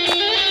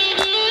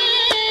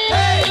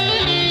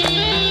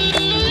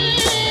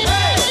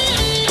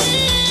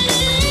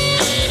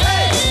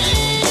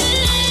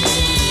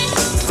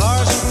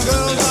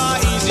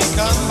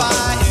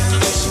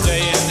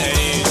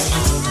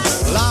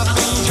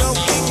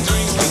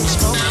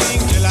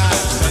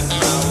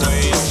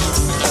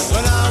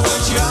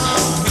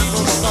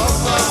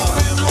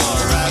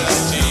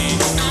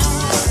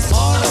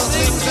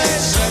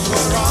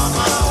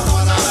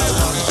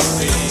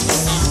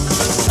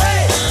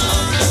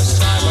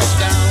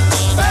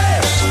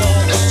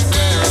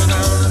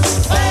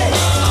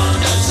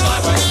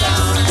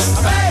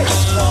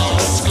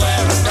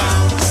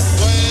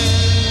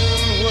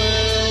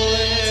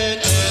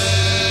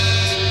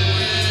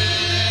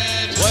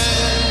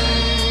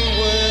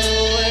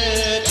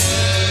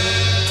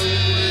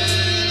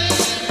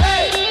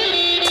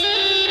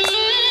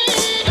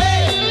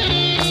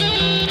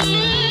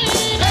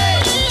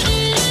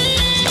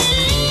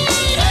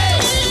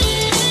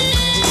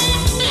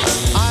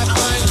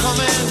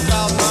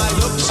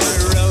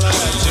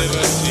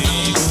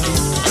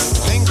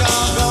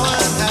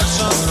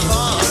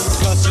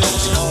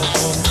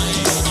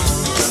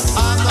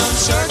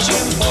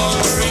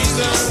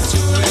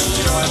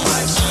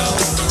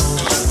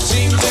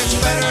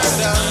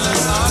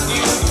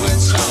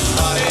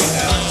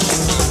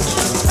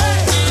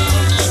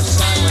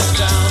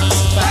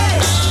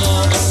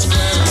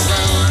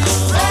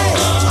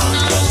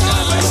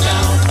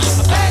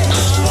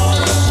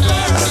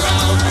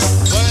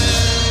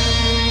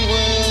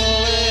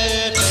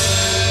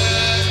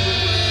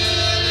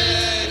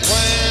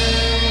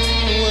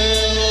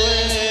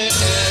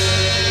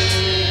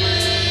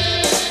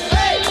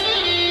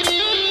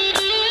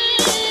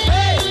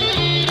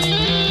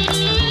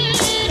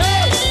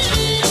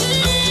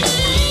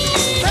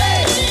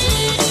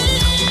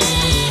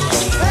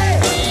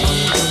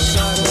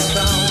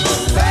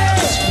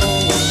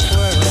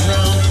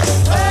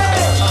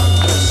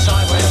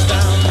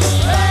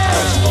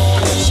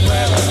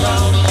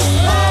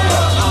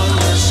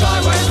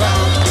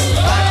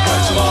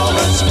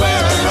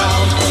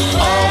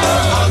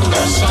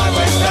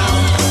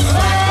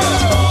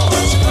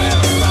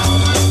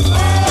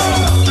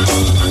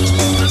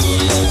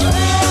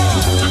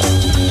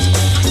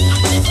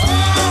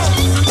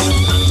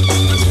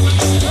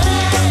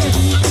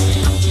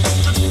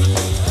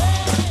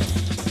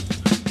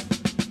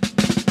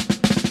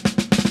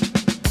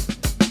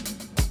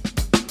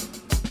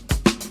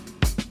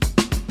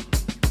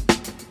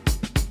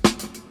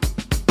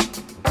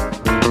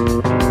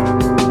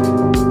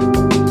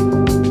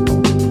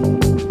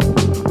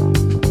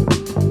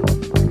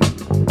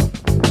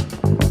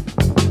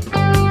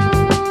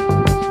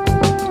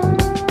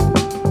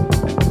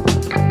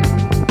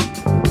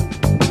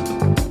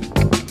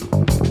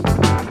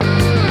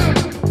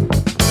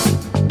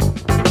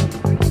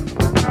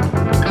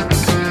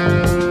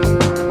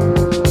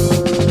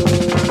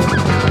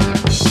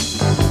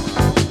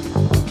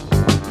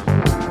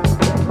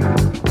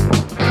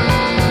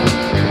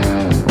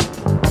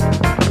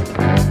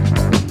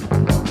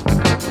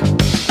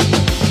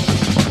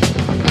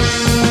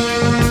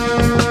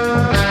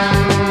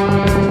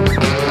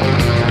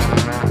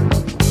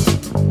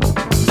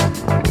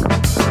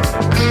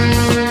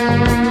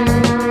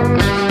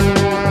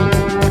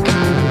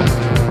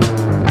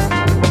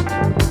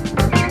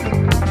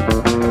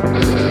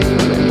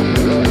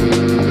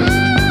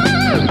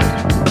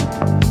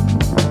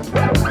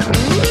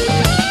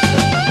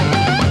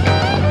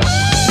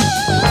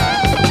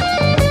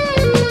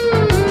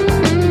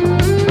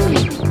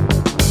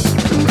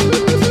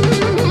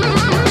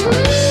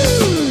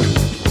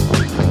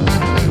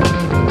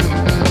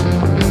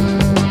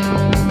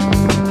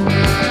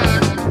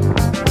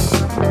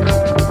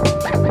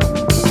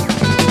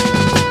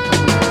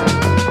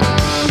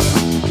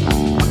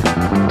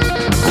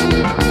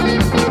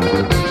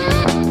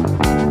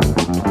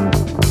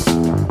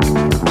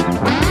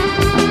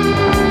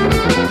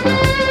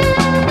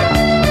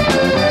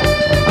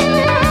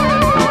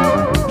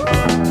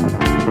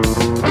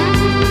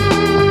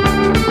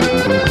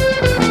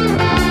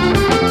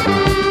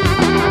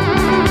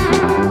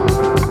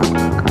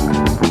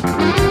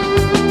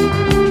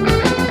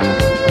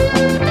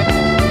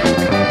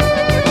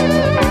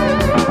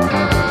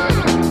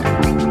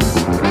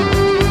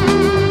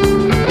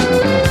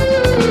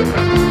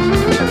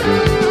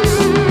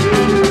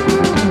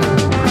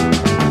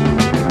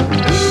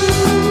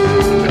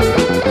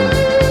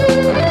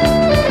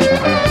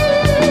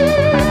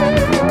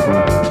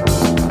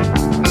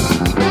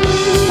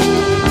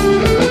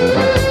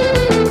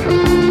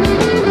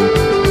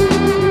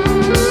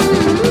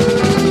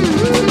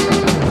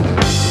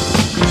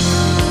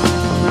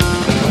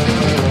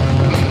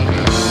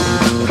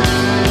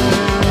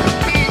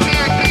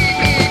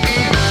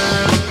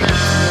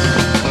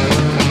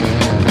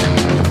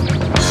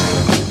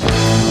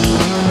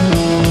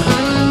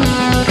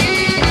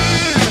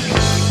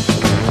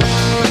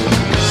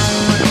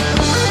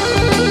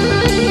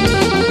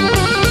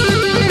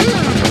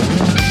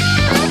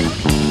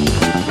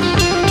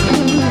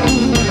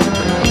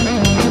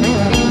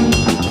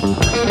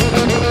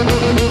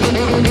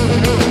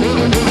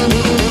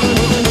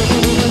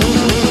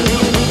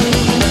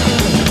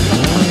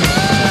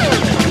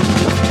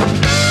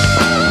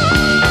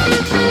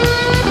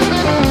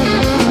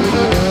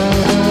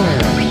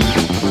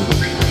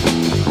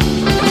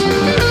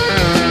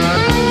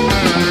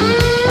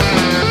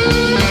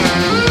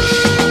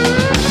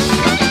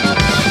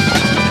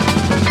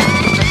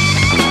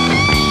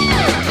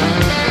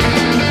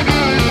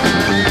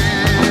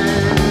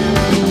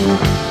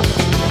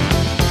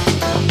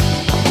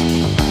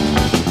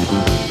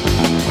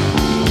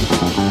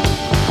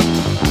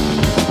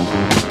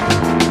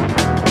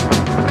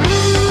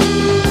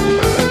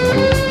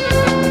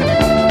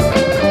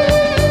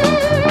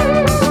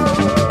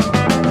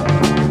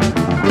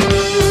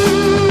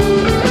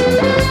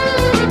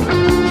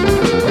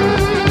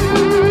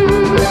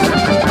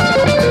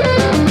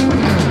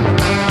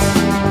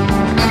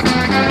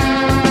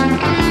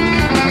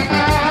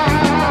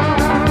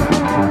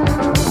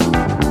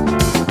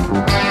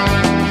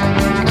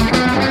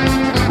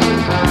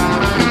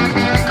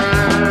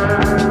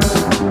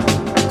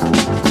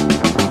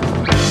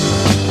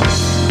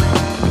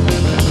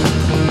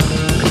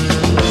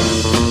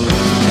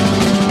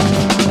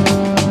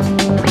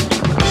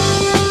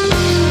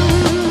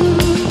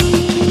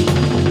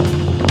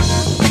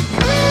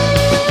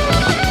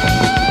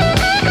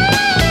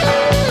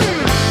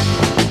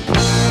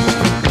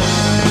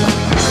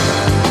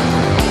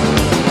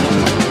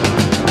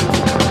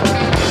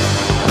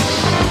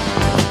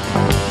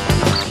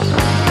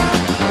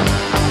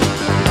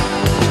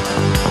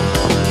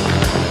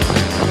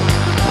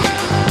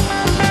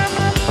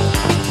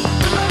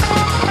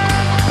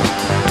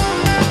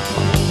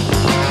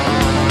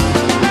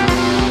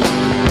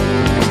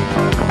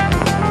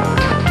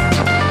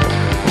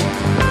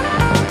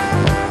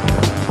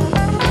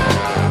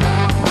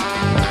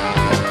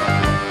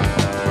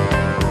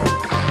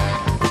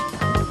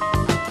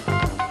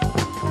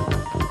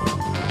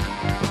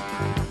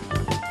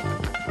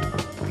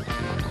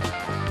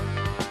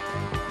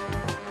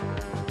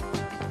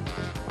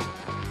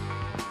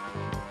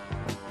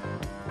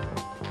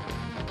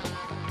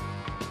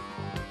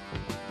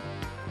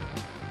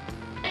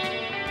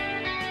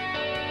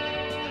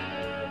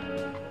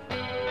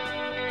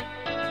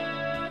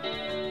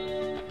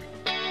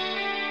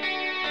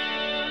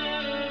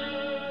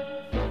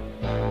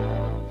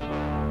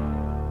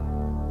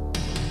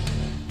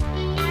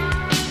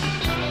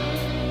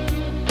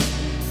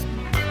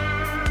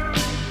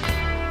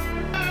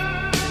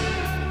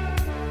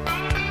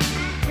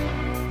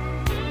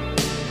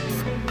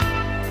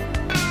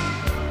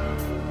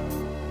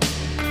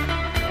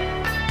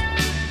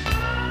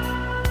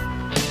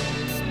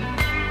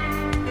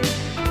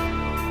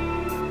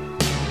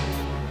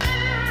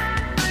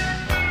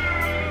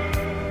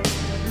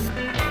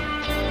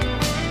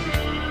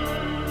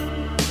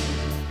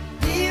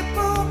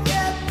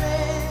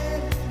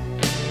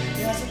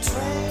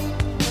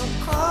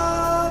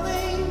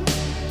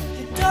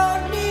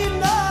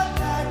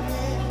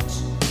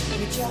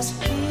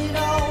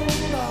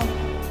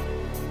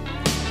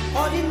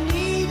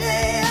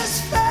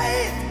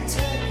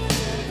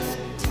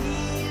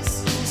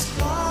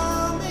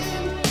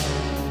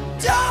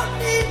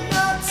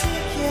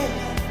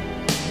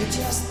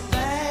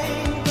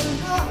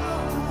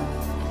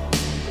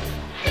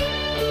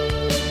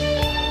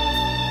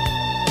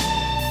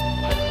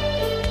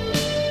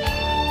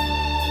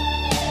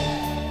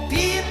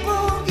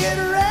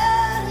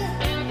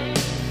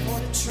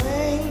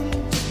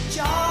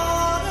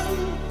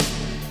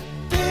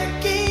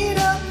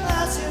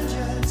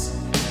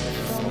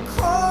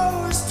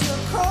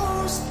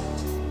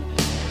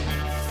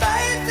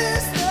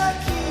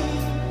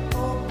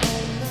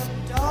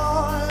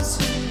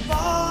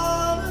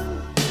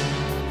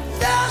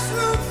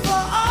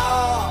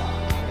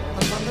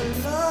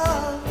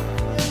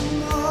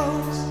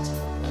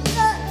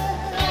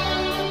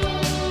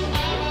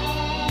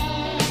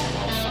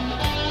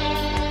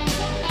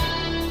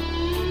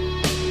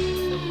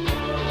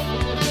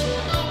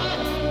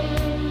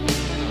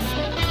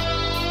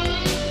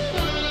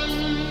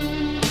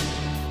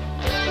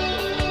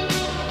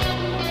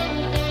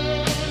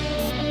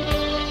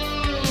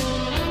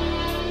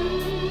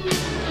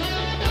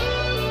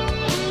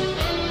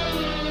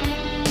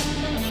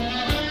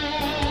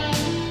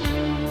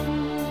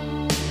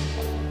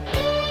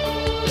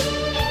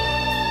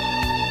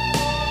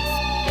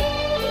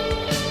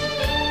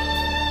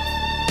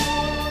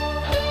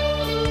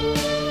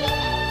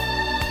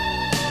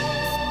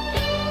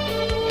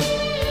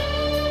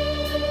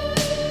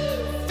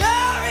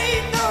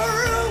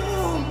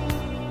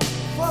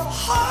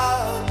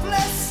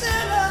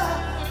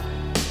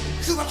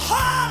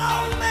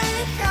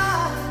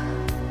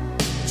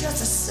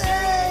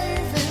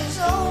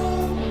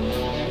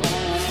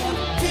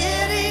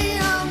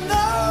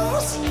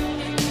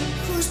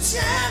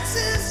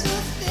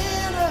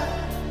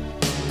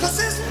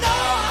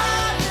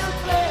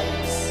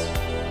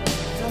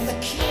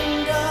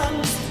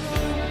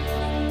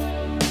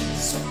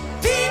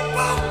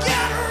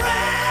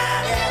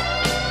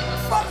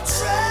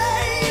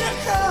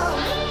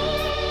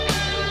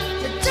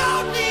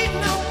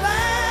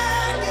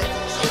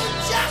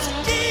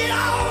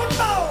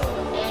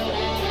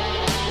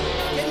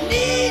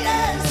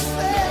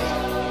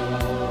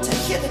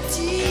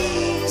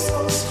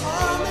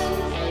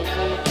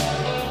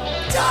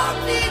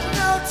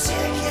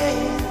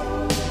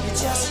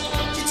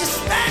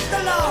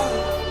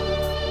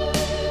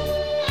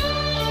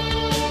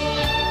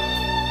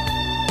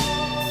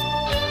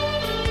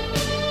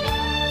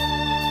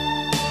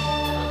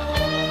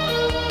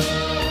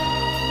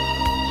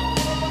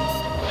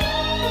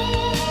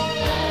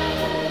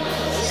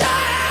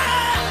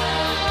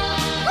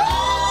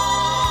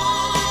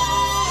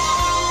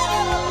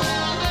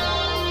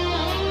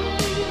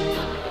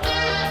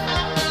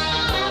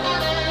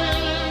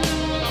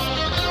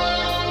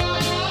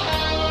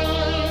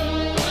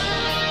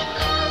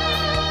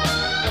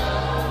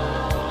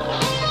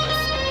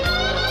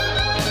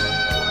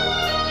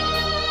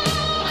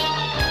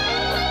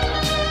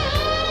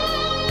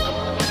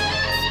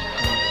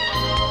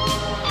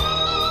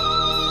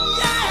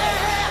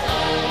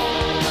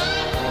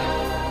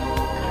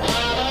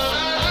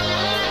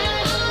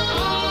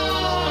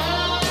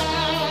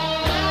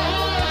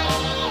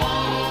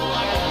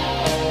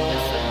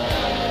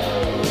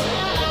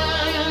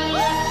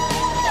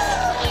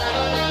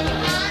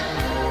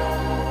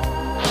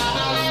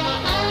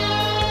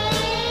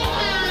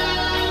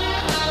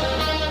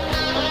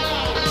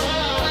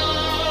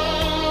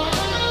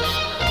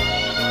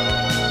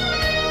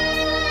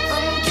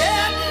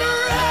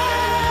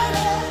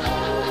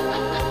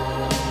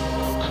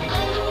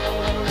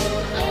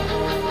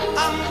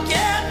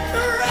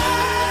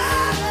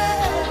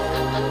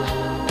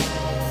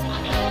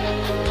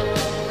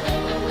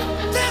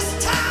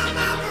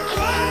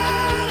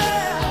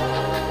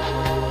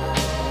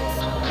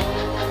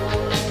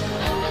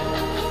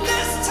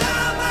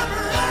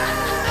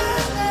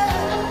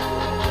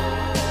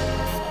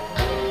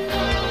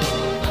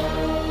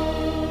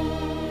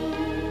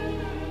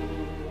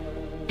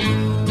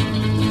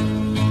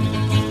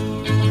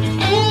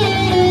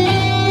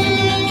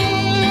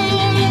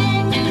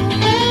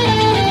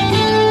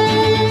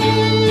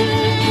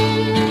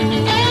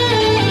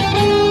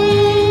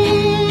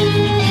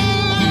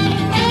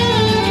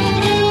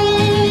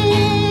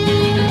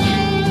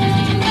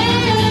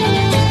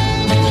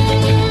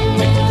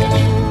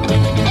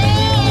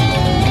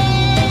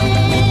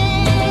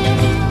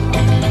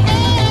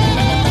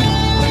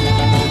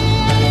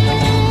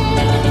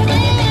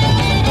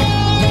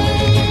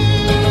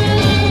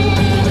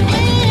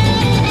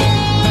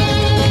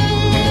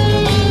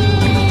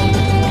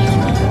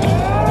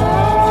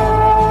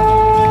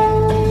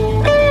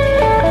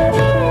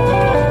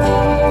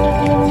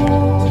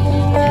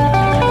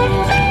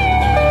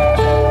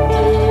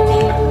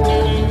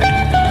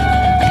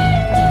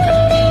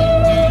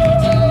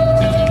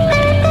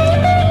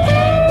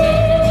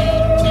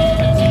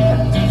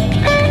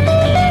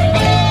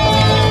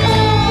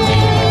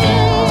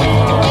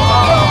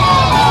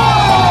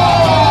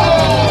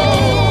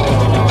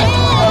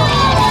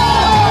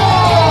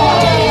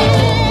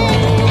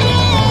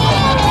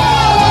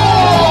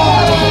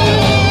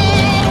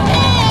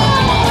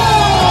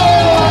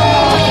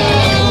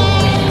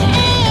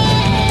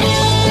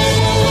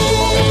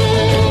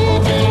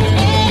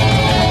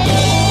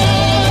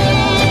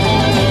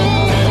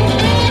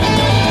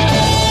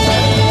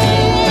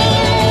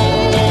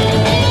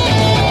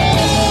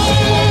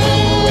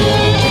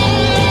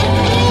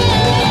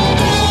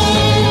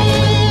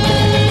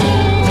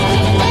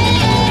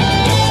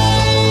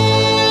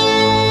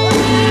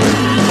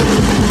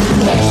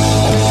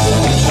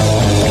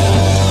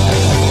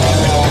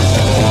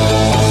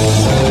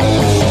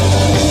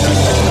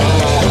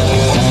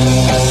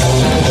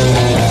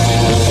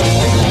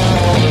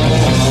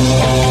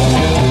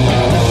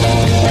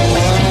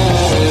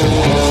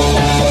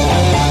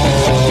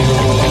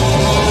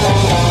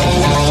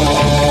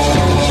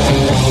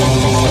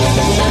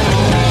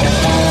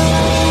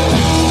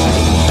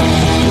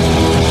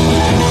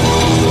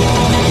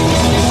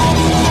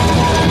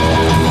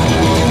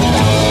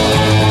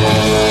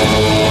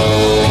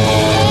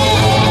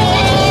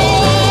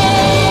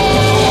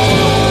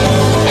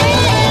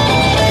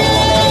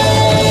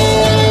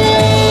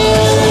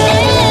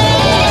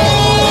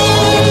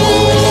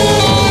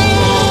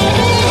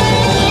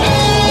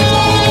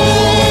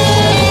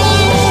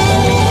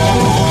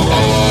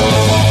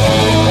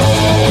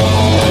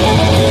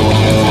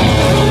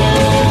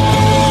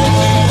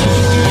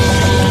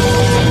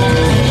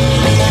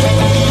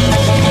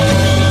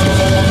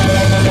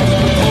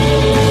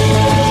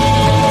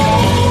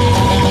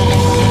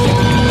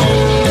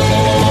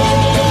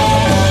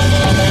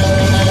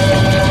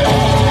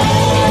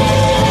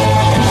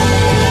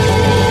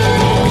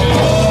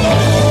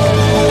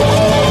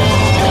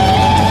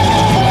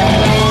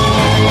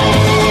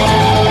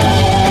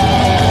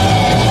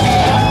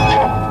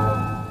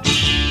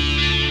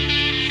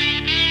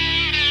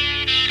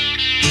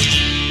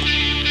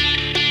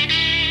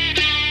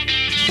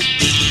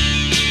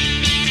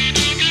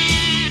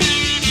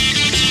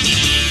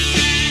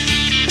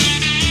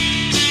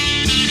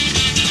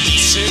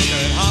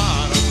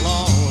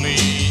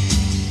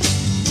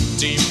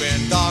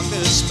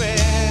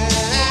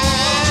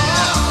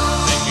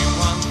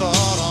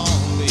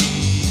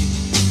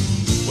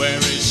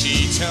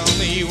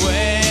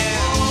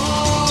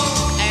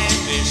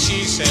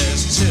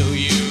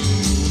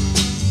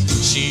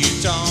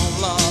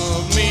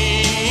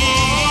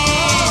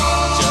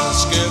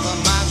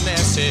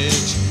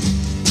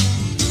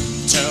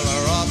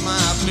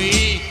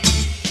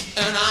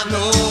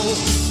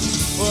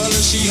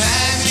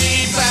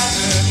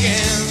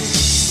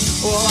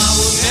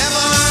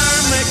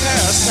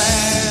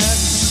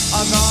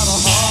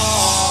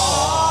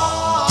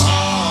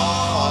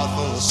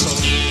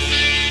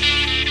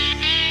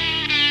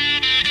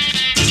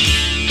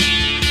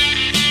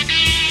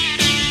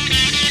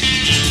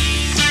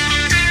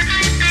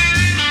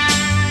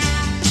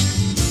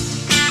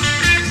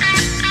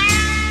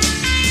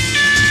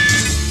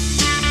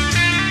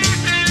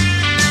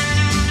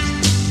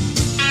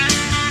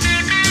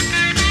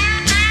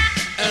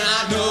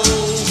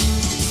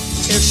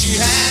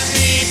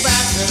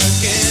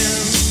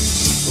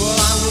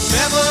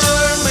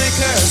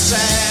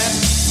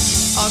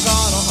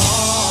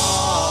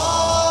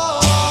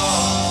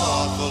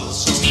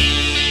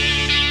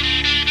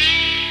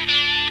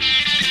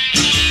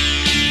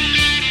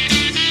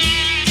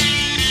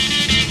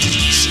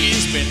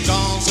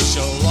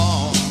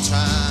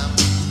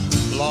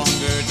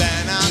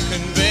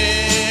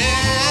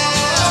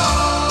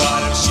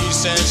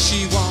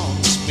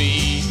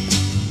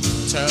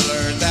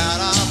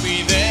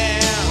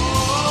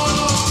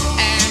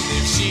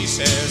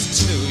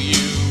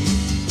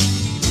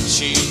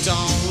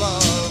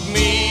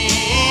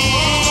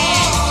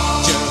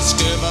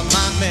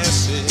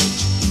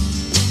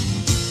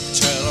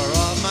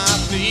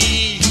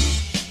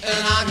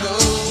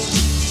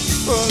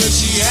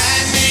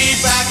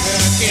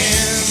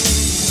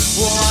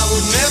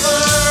 would never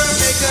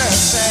make her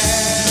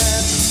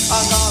sad.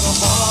 I got a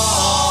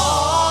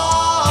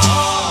heart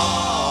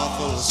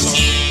full of sorrow.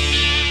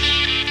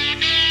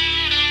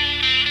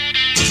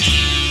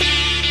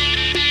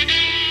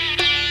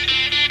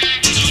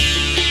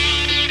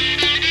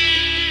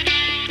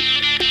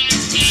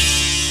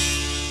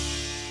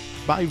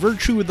 By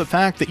virtue of the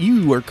fact that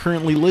you are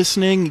currently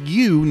listening,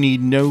 you need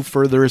no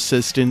further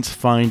assistance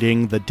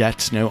finding the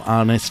Debts No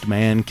Honest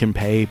Man Can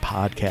Pay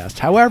podcast.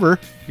 However,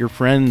 your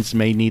friends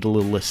may need a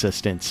little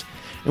assistance.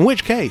 In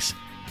which case,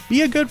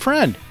 be a good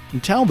friend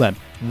and tell them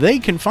they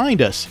can find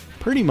us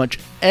pretty much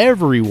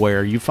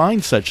everywhere you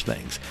find such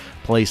things.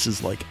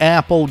 Places like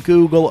Apple,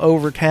 Google,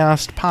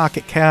 Overcast,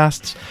 Pocket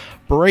Casts,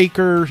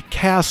 Breaker,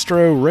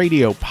 Castro,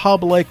 Radio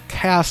Public,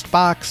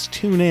 CastBox,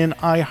 TuneIn,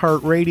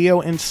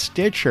 iHeartRadio, and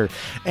Stitcher.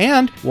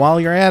 And while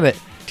you're at it,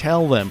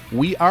 tell them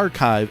we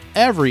archive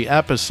every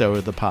episode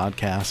of the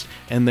podcast,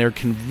 and they're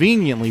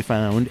conveniently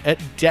found at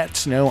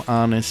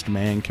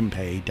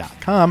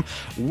debtsnohonestmancanpay.com,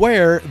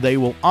 where they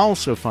will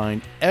also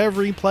find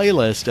every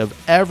playlist of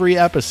every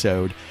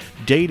episode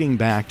dating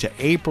back to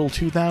April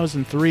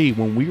 2003,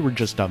 when we were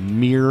just a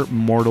mere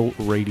mortal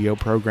radio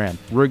program.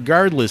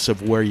 Regardless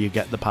of where you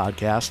get the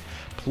podcast,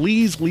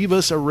 please leave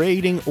us a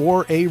rating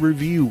or a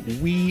review.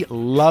 We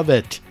love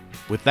it.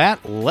 With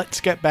that,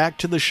 let's get back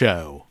to the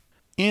show.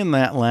 In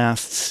that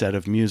last set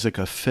of music,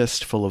 a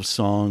fistful of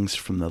songs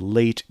from the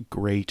late,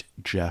 great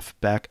Jeff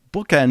Beck,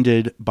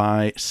 bookended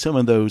by some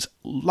of those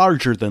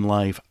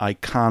larger-than-life,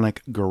 iconic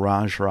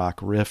garage rock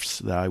riffs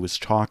that I was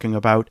talking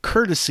about,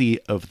 courtesy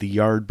of the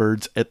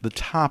Yardbirds at the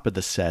top of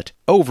the set,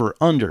 over,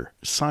 under,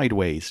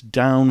 sideways,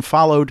 down,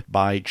 followed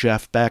by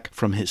Jeff Beck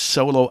from his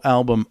solo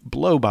album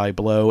Blow by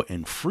Blow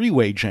and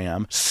Freeway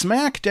Jam,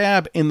 smack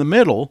dab in the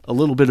middle, a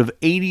little bit of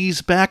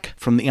 80s Beck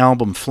from the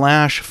album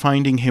Flash,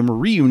 finding him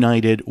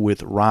reunited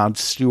with Rod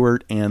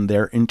Stewart and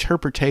their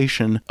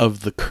interpretation of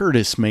the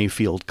Curtis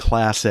Mayfield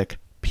classic,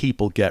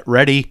 People Get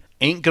Ready.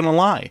 Ain't gonna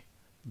lie,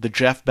 the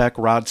Jeff Beck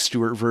Rod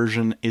Stewart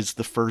version is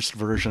the first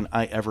version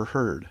I ever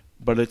heard,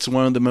 but it's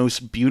one of the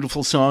most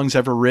beautiful songs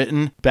ever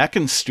written. Beck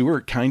and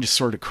Stewart kind of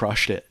sort of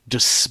crushed it,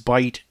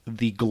 despite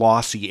the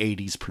glossy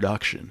 80s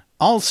production.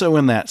 Also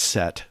in that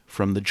set,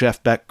 from the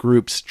Jeff Beck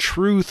group's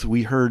Truth,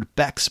 we heard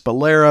Beck's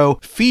Bolero,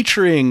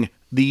 featuring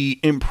the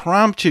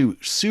impromptu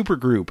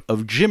supergroup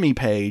of Jimmy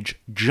Page,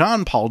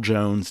 John Paul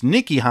Jones,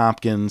 Nicky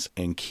Hopkins,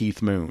 and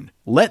Keith Moon.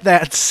 Let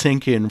that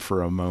sink in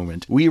for a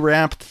moment. We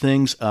wrapped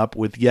things up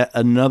with yet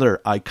another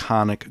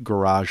iconic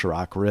garage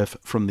rock riff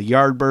from the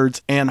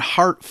Yardbirds and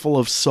Heart Full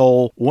of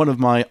Soul, one of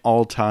my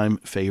all-time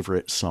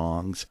favorite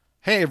songs.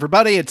 Hey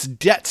everybody, it's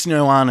Debts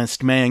No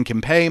Honest Man Can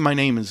Pay. My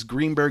name is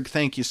Greenberg.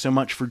 Thank you so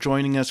much for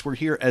joining us. We're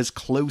here as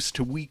close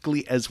to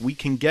weekly as we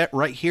can get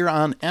right here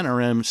on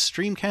NRM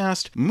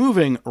Streamcast.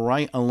 Moving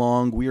right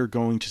along, we are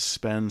going to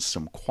spend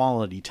some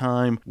quality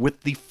time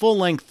with the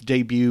full-length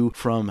debut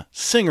from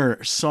singer,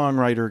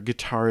 songwriter,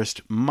 guitarist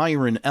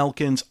Myron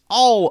Elkins,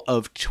 all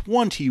of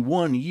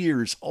 21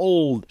 years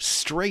old,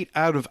 straight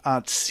out of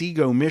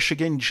Otsego,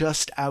 Michigan,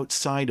 just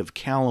outside of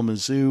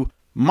Kalamazoo.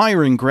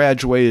 Myron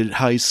graduated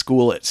high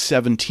school at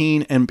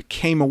 17 and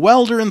became a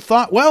welder and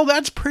thought, well,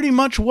 that's pretty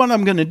much what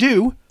I'm going to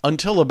do.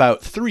 Until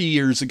about 3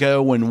 years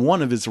ago, when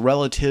one of his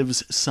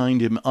relatives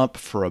signed him up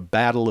for a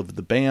battle of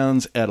the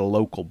bands at a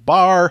local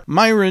bar.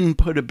 Myron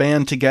put a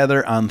band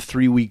together on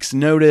 3 weeks'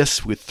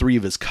 notice with 3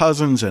 of his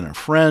cousins and a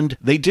friend.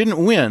 They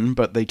didn't win,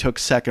 but they took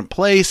second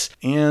place,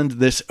 and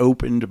this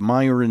opened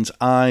Myron's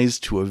eyes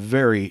to a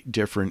very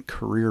different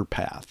career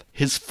path.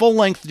 His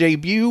full-length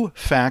debut,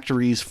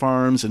 Factories,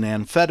 Farms, and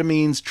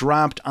Amphetamines,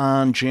 dropped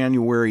on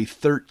January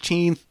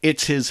 13th.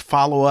 It's his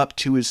follow-up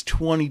to his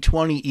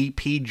 2020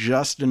 EP,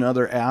 Just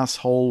Another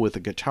Asshole with a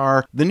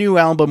Guitar. The new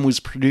album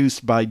was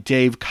produced by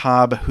Dave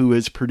Cobb, who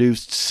has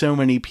produced so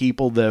many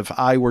people that if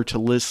I were to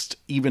list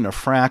even a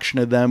fraction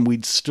of them,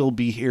 we'd still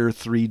be here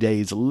 3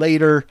 days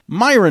later.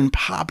 Myron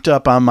popped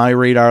up on my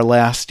radar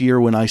last year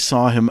when I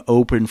saw him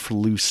open for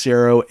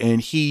Lucero,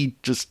 and he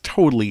just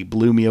totally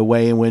blew me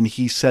away. And when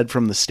he said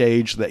from the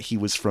stage that he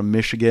was from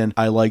Michigan,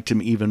 I liked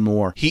him even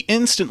more. He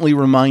instantly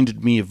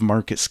reminded me of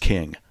Marcus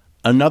King,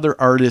 another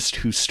artist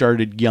who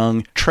started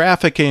young,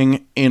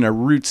 trafficking in a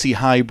rootsy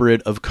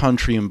hybrid of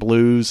country and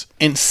blues,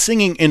 and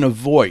singing in a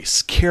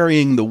voice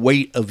carrying the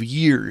weight of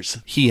years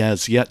he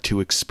has yet to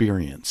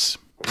experience.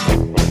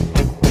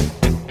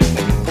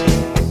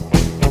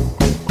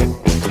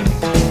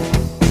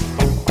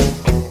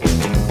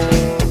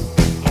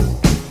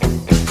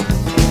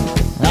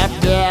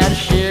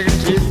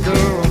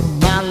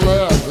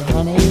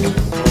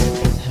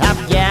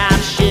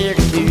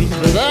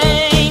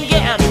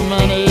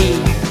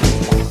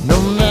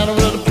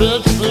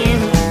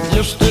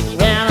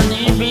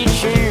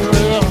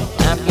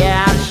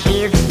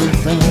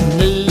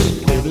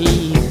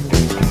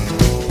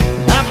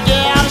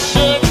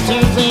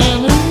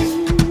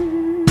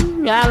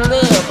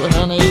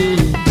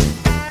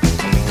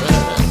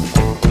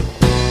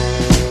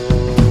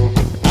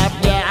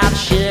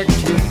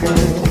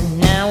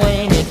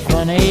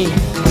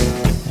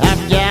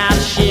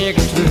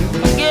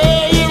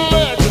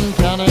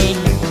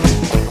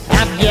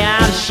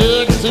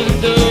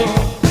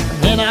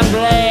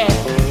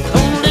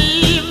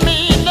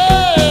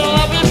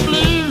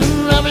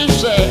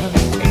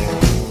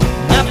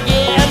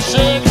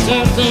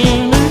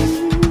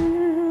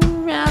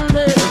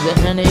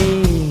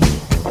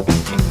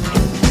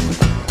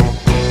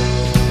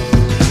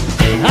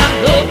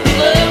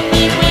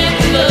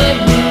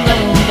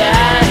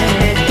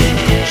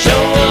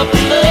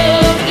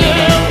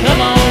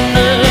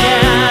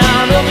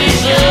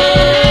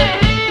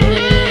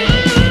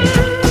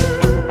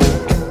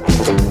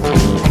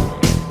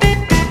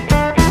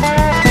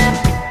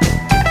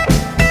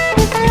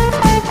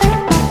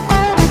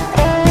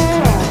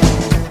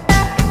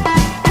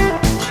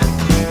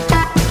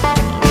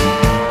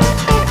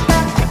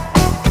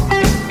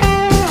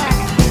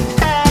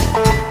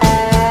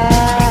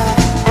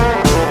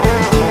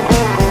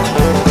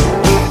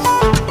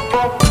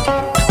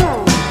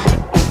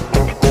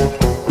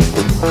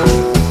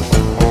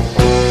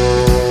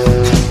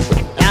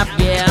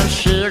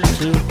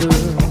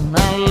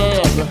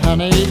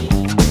 honey.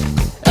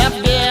 I've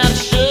got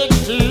shake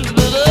too,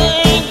 but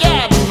I ain't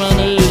got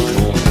money.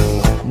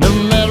 No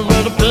matter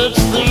what I put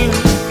you through,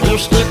 you'll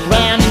stick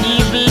around and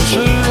you'll be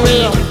true.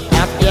 Well,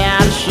 I've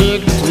got a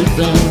shake too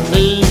thing,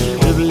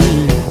 baby.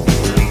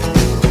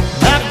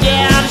 I've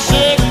got a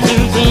shake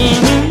too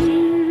thing.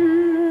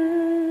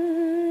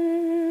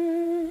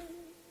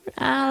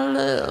 I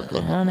love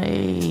you,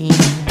 honey.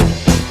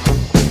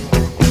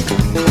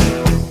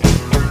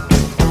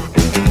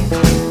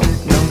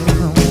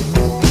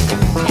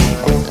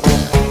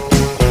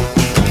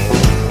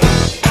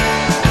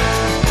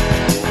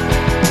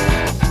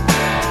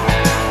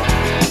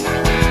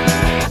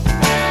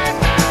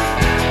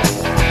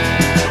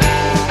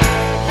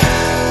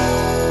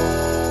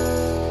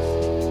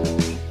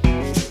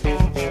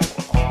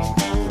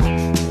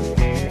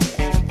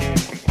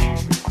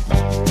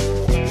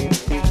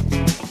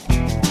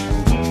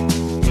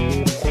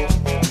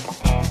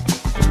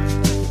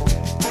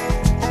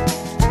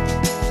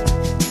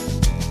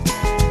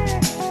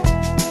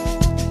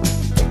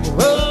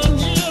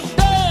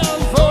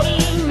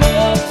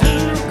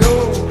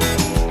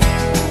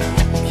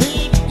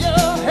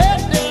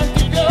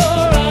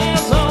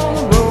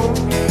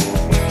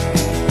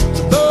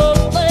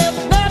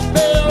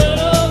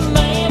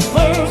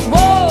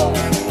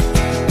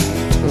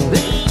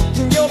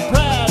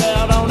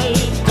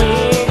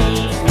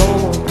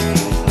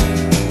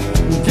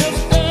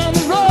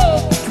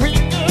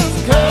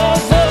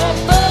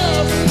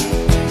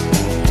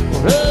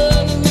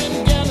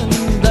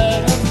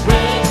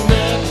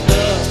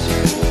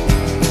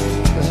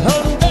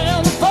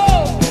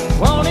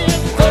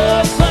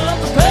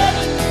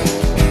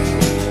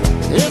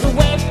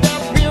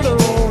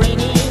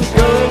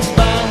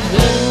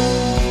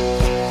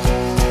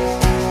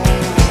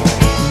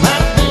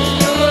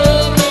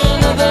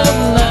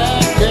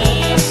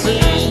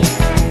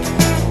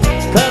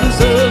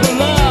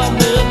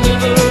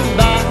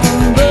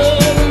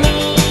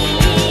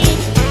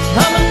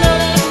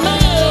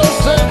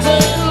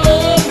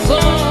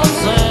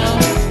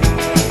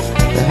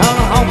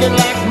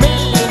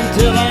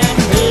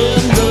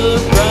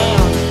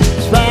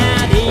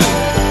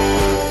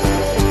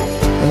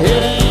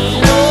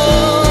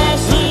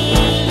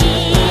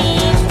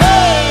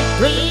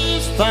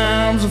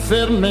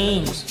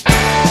 Amphetamines.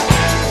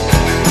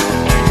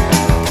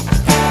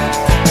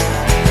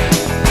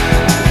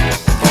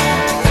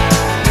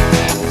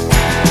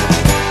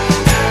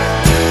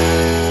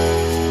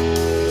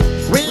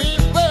 We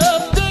were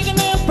digging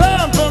and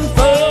pumping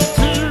 4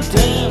 to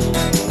 10.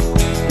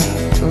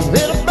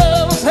 Little boy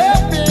was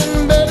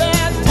helping, but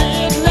I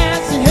did not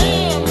see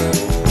him.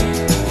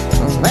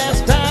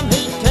 Last time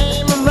he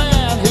came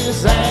around,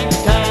 his act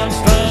kind of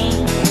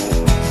strange.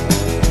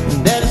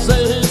 Daddy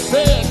said he's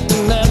sick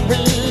and that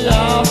we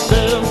all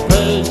should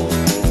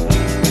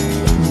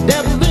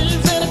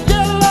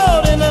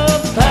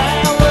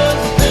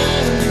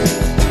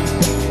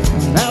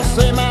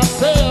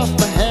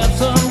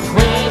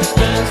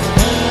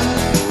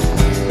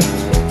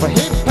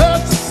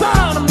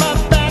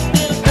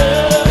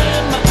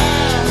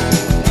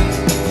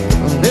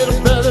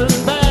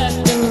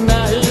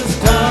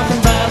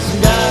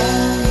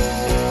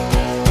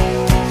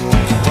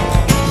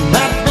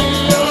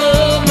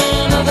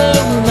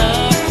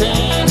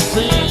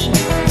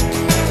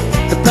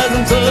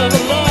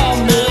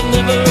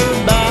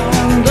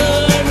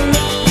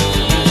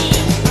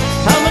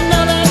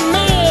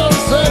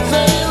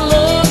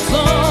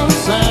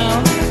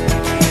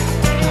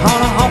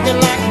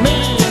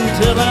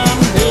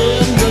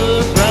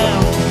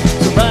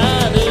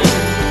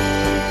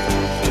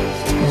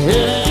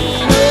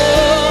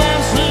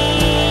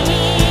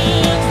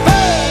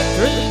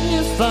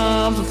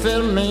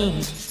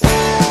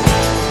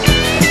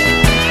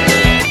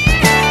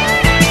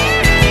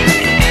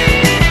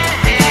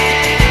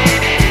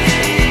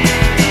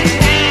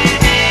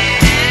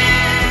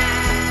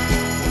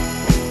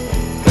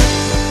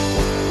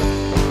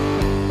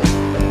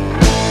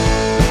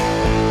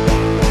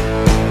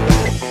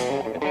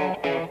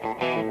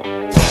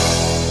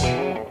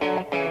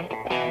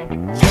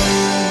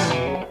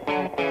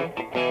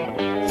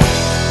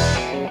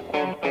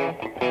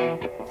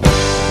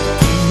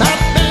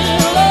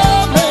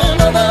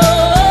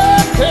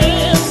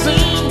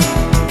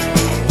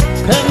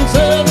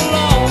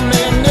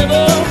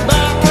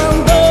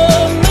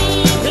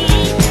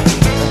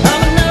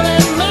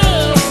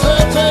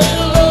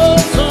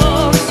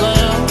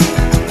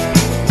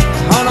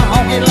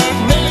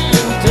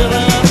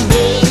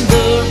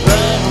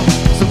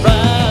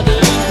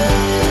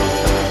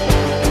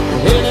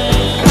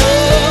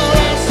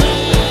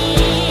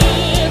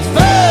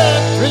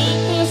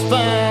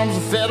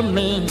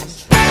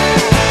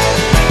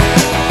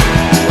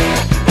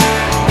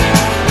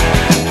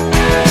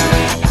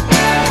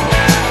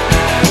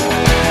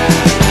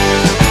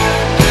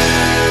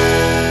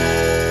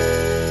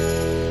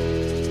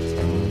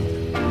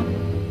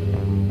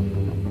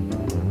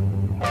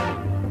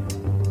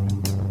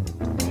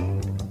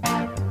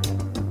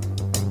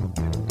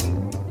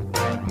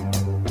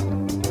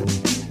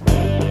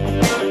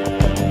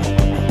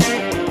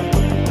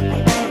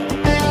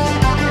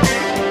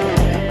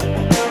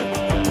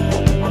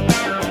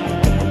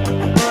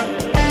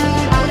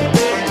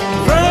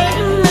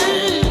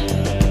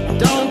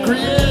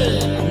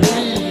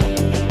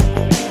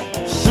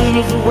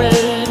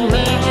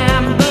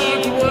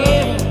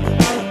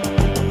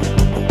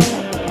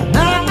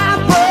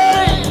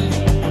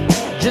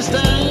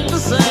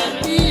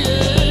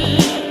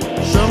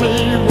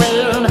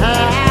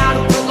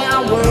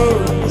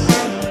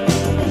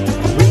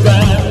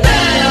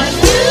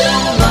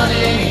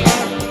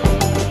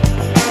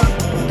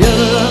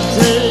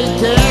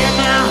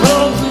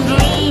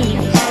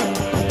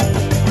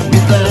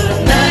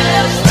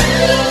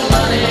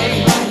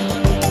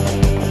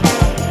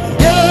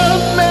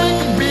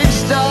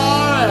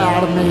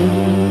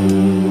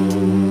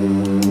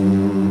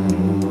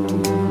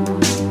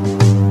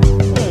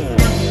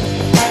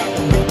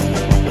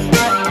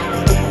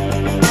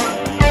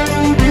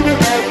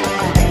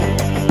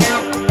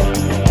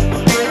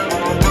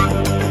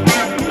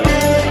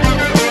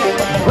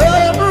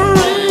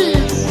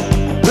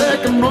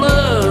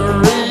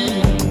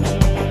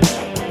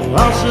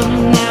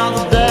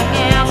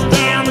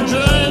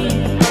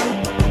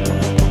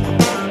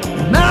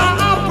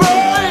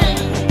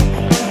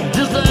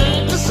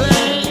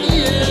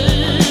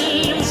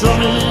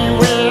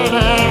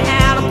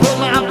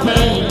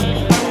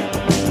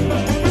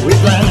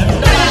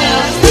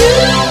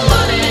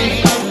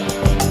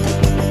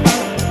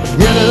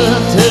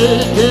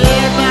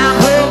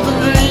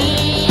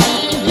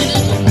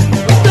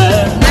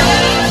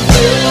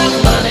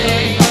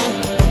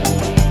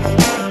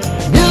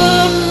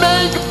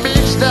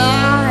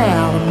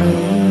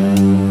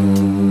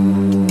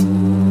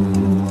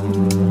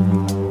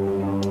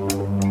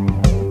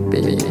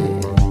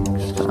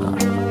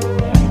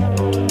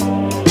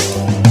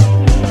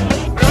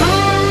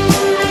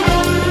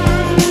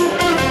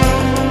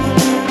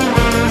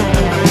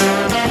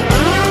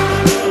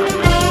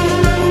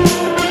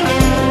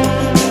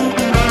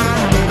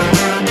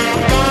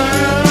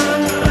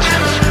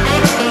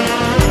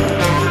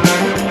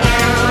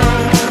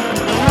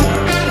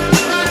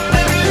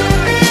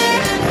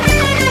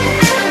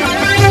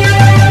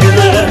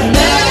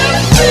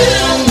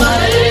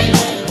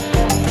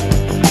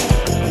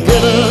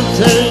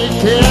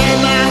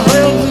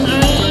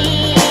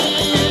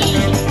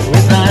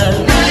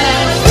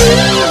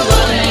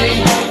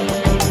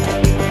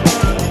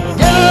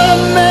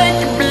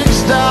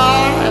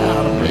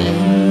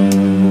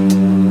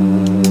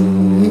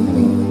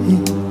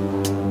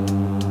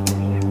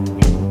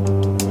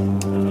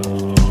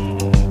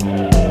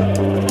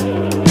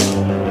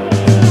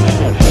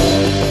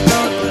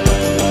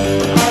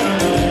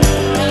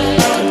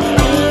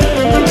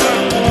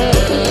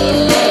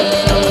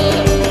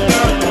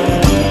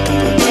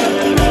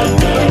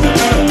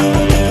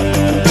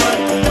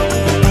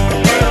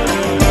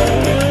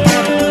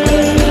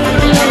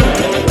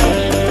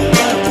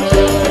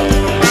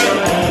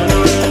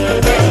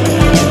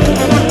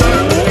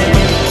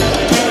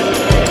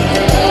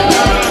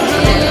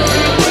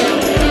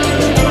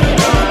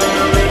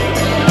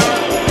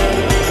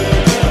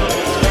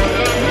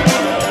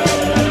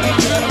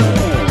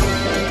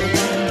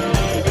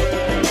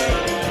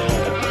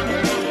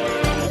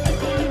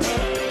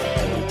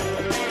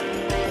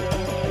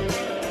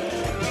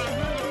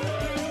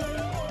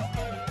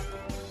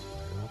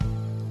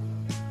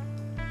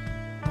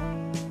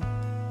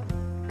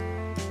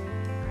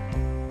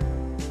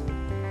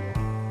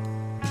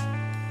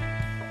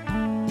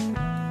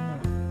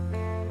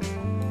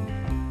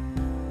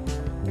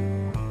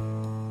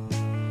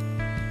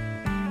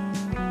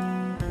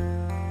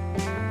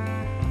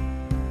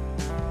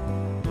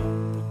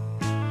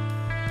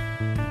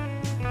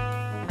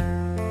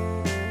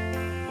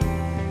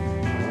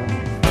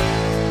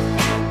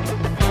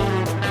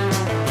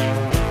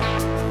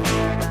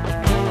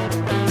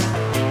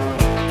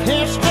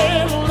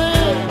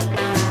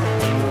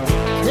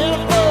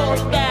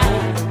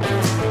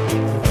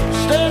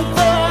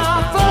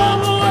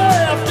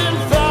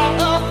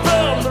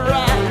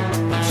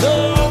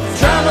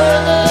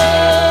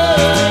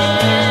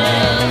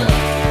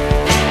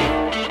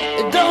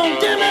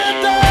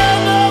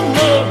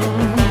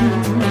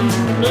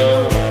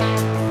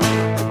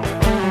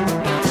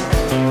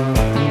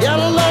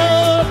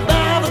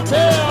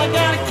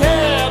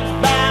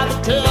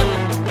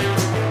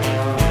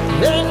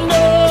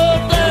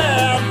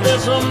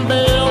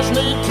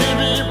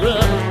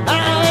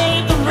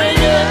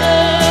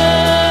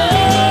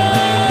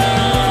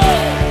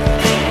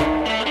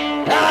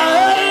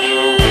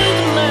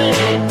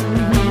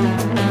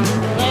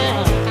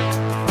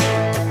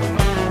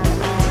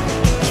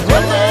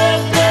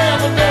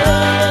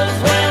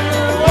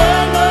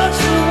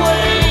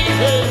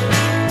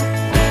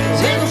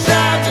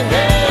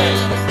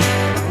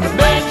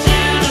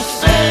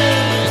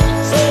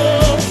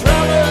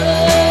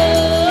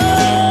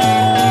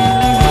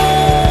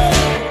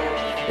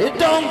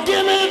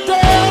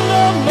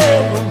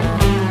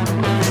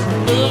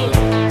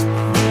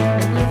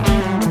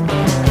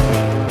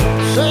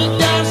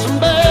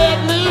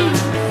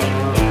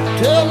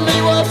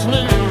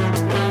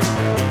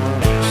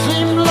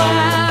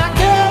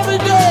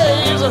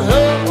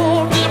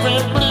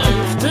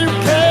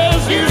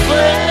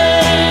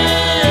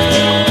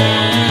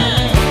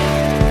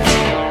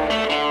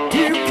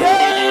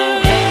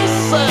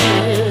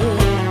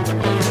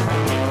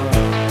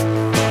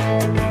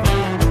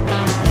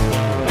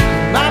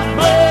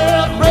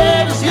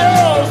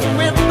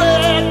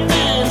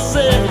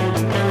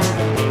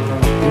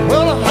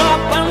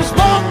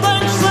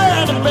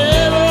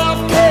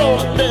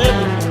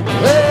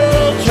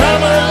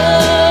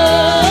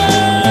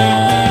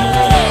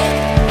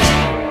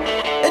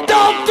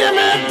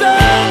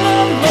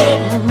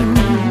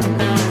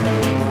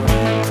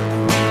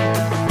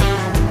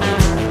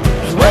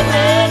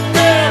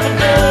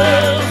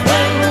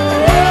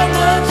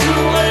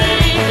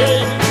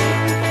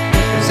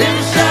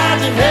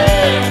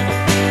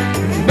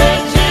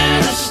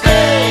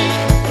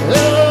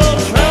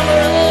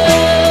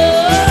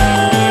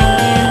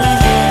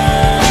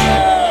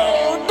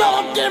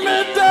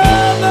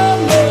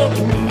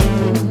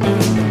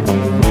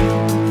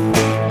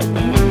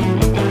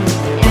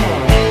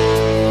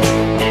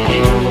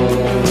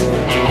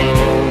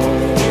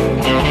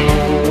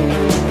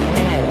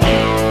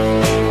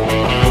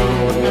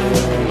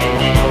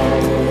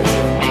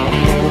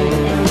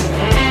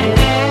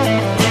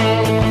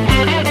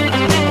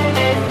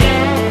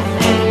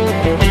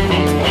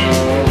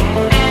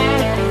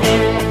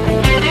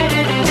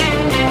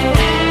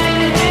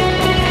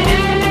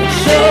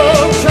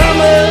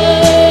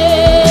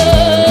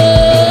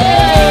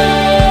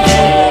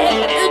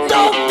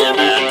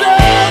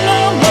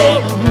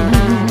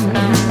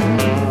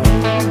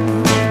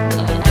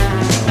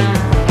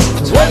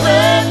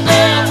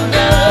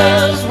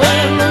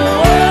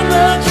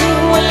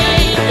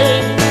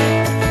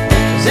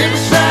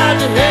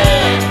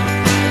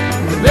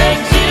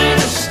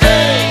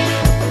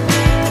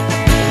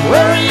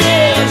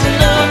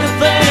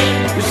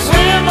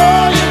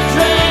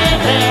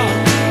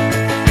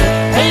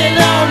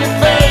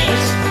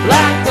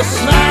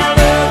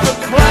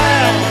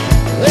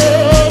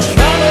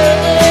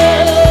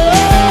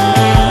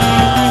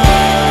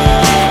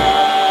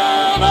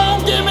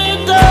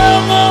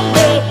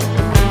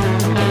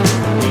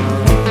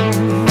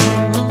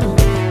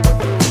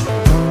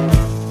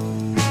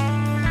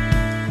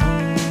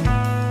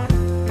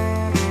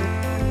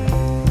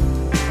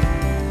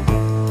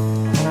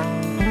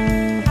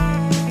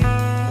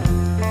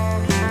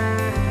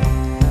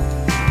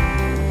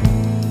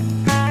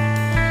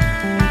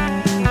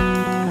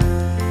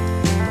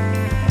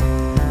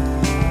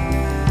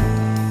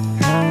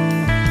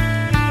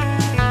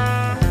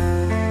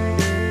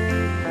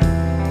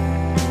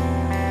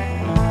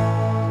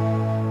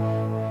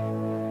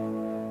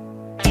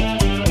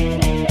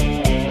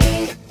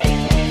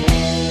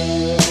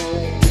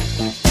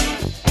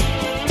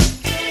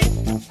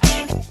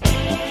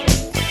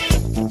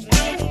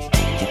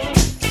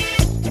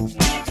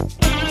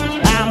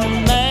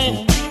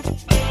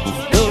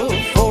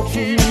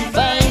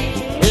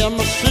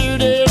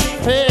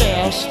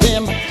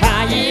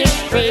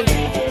straight.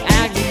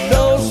 I give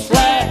no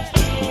slack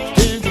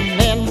to the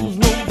men with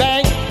no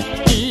bank.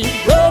 Eat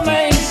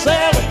romaine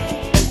salad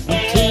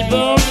and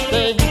T-bone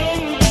steak.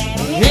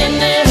 In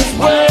this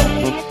world,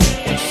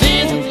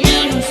 see that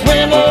you can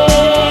swim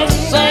or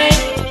sink.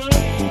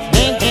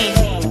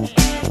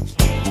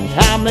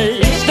 I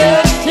made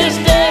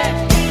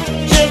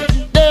statistics just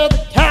another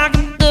cog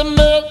in the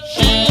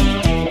machine.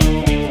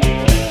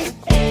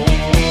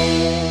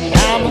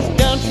 I was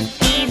country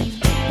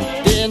student,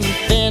 didn't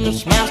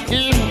finish my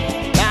schooling.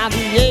 By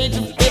the age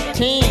of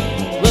 15,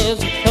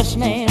 was a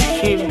cussing and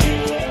shooting.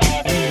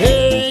 At the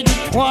age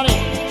of 20,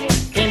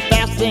 came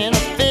fast in a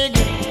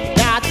figure.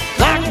 Got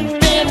locked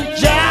up in a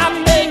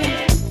job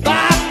making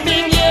 5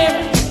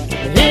 figures.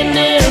 In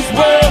this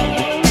world,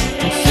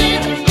 see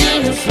that you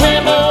can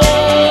swim or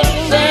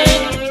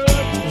sink.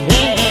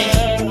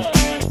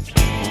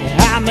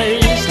 I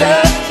made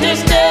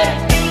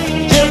statistics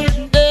just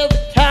another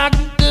cog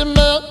in the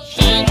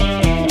machine.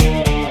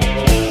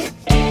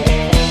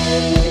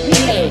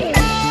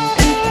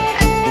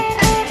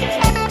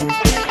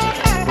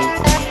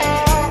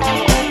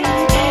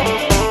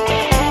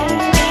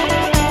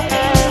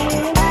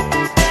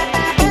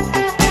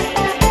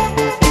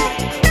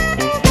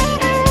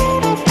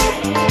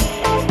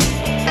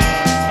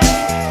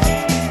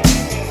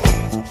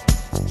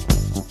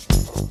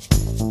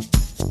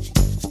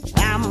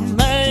 I'm a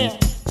man,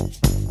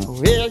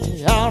 well,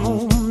 you all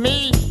know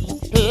me.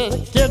 Put a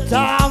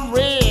guitar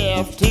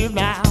riff to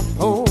my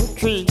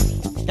poetry.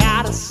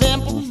 Got a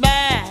simple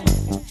mind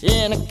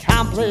in a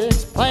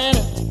complex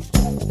planet.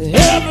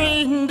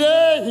 Every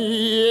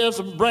day is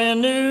a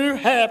brand new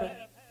habit.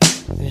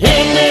 In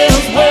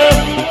this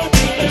world,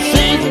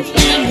 see that you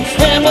can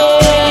swim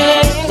or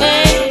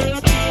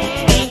sink.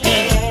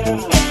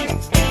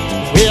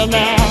 Well,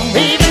 now,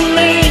 even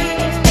me,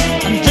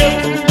 I'm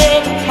just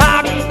another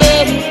cog in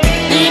the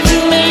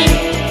even me,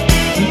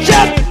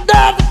 just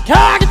another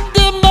cog in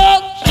the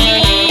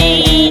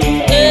machine.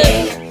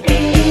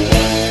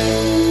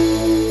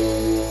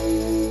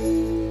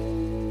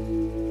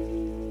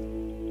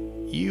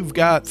 You've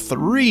got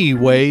 3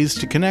 ways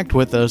to connect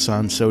with us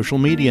on social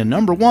media.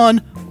 Number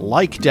 1,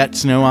 like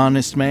Debts No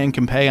Honest Man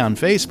Can Pay on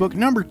Facebook.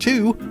 Number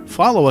 2,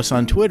 follow us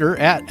on Twitter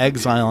at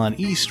Exile on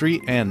E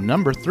Street. And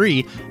number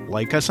 3,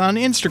 like us on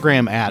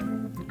Instagram at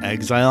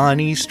Exile on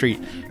E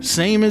Street.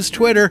 Same as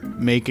Twitter,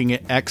 making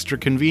it extra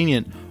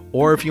convenient.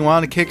 Or if you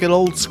want to kick it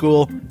old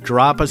school,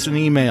 drop us an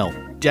email,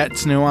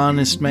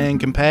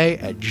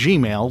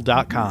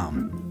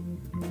 debtsnohonestmancanpay@gmail.com.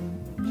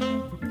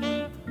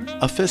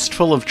 A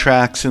fistful of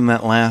tracks in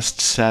that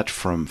last set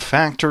from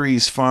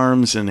Factories,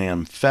 Farms, and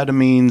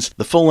Amphetamines,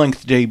 the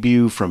full-length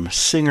debut from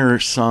singer,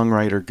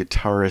 songwriter,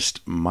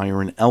 guitarist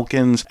Myron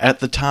Elkins. At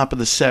the top of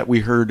the set,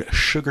 we heard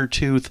Sugar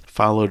Tooth,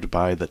 followed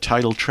by the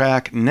title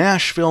track,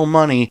 Nashville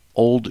Money,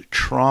 Old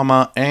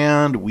Trauma,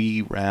 and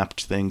we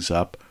wrapped things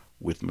up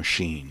with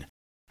Machine.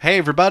 Hey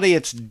everybody,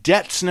 it's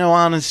Debts No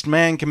Honest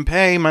Man Can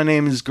Pay. My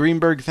name is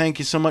Greenberg. Thank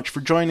you so much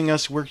for joining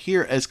us. We're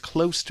here as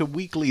close to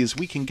weekly as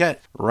we can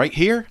get right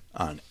here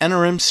on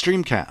NRM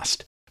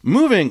Streamcast.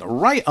 Moving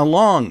right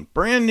along,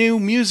 brand new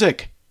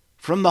music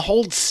from the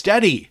Hold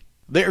Steady.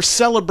 They're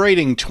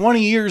celebrating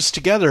 20 years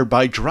together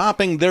by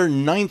dropping their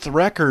 9th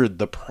record,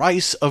 The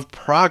Price of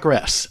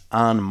Progress,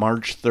 on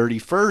March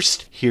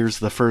 31st. Here's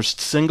the first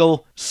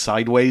single,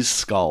 Sideways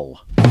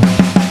Skull.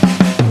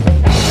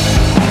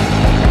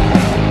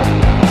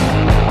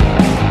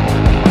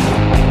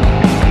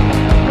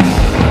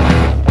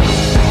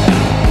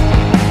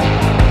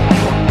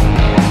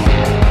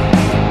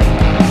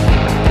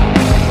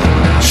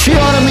 She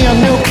ordered me a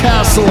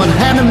Newcastle and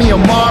handed me a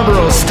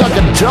Marlboro, stuck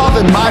a dove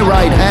in my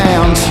right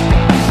hand.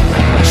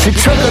 She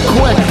took a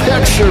quick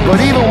picture, but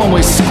even when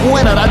we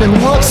squinted, I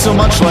didn't look so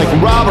much like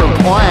Robert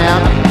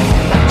Plant.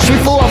 She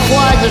flew a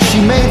flag that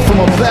she made from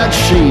a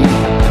bedsheet,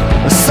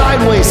 a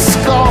sideways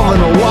skull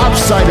and a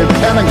lopsided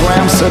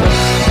pentagram. Said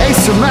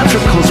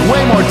asymmetrical's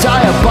way more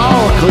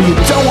diabolical. You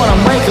don't want to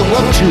make it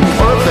look too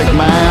perfect,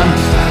 man.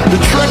 The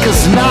trick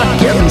is not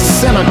getting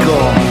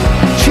cynical.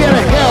 She had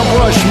a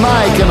hairbrush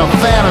mic and a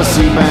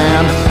fantasy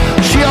band.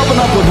 She opened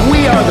up with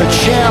We Are the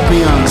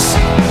Champions.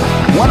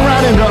 Went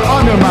right into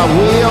Under My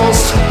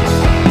Wheels.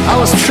 I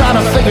was trying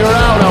to figure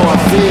out how I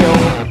feel.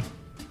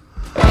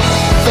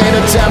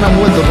 Faded denim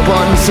with the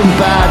buttons and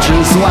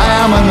badges,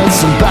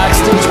 laminates and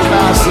backstage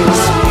passes.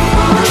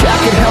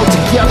 Jacket held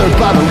together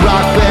by the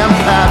rock band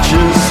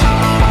patches.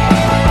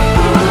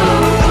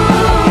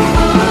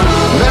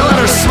 They let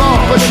her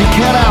smoke, but she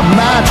can't have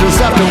matches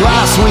after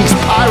last week's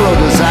pyro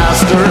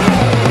disaster.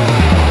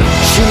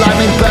 She liked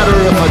me better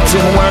if I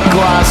didn't wear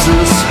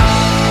glasses.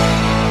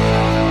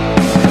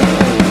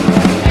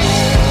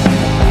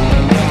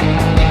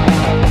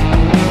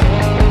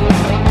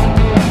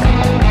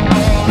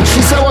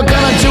 She said we're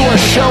gonna do a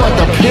show at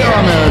the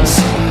Pyramids.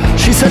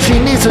 She said she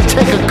needs to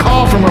take a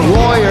call from her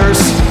lawyers.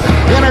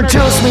 In her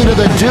introduced me to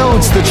the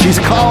dudes that she's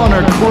calling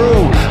her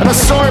crew. An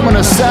assortment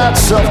of sad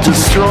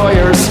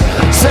self-destroyers,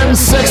 sitting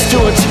six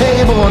to a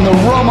table in the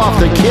room off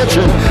the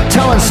kitchen,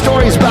 telling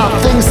stories about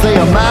things they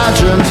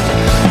imagined.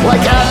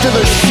 Like after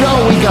the show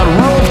we got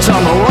roofed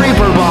on the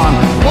Reaper Bond,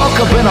 woke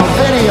up in a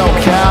video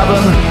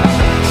cabin.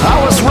 I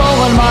was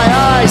rolling my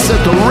eyes at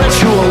the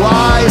ritual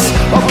lies.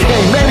 Okay,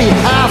 maybe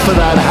half of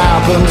that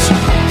happened.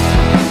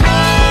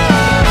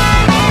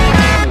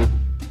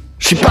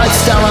 She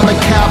bites down on the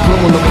capital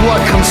when the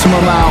blood comes from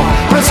her mouth.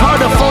 But it's hard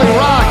to fully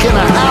rock in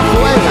a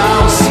halfway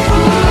house.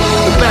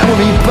 The band would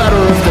be better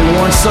if they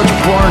weren't such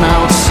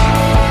burnouts.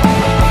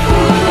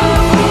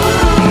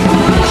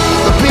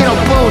 The Beatle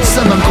boots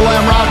and the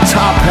glam rock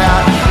top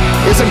hat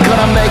isn't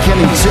gonna make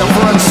any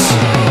difference.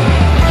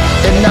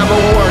 It never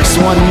works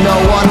when no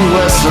one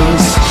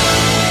listens.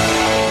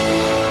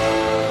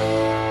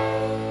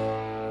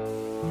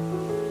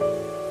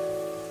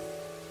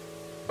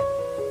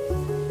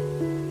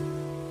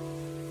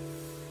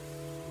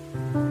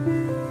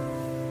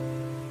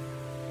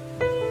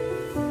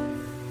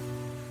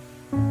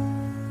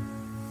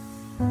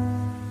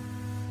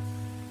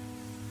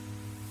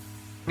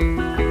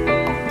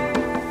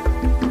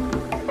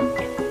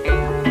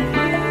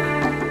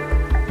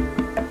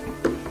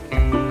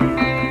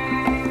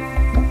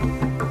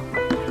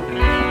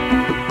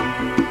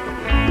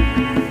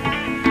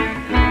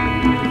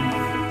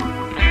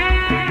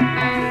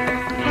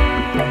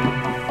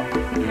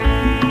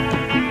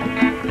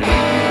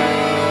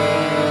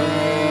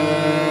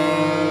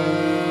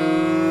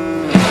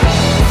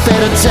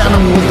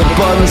 Denim with the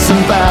buttons and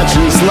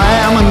badges,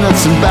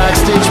 laminates and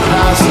backstage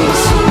passes,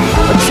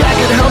 a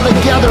jacket held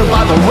together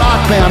by the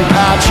rock band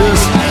patches.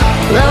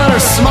 They let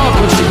her smoke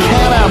when she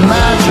can't have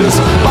matches.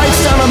 Bites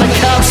down on the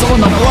capsule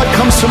and the blood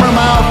comes from her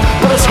mouth.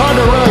 But it's hard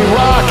to really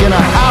rock in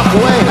a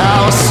halfway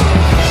house.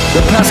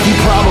 The pesky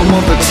problem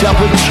of the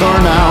tepid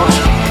turnout.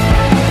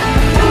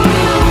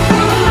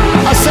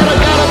 I said I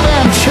got a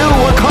band too,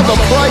 we're called The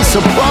Price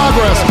of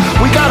Progress.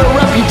 We got a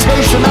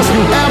reputation as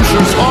New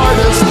Hampshire's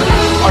hardest.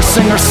 Our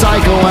singer's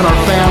psycho and our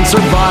fans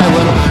are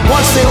violent.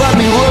 Once they let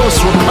me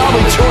loose, we're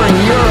probably touring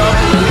Europe.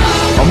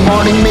 Our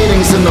morning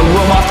meetings in the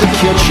room off the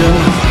kitchen.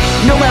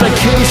 No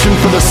medication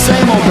for the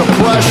same old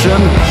depression.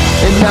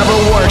 It never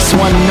works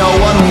when no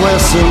one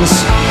listens.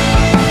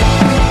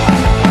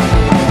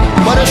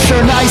 But it's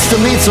sure nice to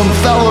meet some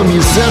fellow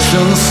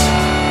musicians.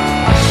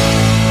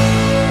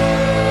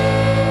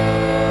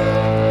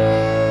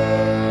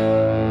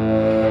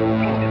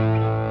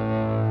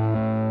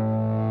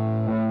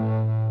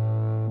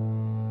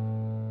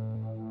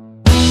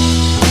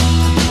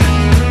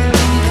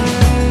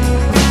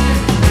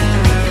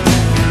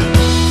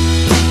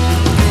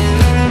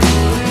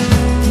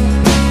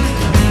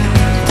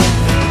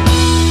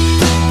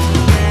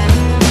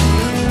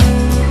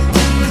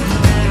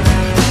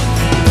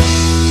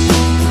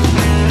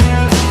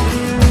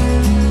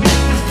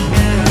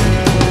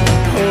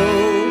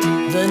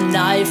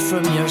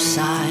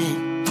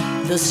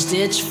 The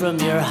stitch from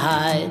your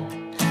hide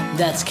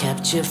that's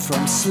kept you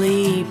from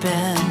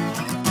sleeping.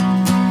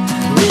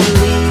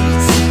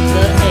 Release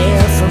the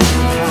air from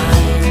your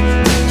pride.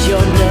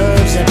 Your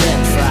nerves have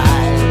been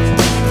fried,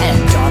 and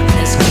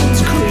darkness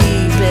comes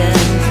creeping.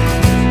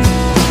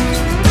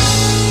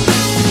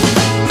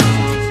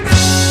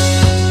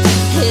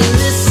 Hey,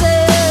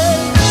 listen.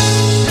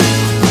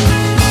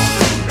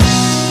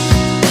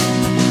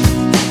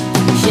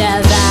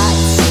 Yeah,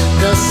 that's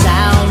the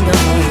sound of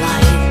a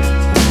light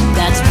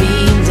that's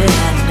beamed in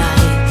at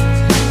night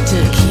to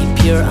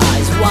keep your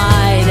eyes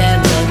wide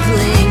and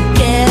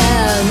unblinking.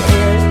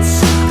 It's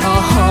a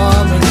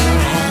humming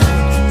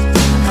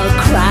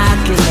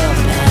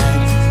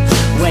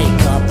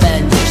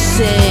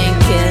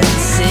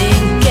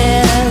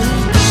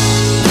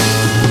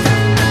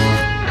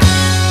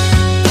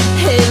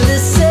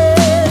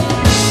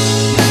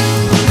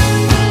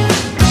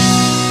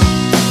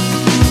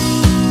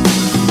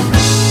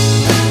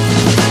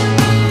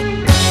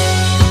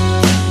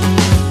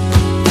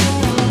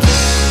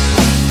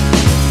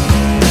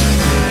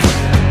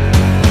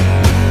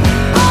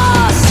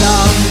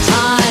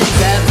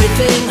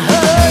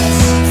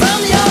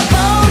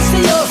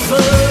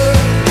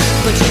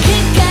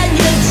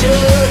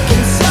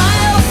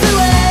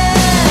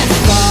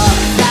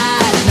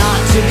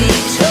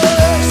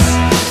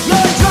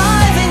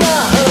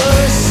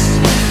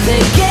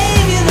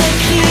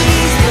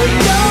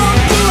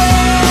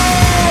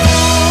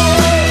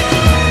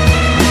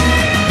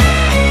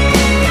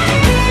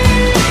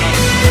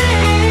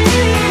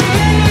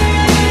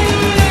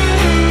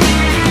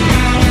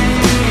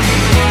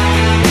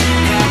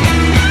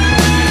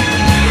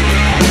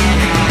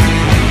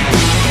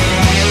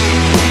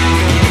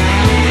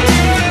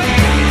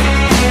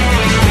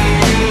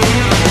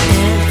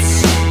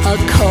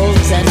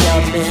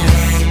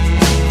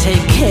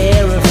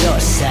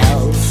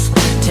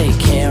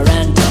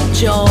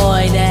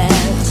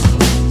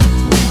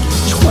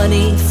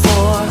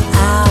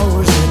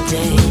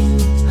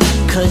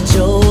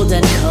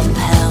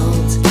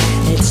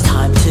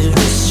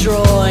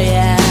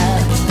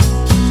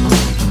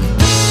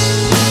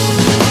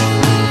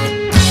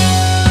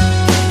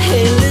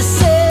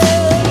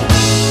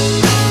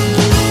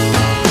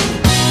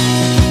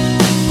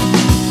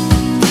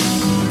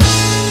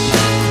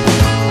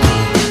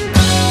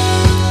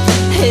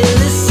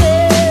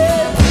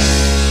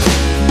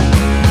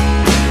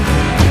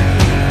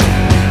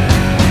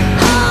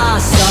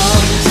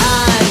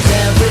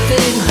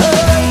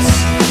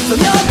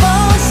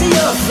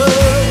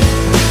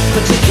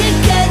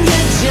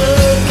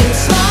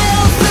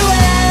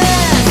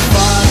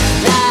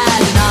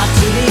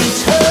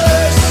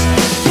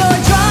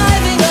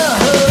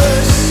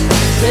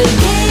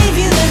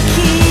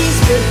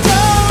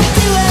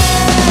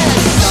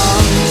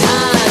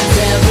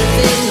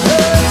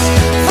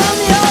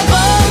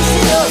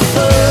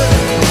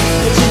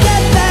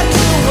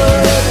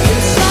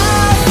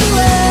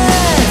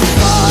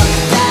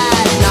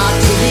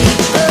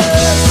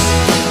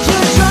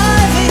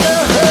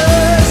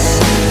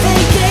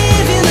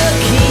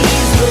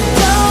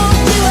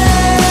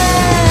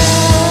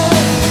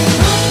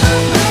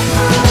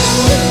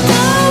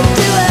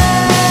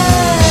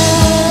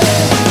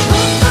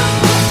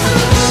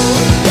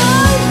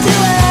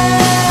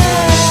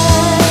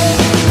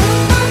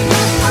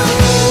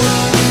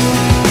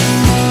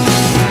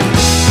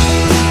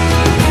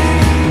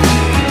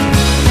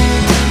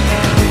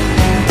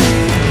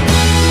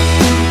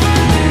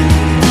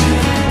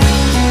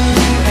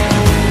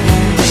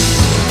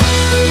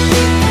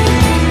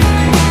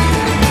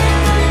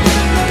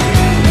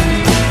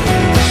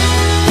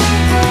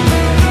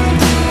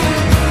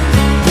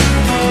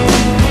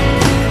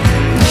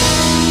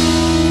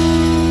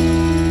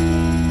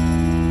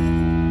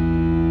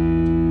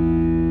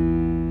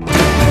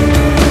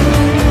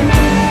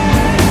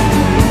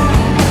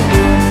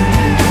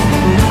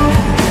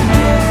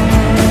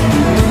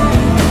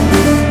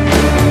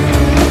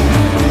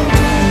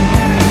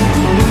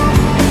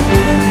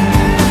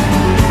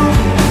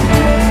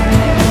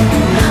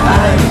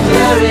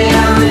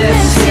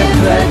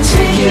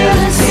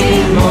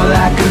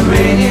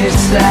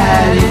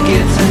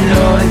get to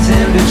know it's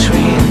in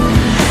between.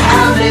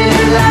 How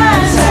many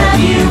lines have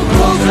you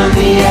pulled from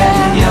the air?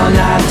 You're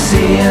not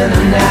seeing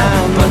them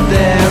now, but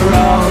they're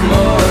all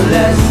more or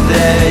less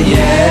there,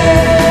 yeah.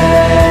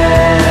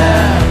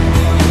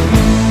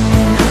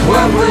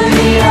 What were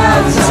the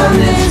odds on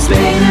this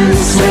bait and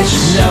switch?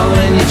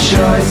 Knowing your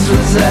choice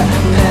was a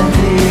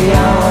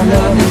pantheon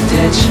of the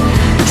ditch.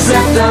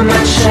 Accept on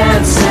my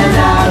chance and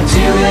I'll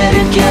do it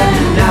again.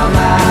 Now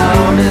my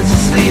arm is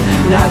asleep,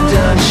 not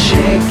done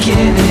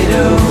shaking it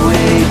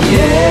away,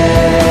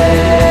 yeah.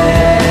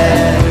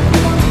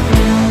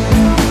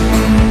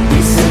 We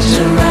sit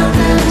around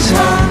and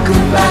talk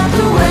about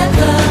the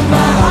weather.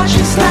 My heart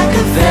just like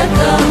a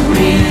feather,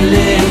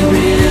 really,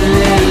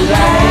 really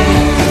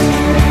light.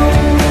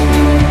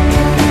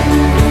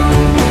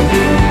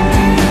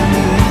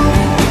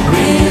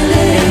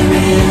 Really,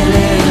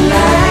 really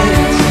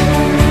light.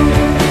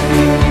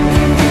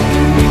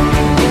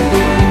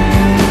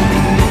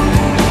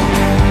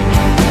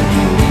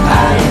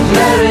 I'm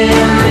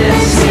blurring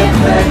this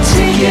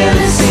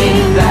particular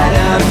scene that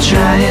I'm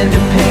trying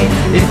to paint.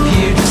 If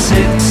you'd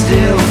sit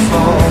still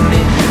for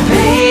me,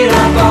 paid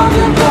up all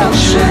the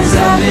bushels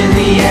up in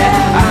the air.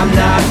 I'm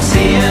not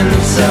seeing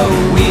them, so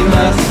we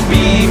must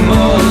be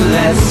more or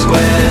less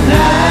square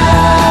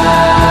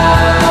now.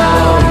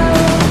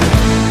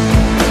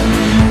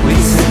 We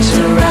sit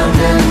around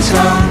and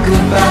talk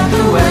about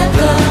the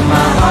weather.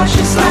 My heart's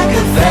just like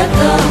a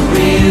feather,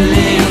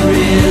 really,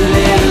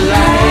 really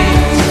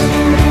light.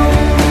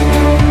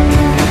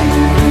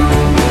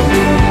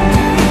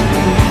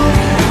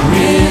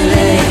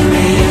 Really,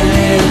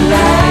 really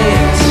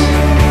light.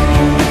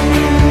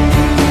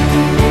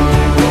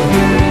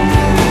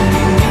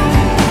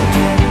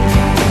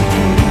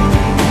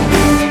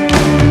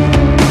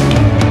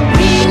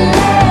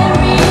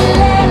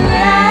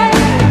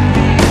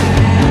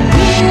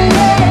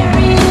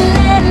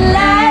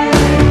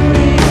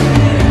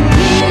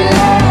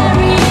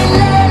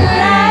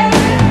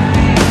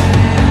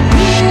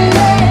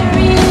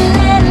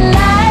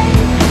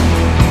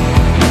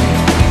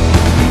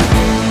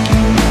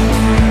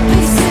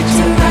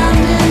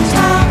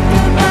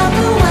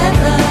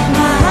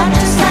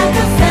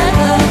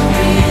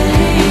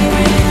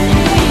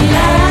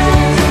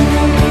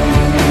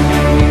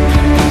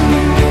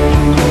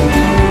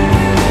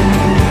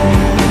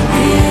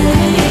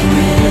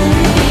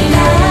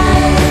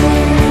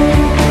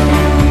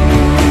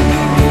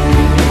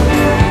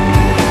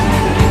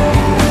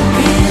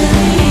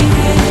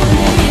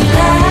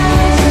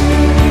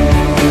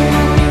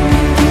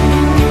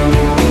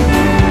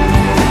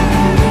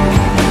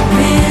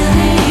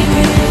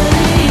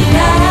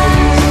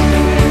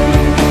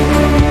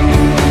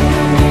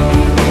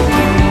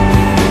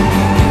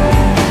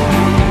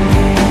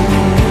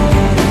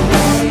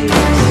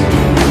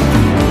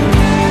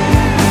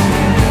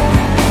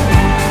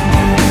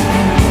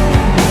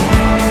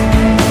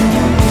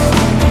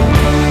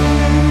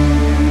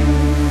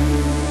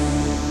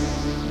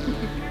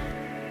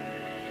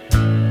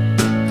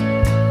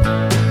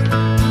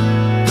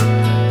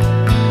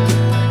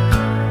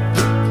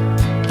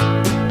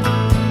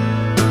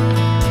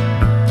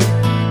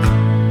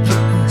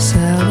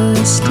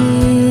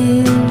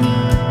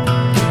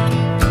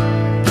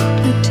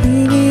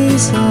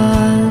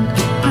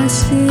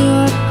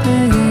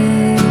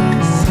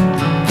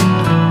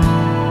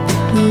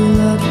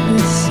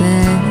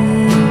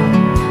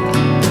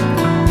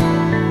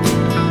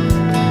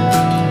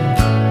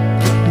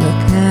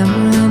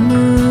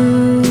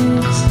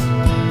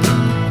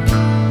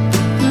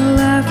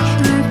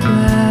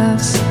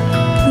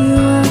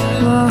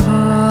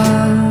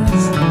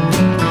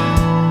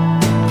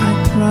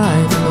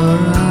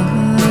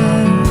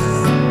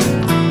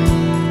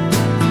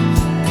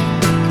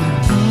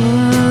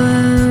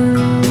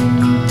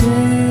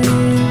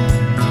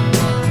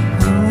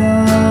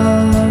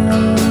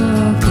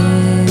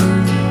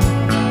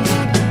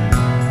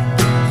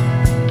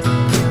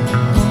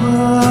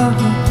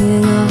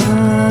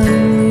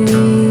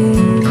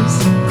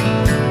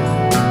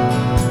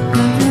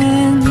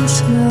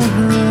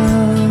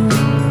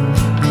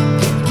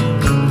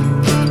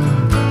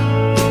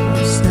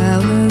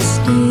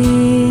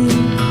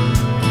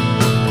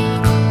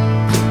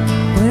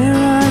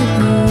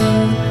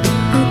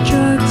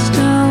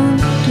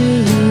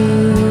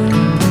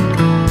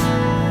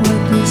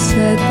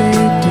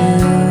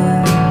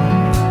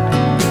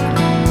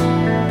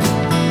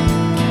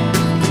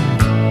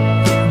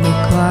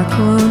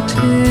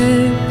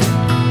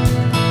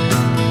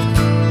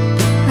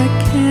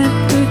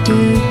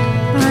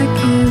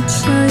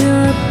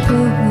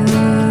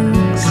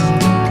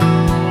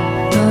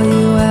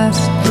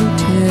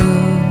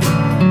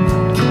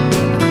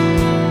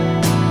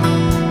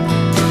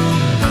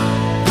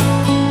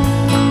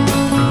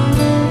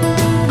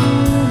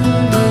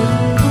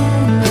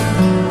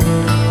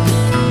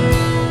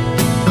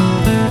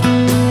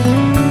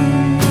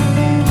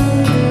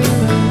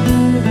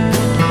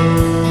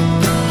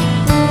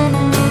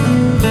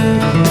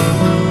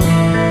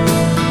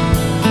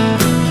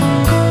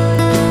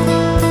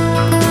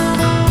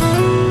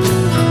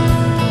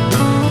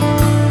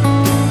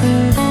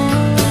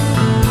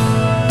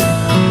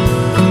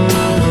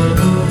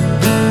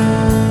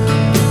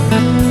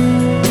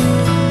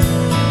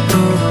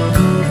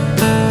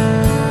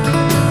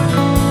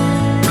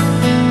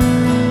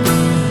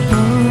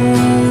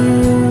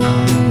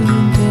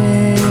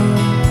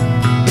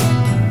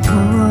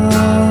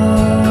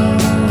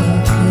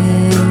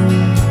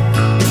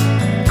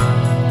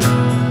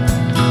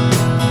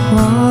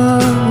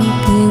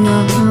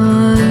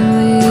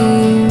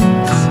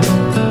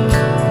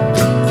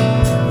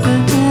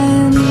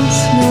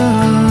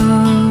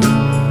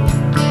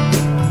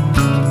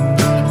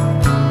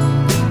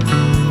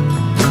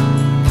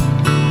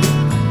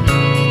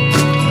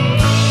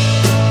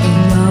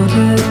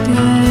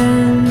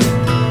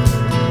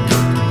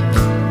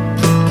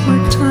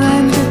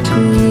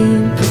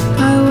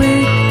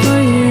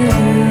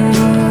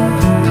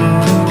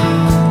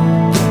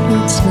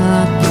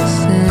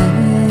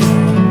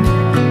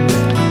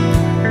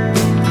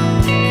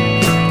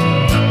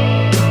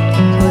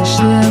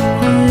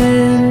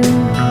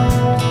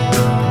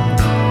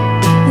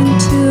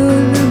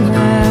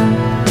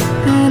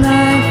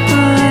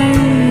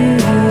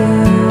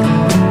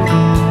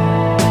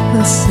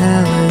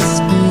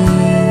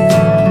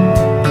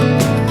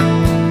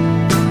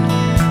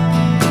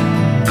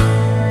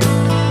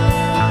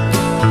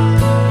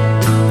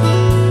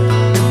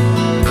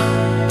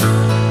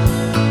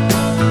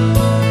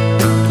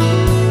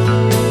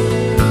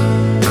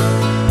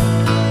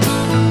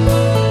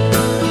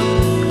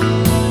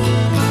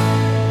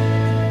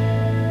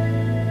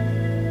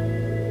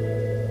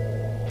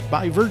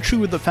 By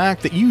virtue of the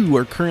fact that you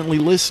are currently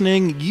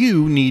listening,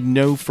 you need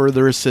no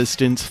further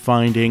assistance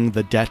finding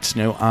the Debts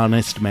No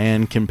Honest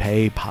Man Can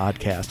Pay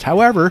podcast.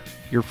 However,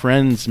 your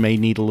friends may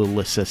need a little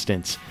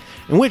assistance.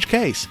 In which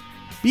case,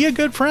 be a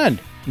good friend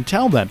and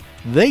tell them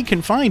they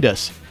can find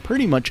us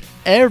pretty much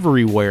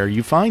everywhere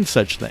you find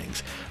such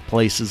things.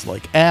 Places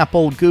like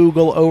Apple,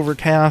 Google,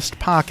 Overcast,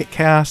 Pocket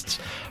Casts,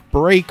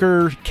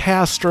 Breaker,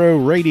 Castro,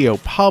 Radio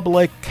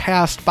Public,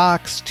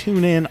 CastBox,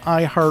 TuneIn,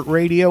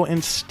 iHeartRadio,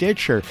 and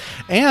Stitcher.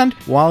 And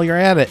while you're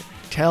at it,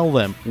 tell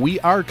them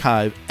we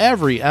archive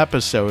every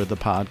episode of the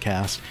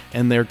podcast,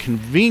 and they're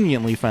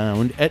conveniently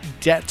found at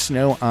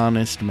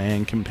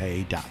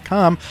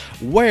debtsnohonestmancanpay.com,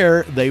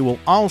 where they will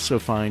also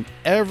find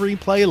every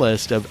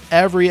playlist of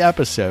every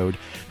episode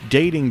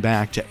dating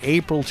back to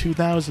April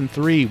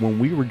 2003, when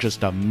we were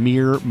just a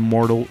mere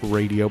mortal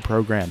radio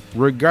program.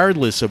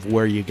 Regardless of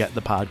where you get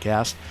the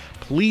podcast,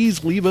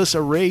 please leave us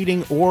a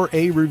rating or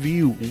a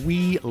review.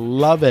 We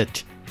love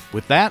it.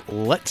 With that,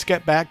 let's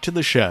get back to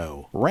the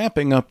show.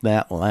 Wrapping up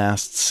that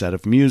last set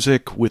of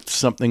music with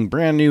something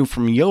brand new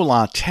from Yo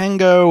La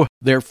Tengo.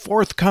 Their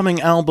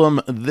forthcoming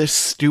album, This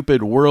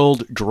Stupid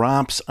World,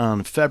 drops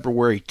on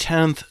February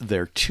 10th.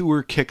 Their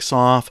tour kicks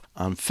off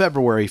on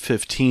February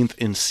 15th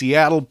in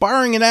Seattle.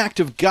 Barring an act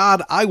of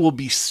God, I will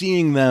be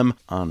seeing them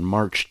on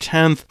March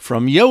 10th.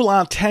 From Yo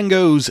La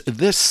Tengo's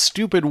This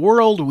Stupid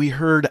World, we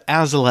heard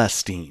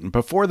Azelestine.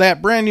 Before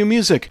that, brand new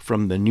music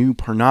from the New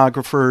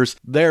Pornographers.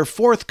 Their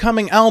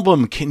forthcoming album,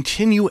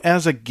 Continue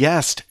as a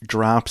Guest,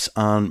 drops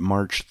on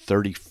March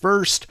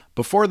 31st.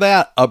 Before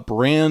that, a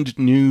brand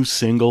new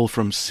single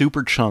from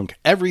Superchunk,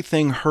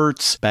 Everything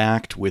Hurts,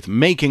 backed with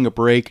Making a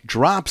Break,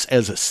 drops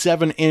as a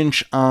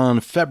 7-inch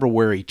on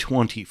February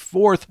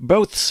 24th.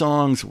 Both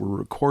songs were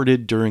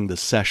recorded during the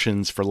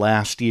sessions for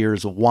last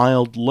year's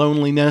Wild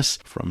Loneliness.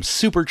 From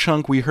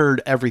Superchunk, we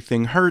heard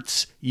Everything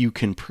Hurts. You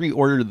can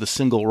pre-order the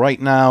single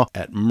right now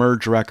at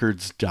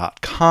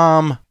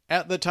mergerecords.com.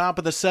 At the top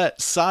of the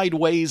set,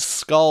 Sideways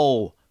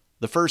Skull,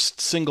 the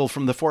first single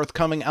from the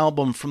forthcoming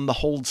album from the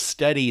Hold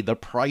Steady, The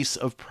Price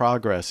of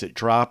Progress. It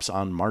drops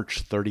on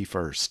March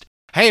 31st.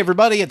 Hey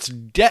everybody, it's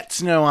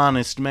Debts No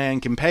Honest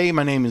Man Can Pay.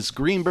 My name is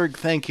Greenberg.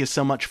 Thank you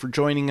so much for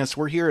joining us.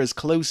 We're here as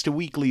close to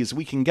weekly as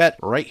we can get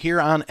right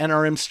here on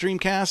NRM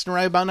Streamcast. And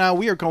right about now,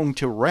 we are going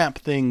to wrap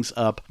things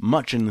up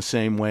much in the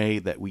same way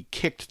that we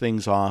kicked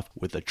things off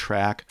with a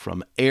track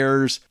from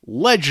Air's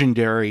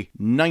legendary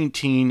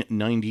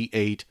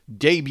 1998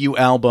 debut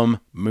album,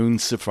 Moon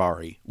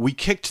Safari. We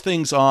kicked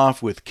things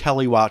off with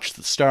Kelly Watch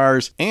the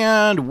Stars,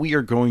 and we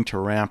are going to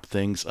wrap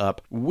things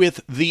up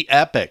with the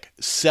epic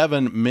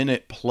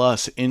 7-minute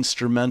plus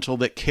instrumental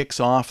that kicks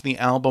off the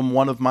album,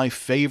 one of my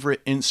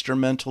favorite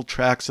instrumental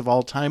tracks of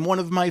all time, one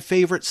of my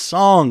favorite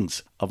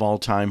songs of all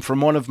time,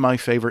 from one of my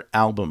favorite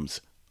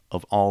albums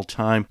of all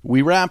time.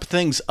 We wrap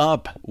things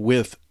up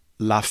with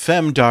La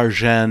Femme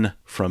d'Argent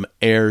from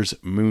Air's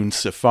Moon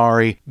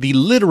Safari. The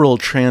literal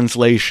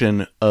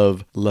translation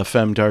of La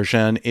Femme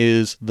d'Argent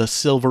is the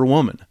Silver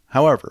Woman.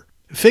 However,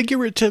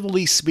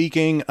 figuratively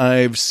speaking,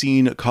 I've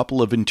seen a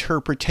couple of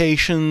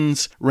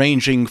interpretations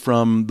ranging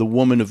from the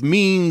woman of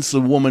means, the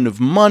woman of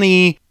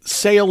money,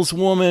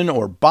 saleswoman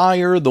or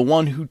buyer, the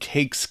one who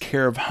takes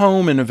care of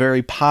home in a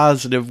very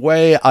positive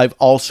way. I've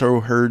also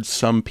heard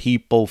some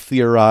people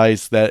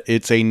theorize that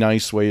it's a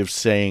nice way of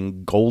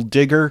saying gold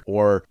digger,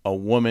 or a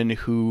woman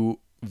who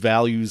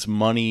values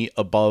money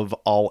above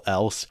all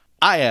else.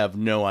 I have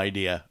no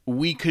idea.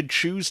 We could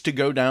choose to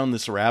go down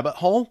this rabbit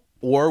hole,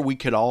 or we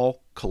could all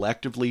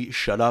collectively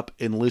shut up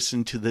and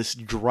listen to this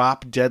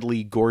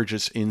drop-deadly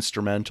gorgeous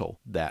instrumental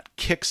that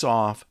kicks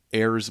off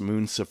Air's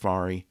Moon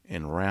Safari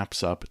and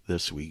wraps up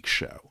this week's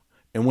show.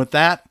 And with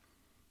that,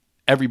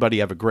 everybody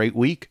have a great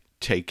week,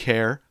 take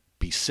care,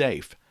 be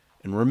safe,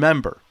 and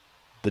remember,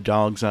 the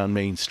dogs on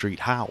Main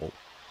Street howl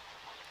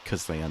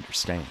because they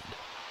understand.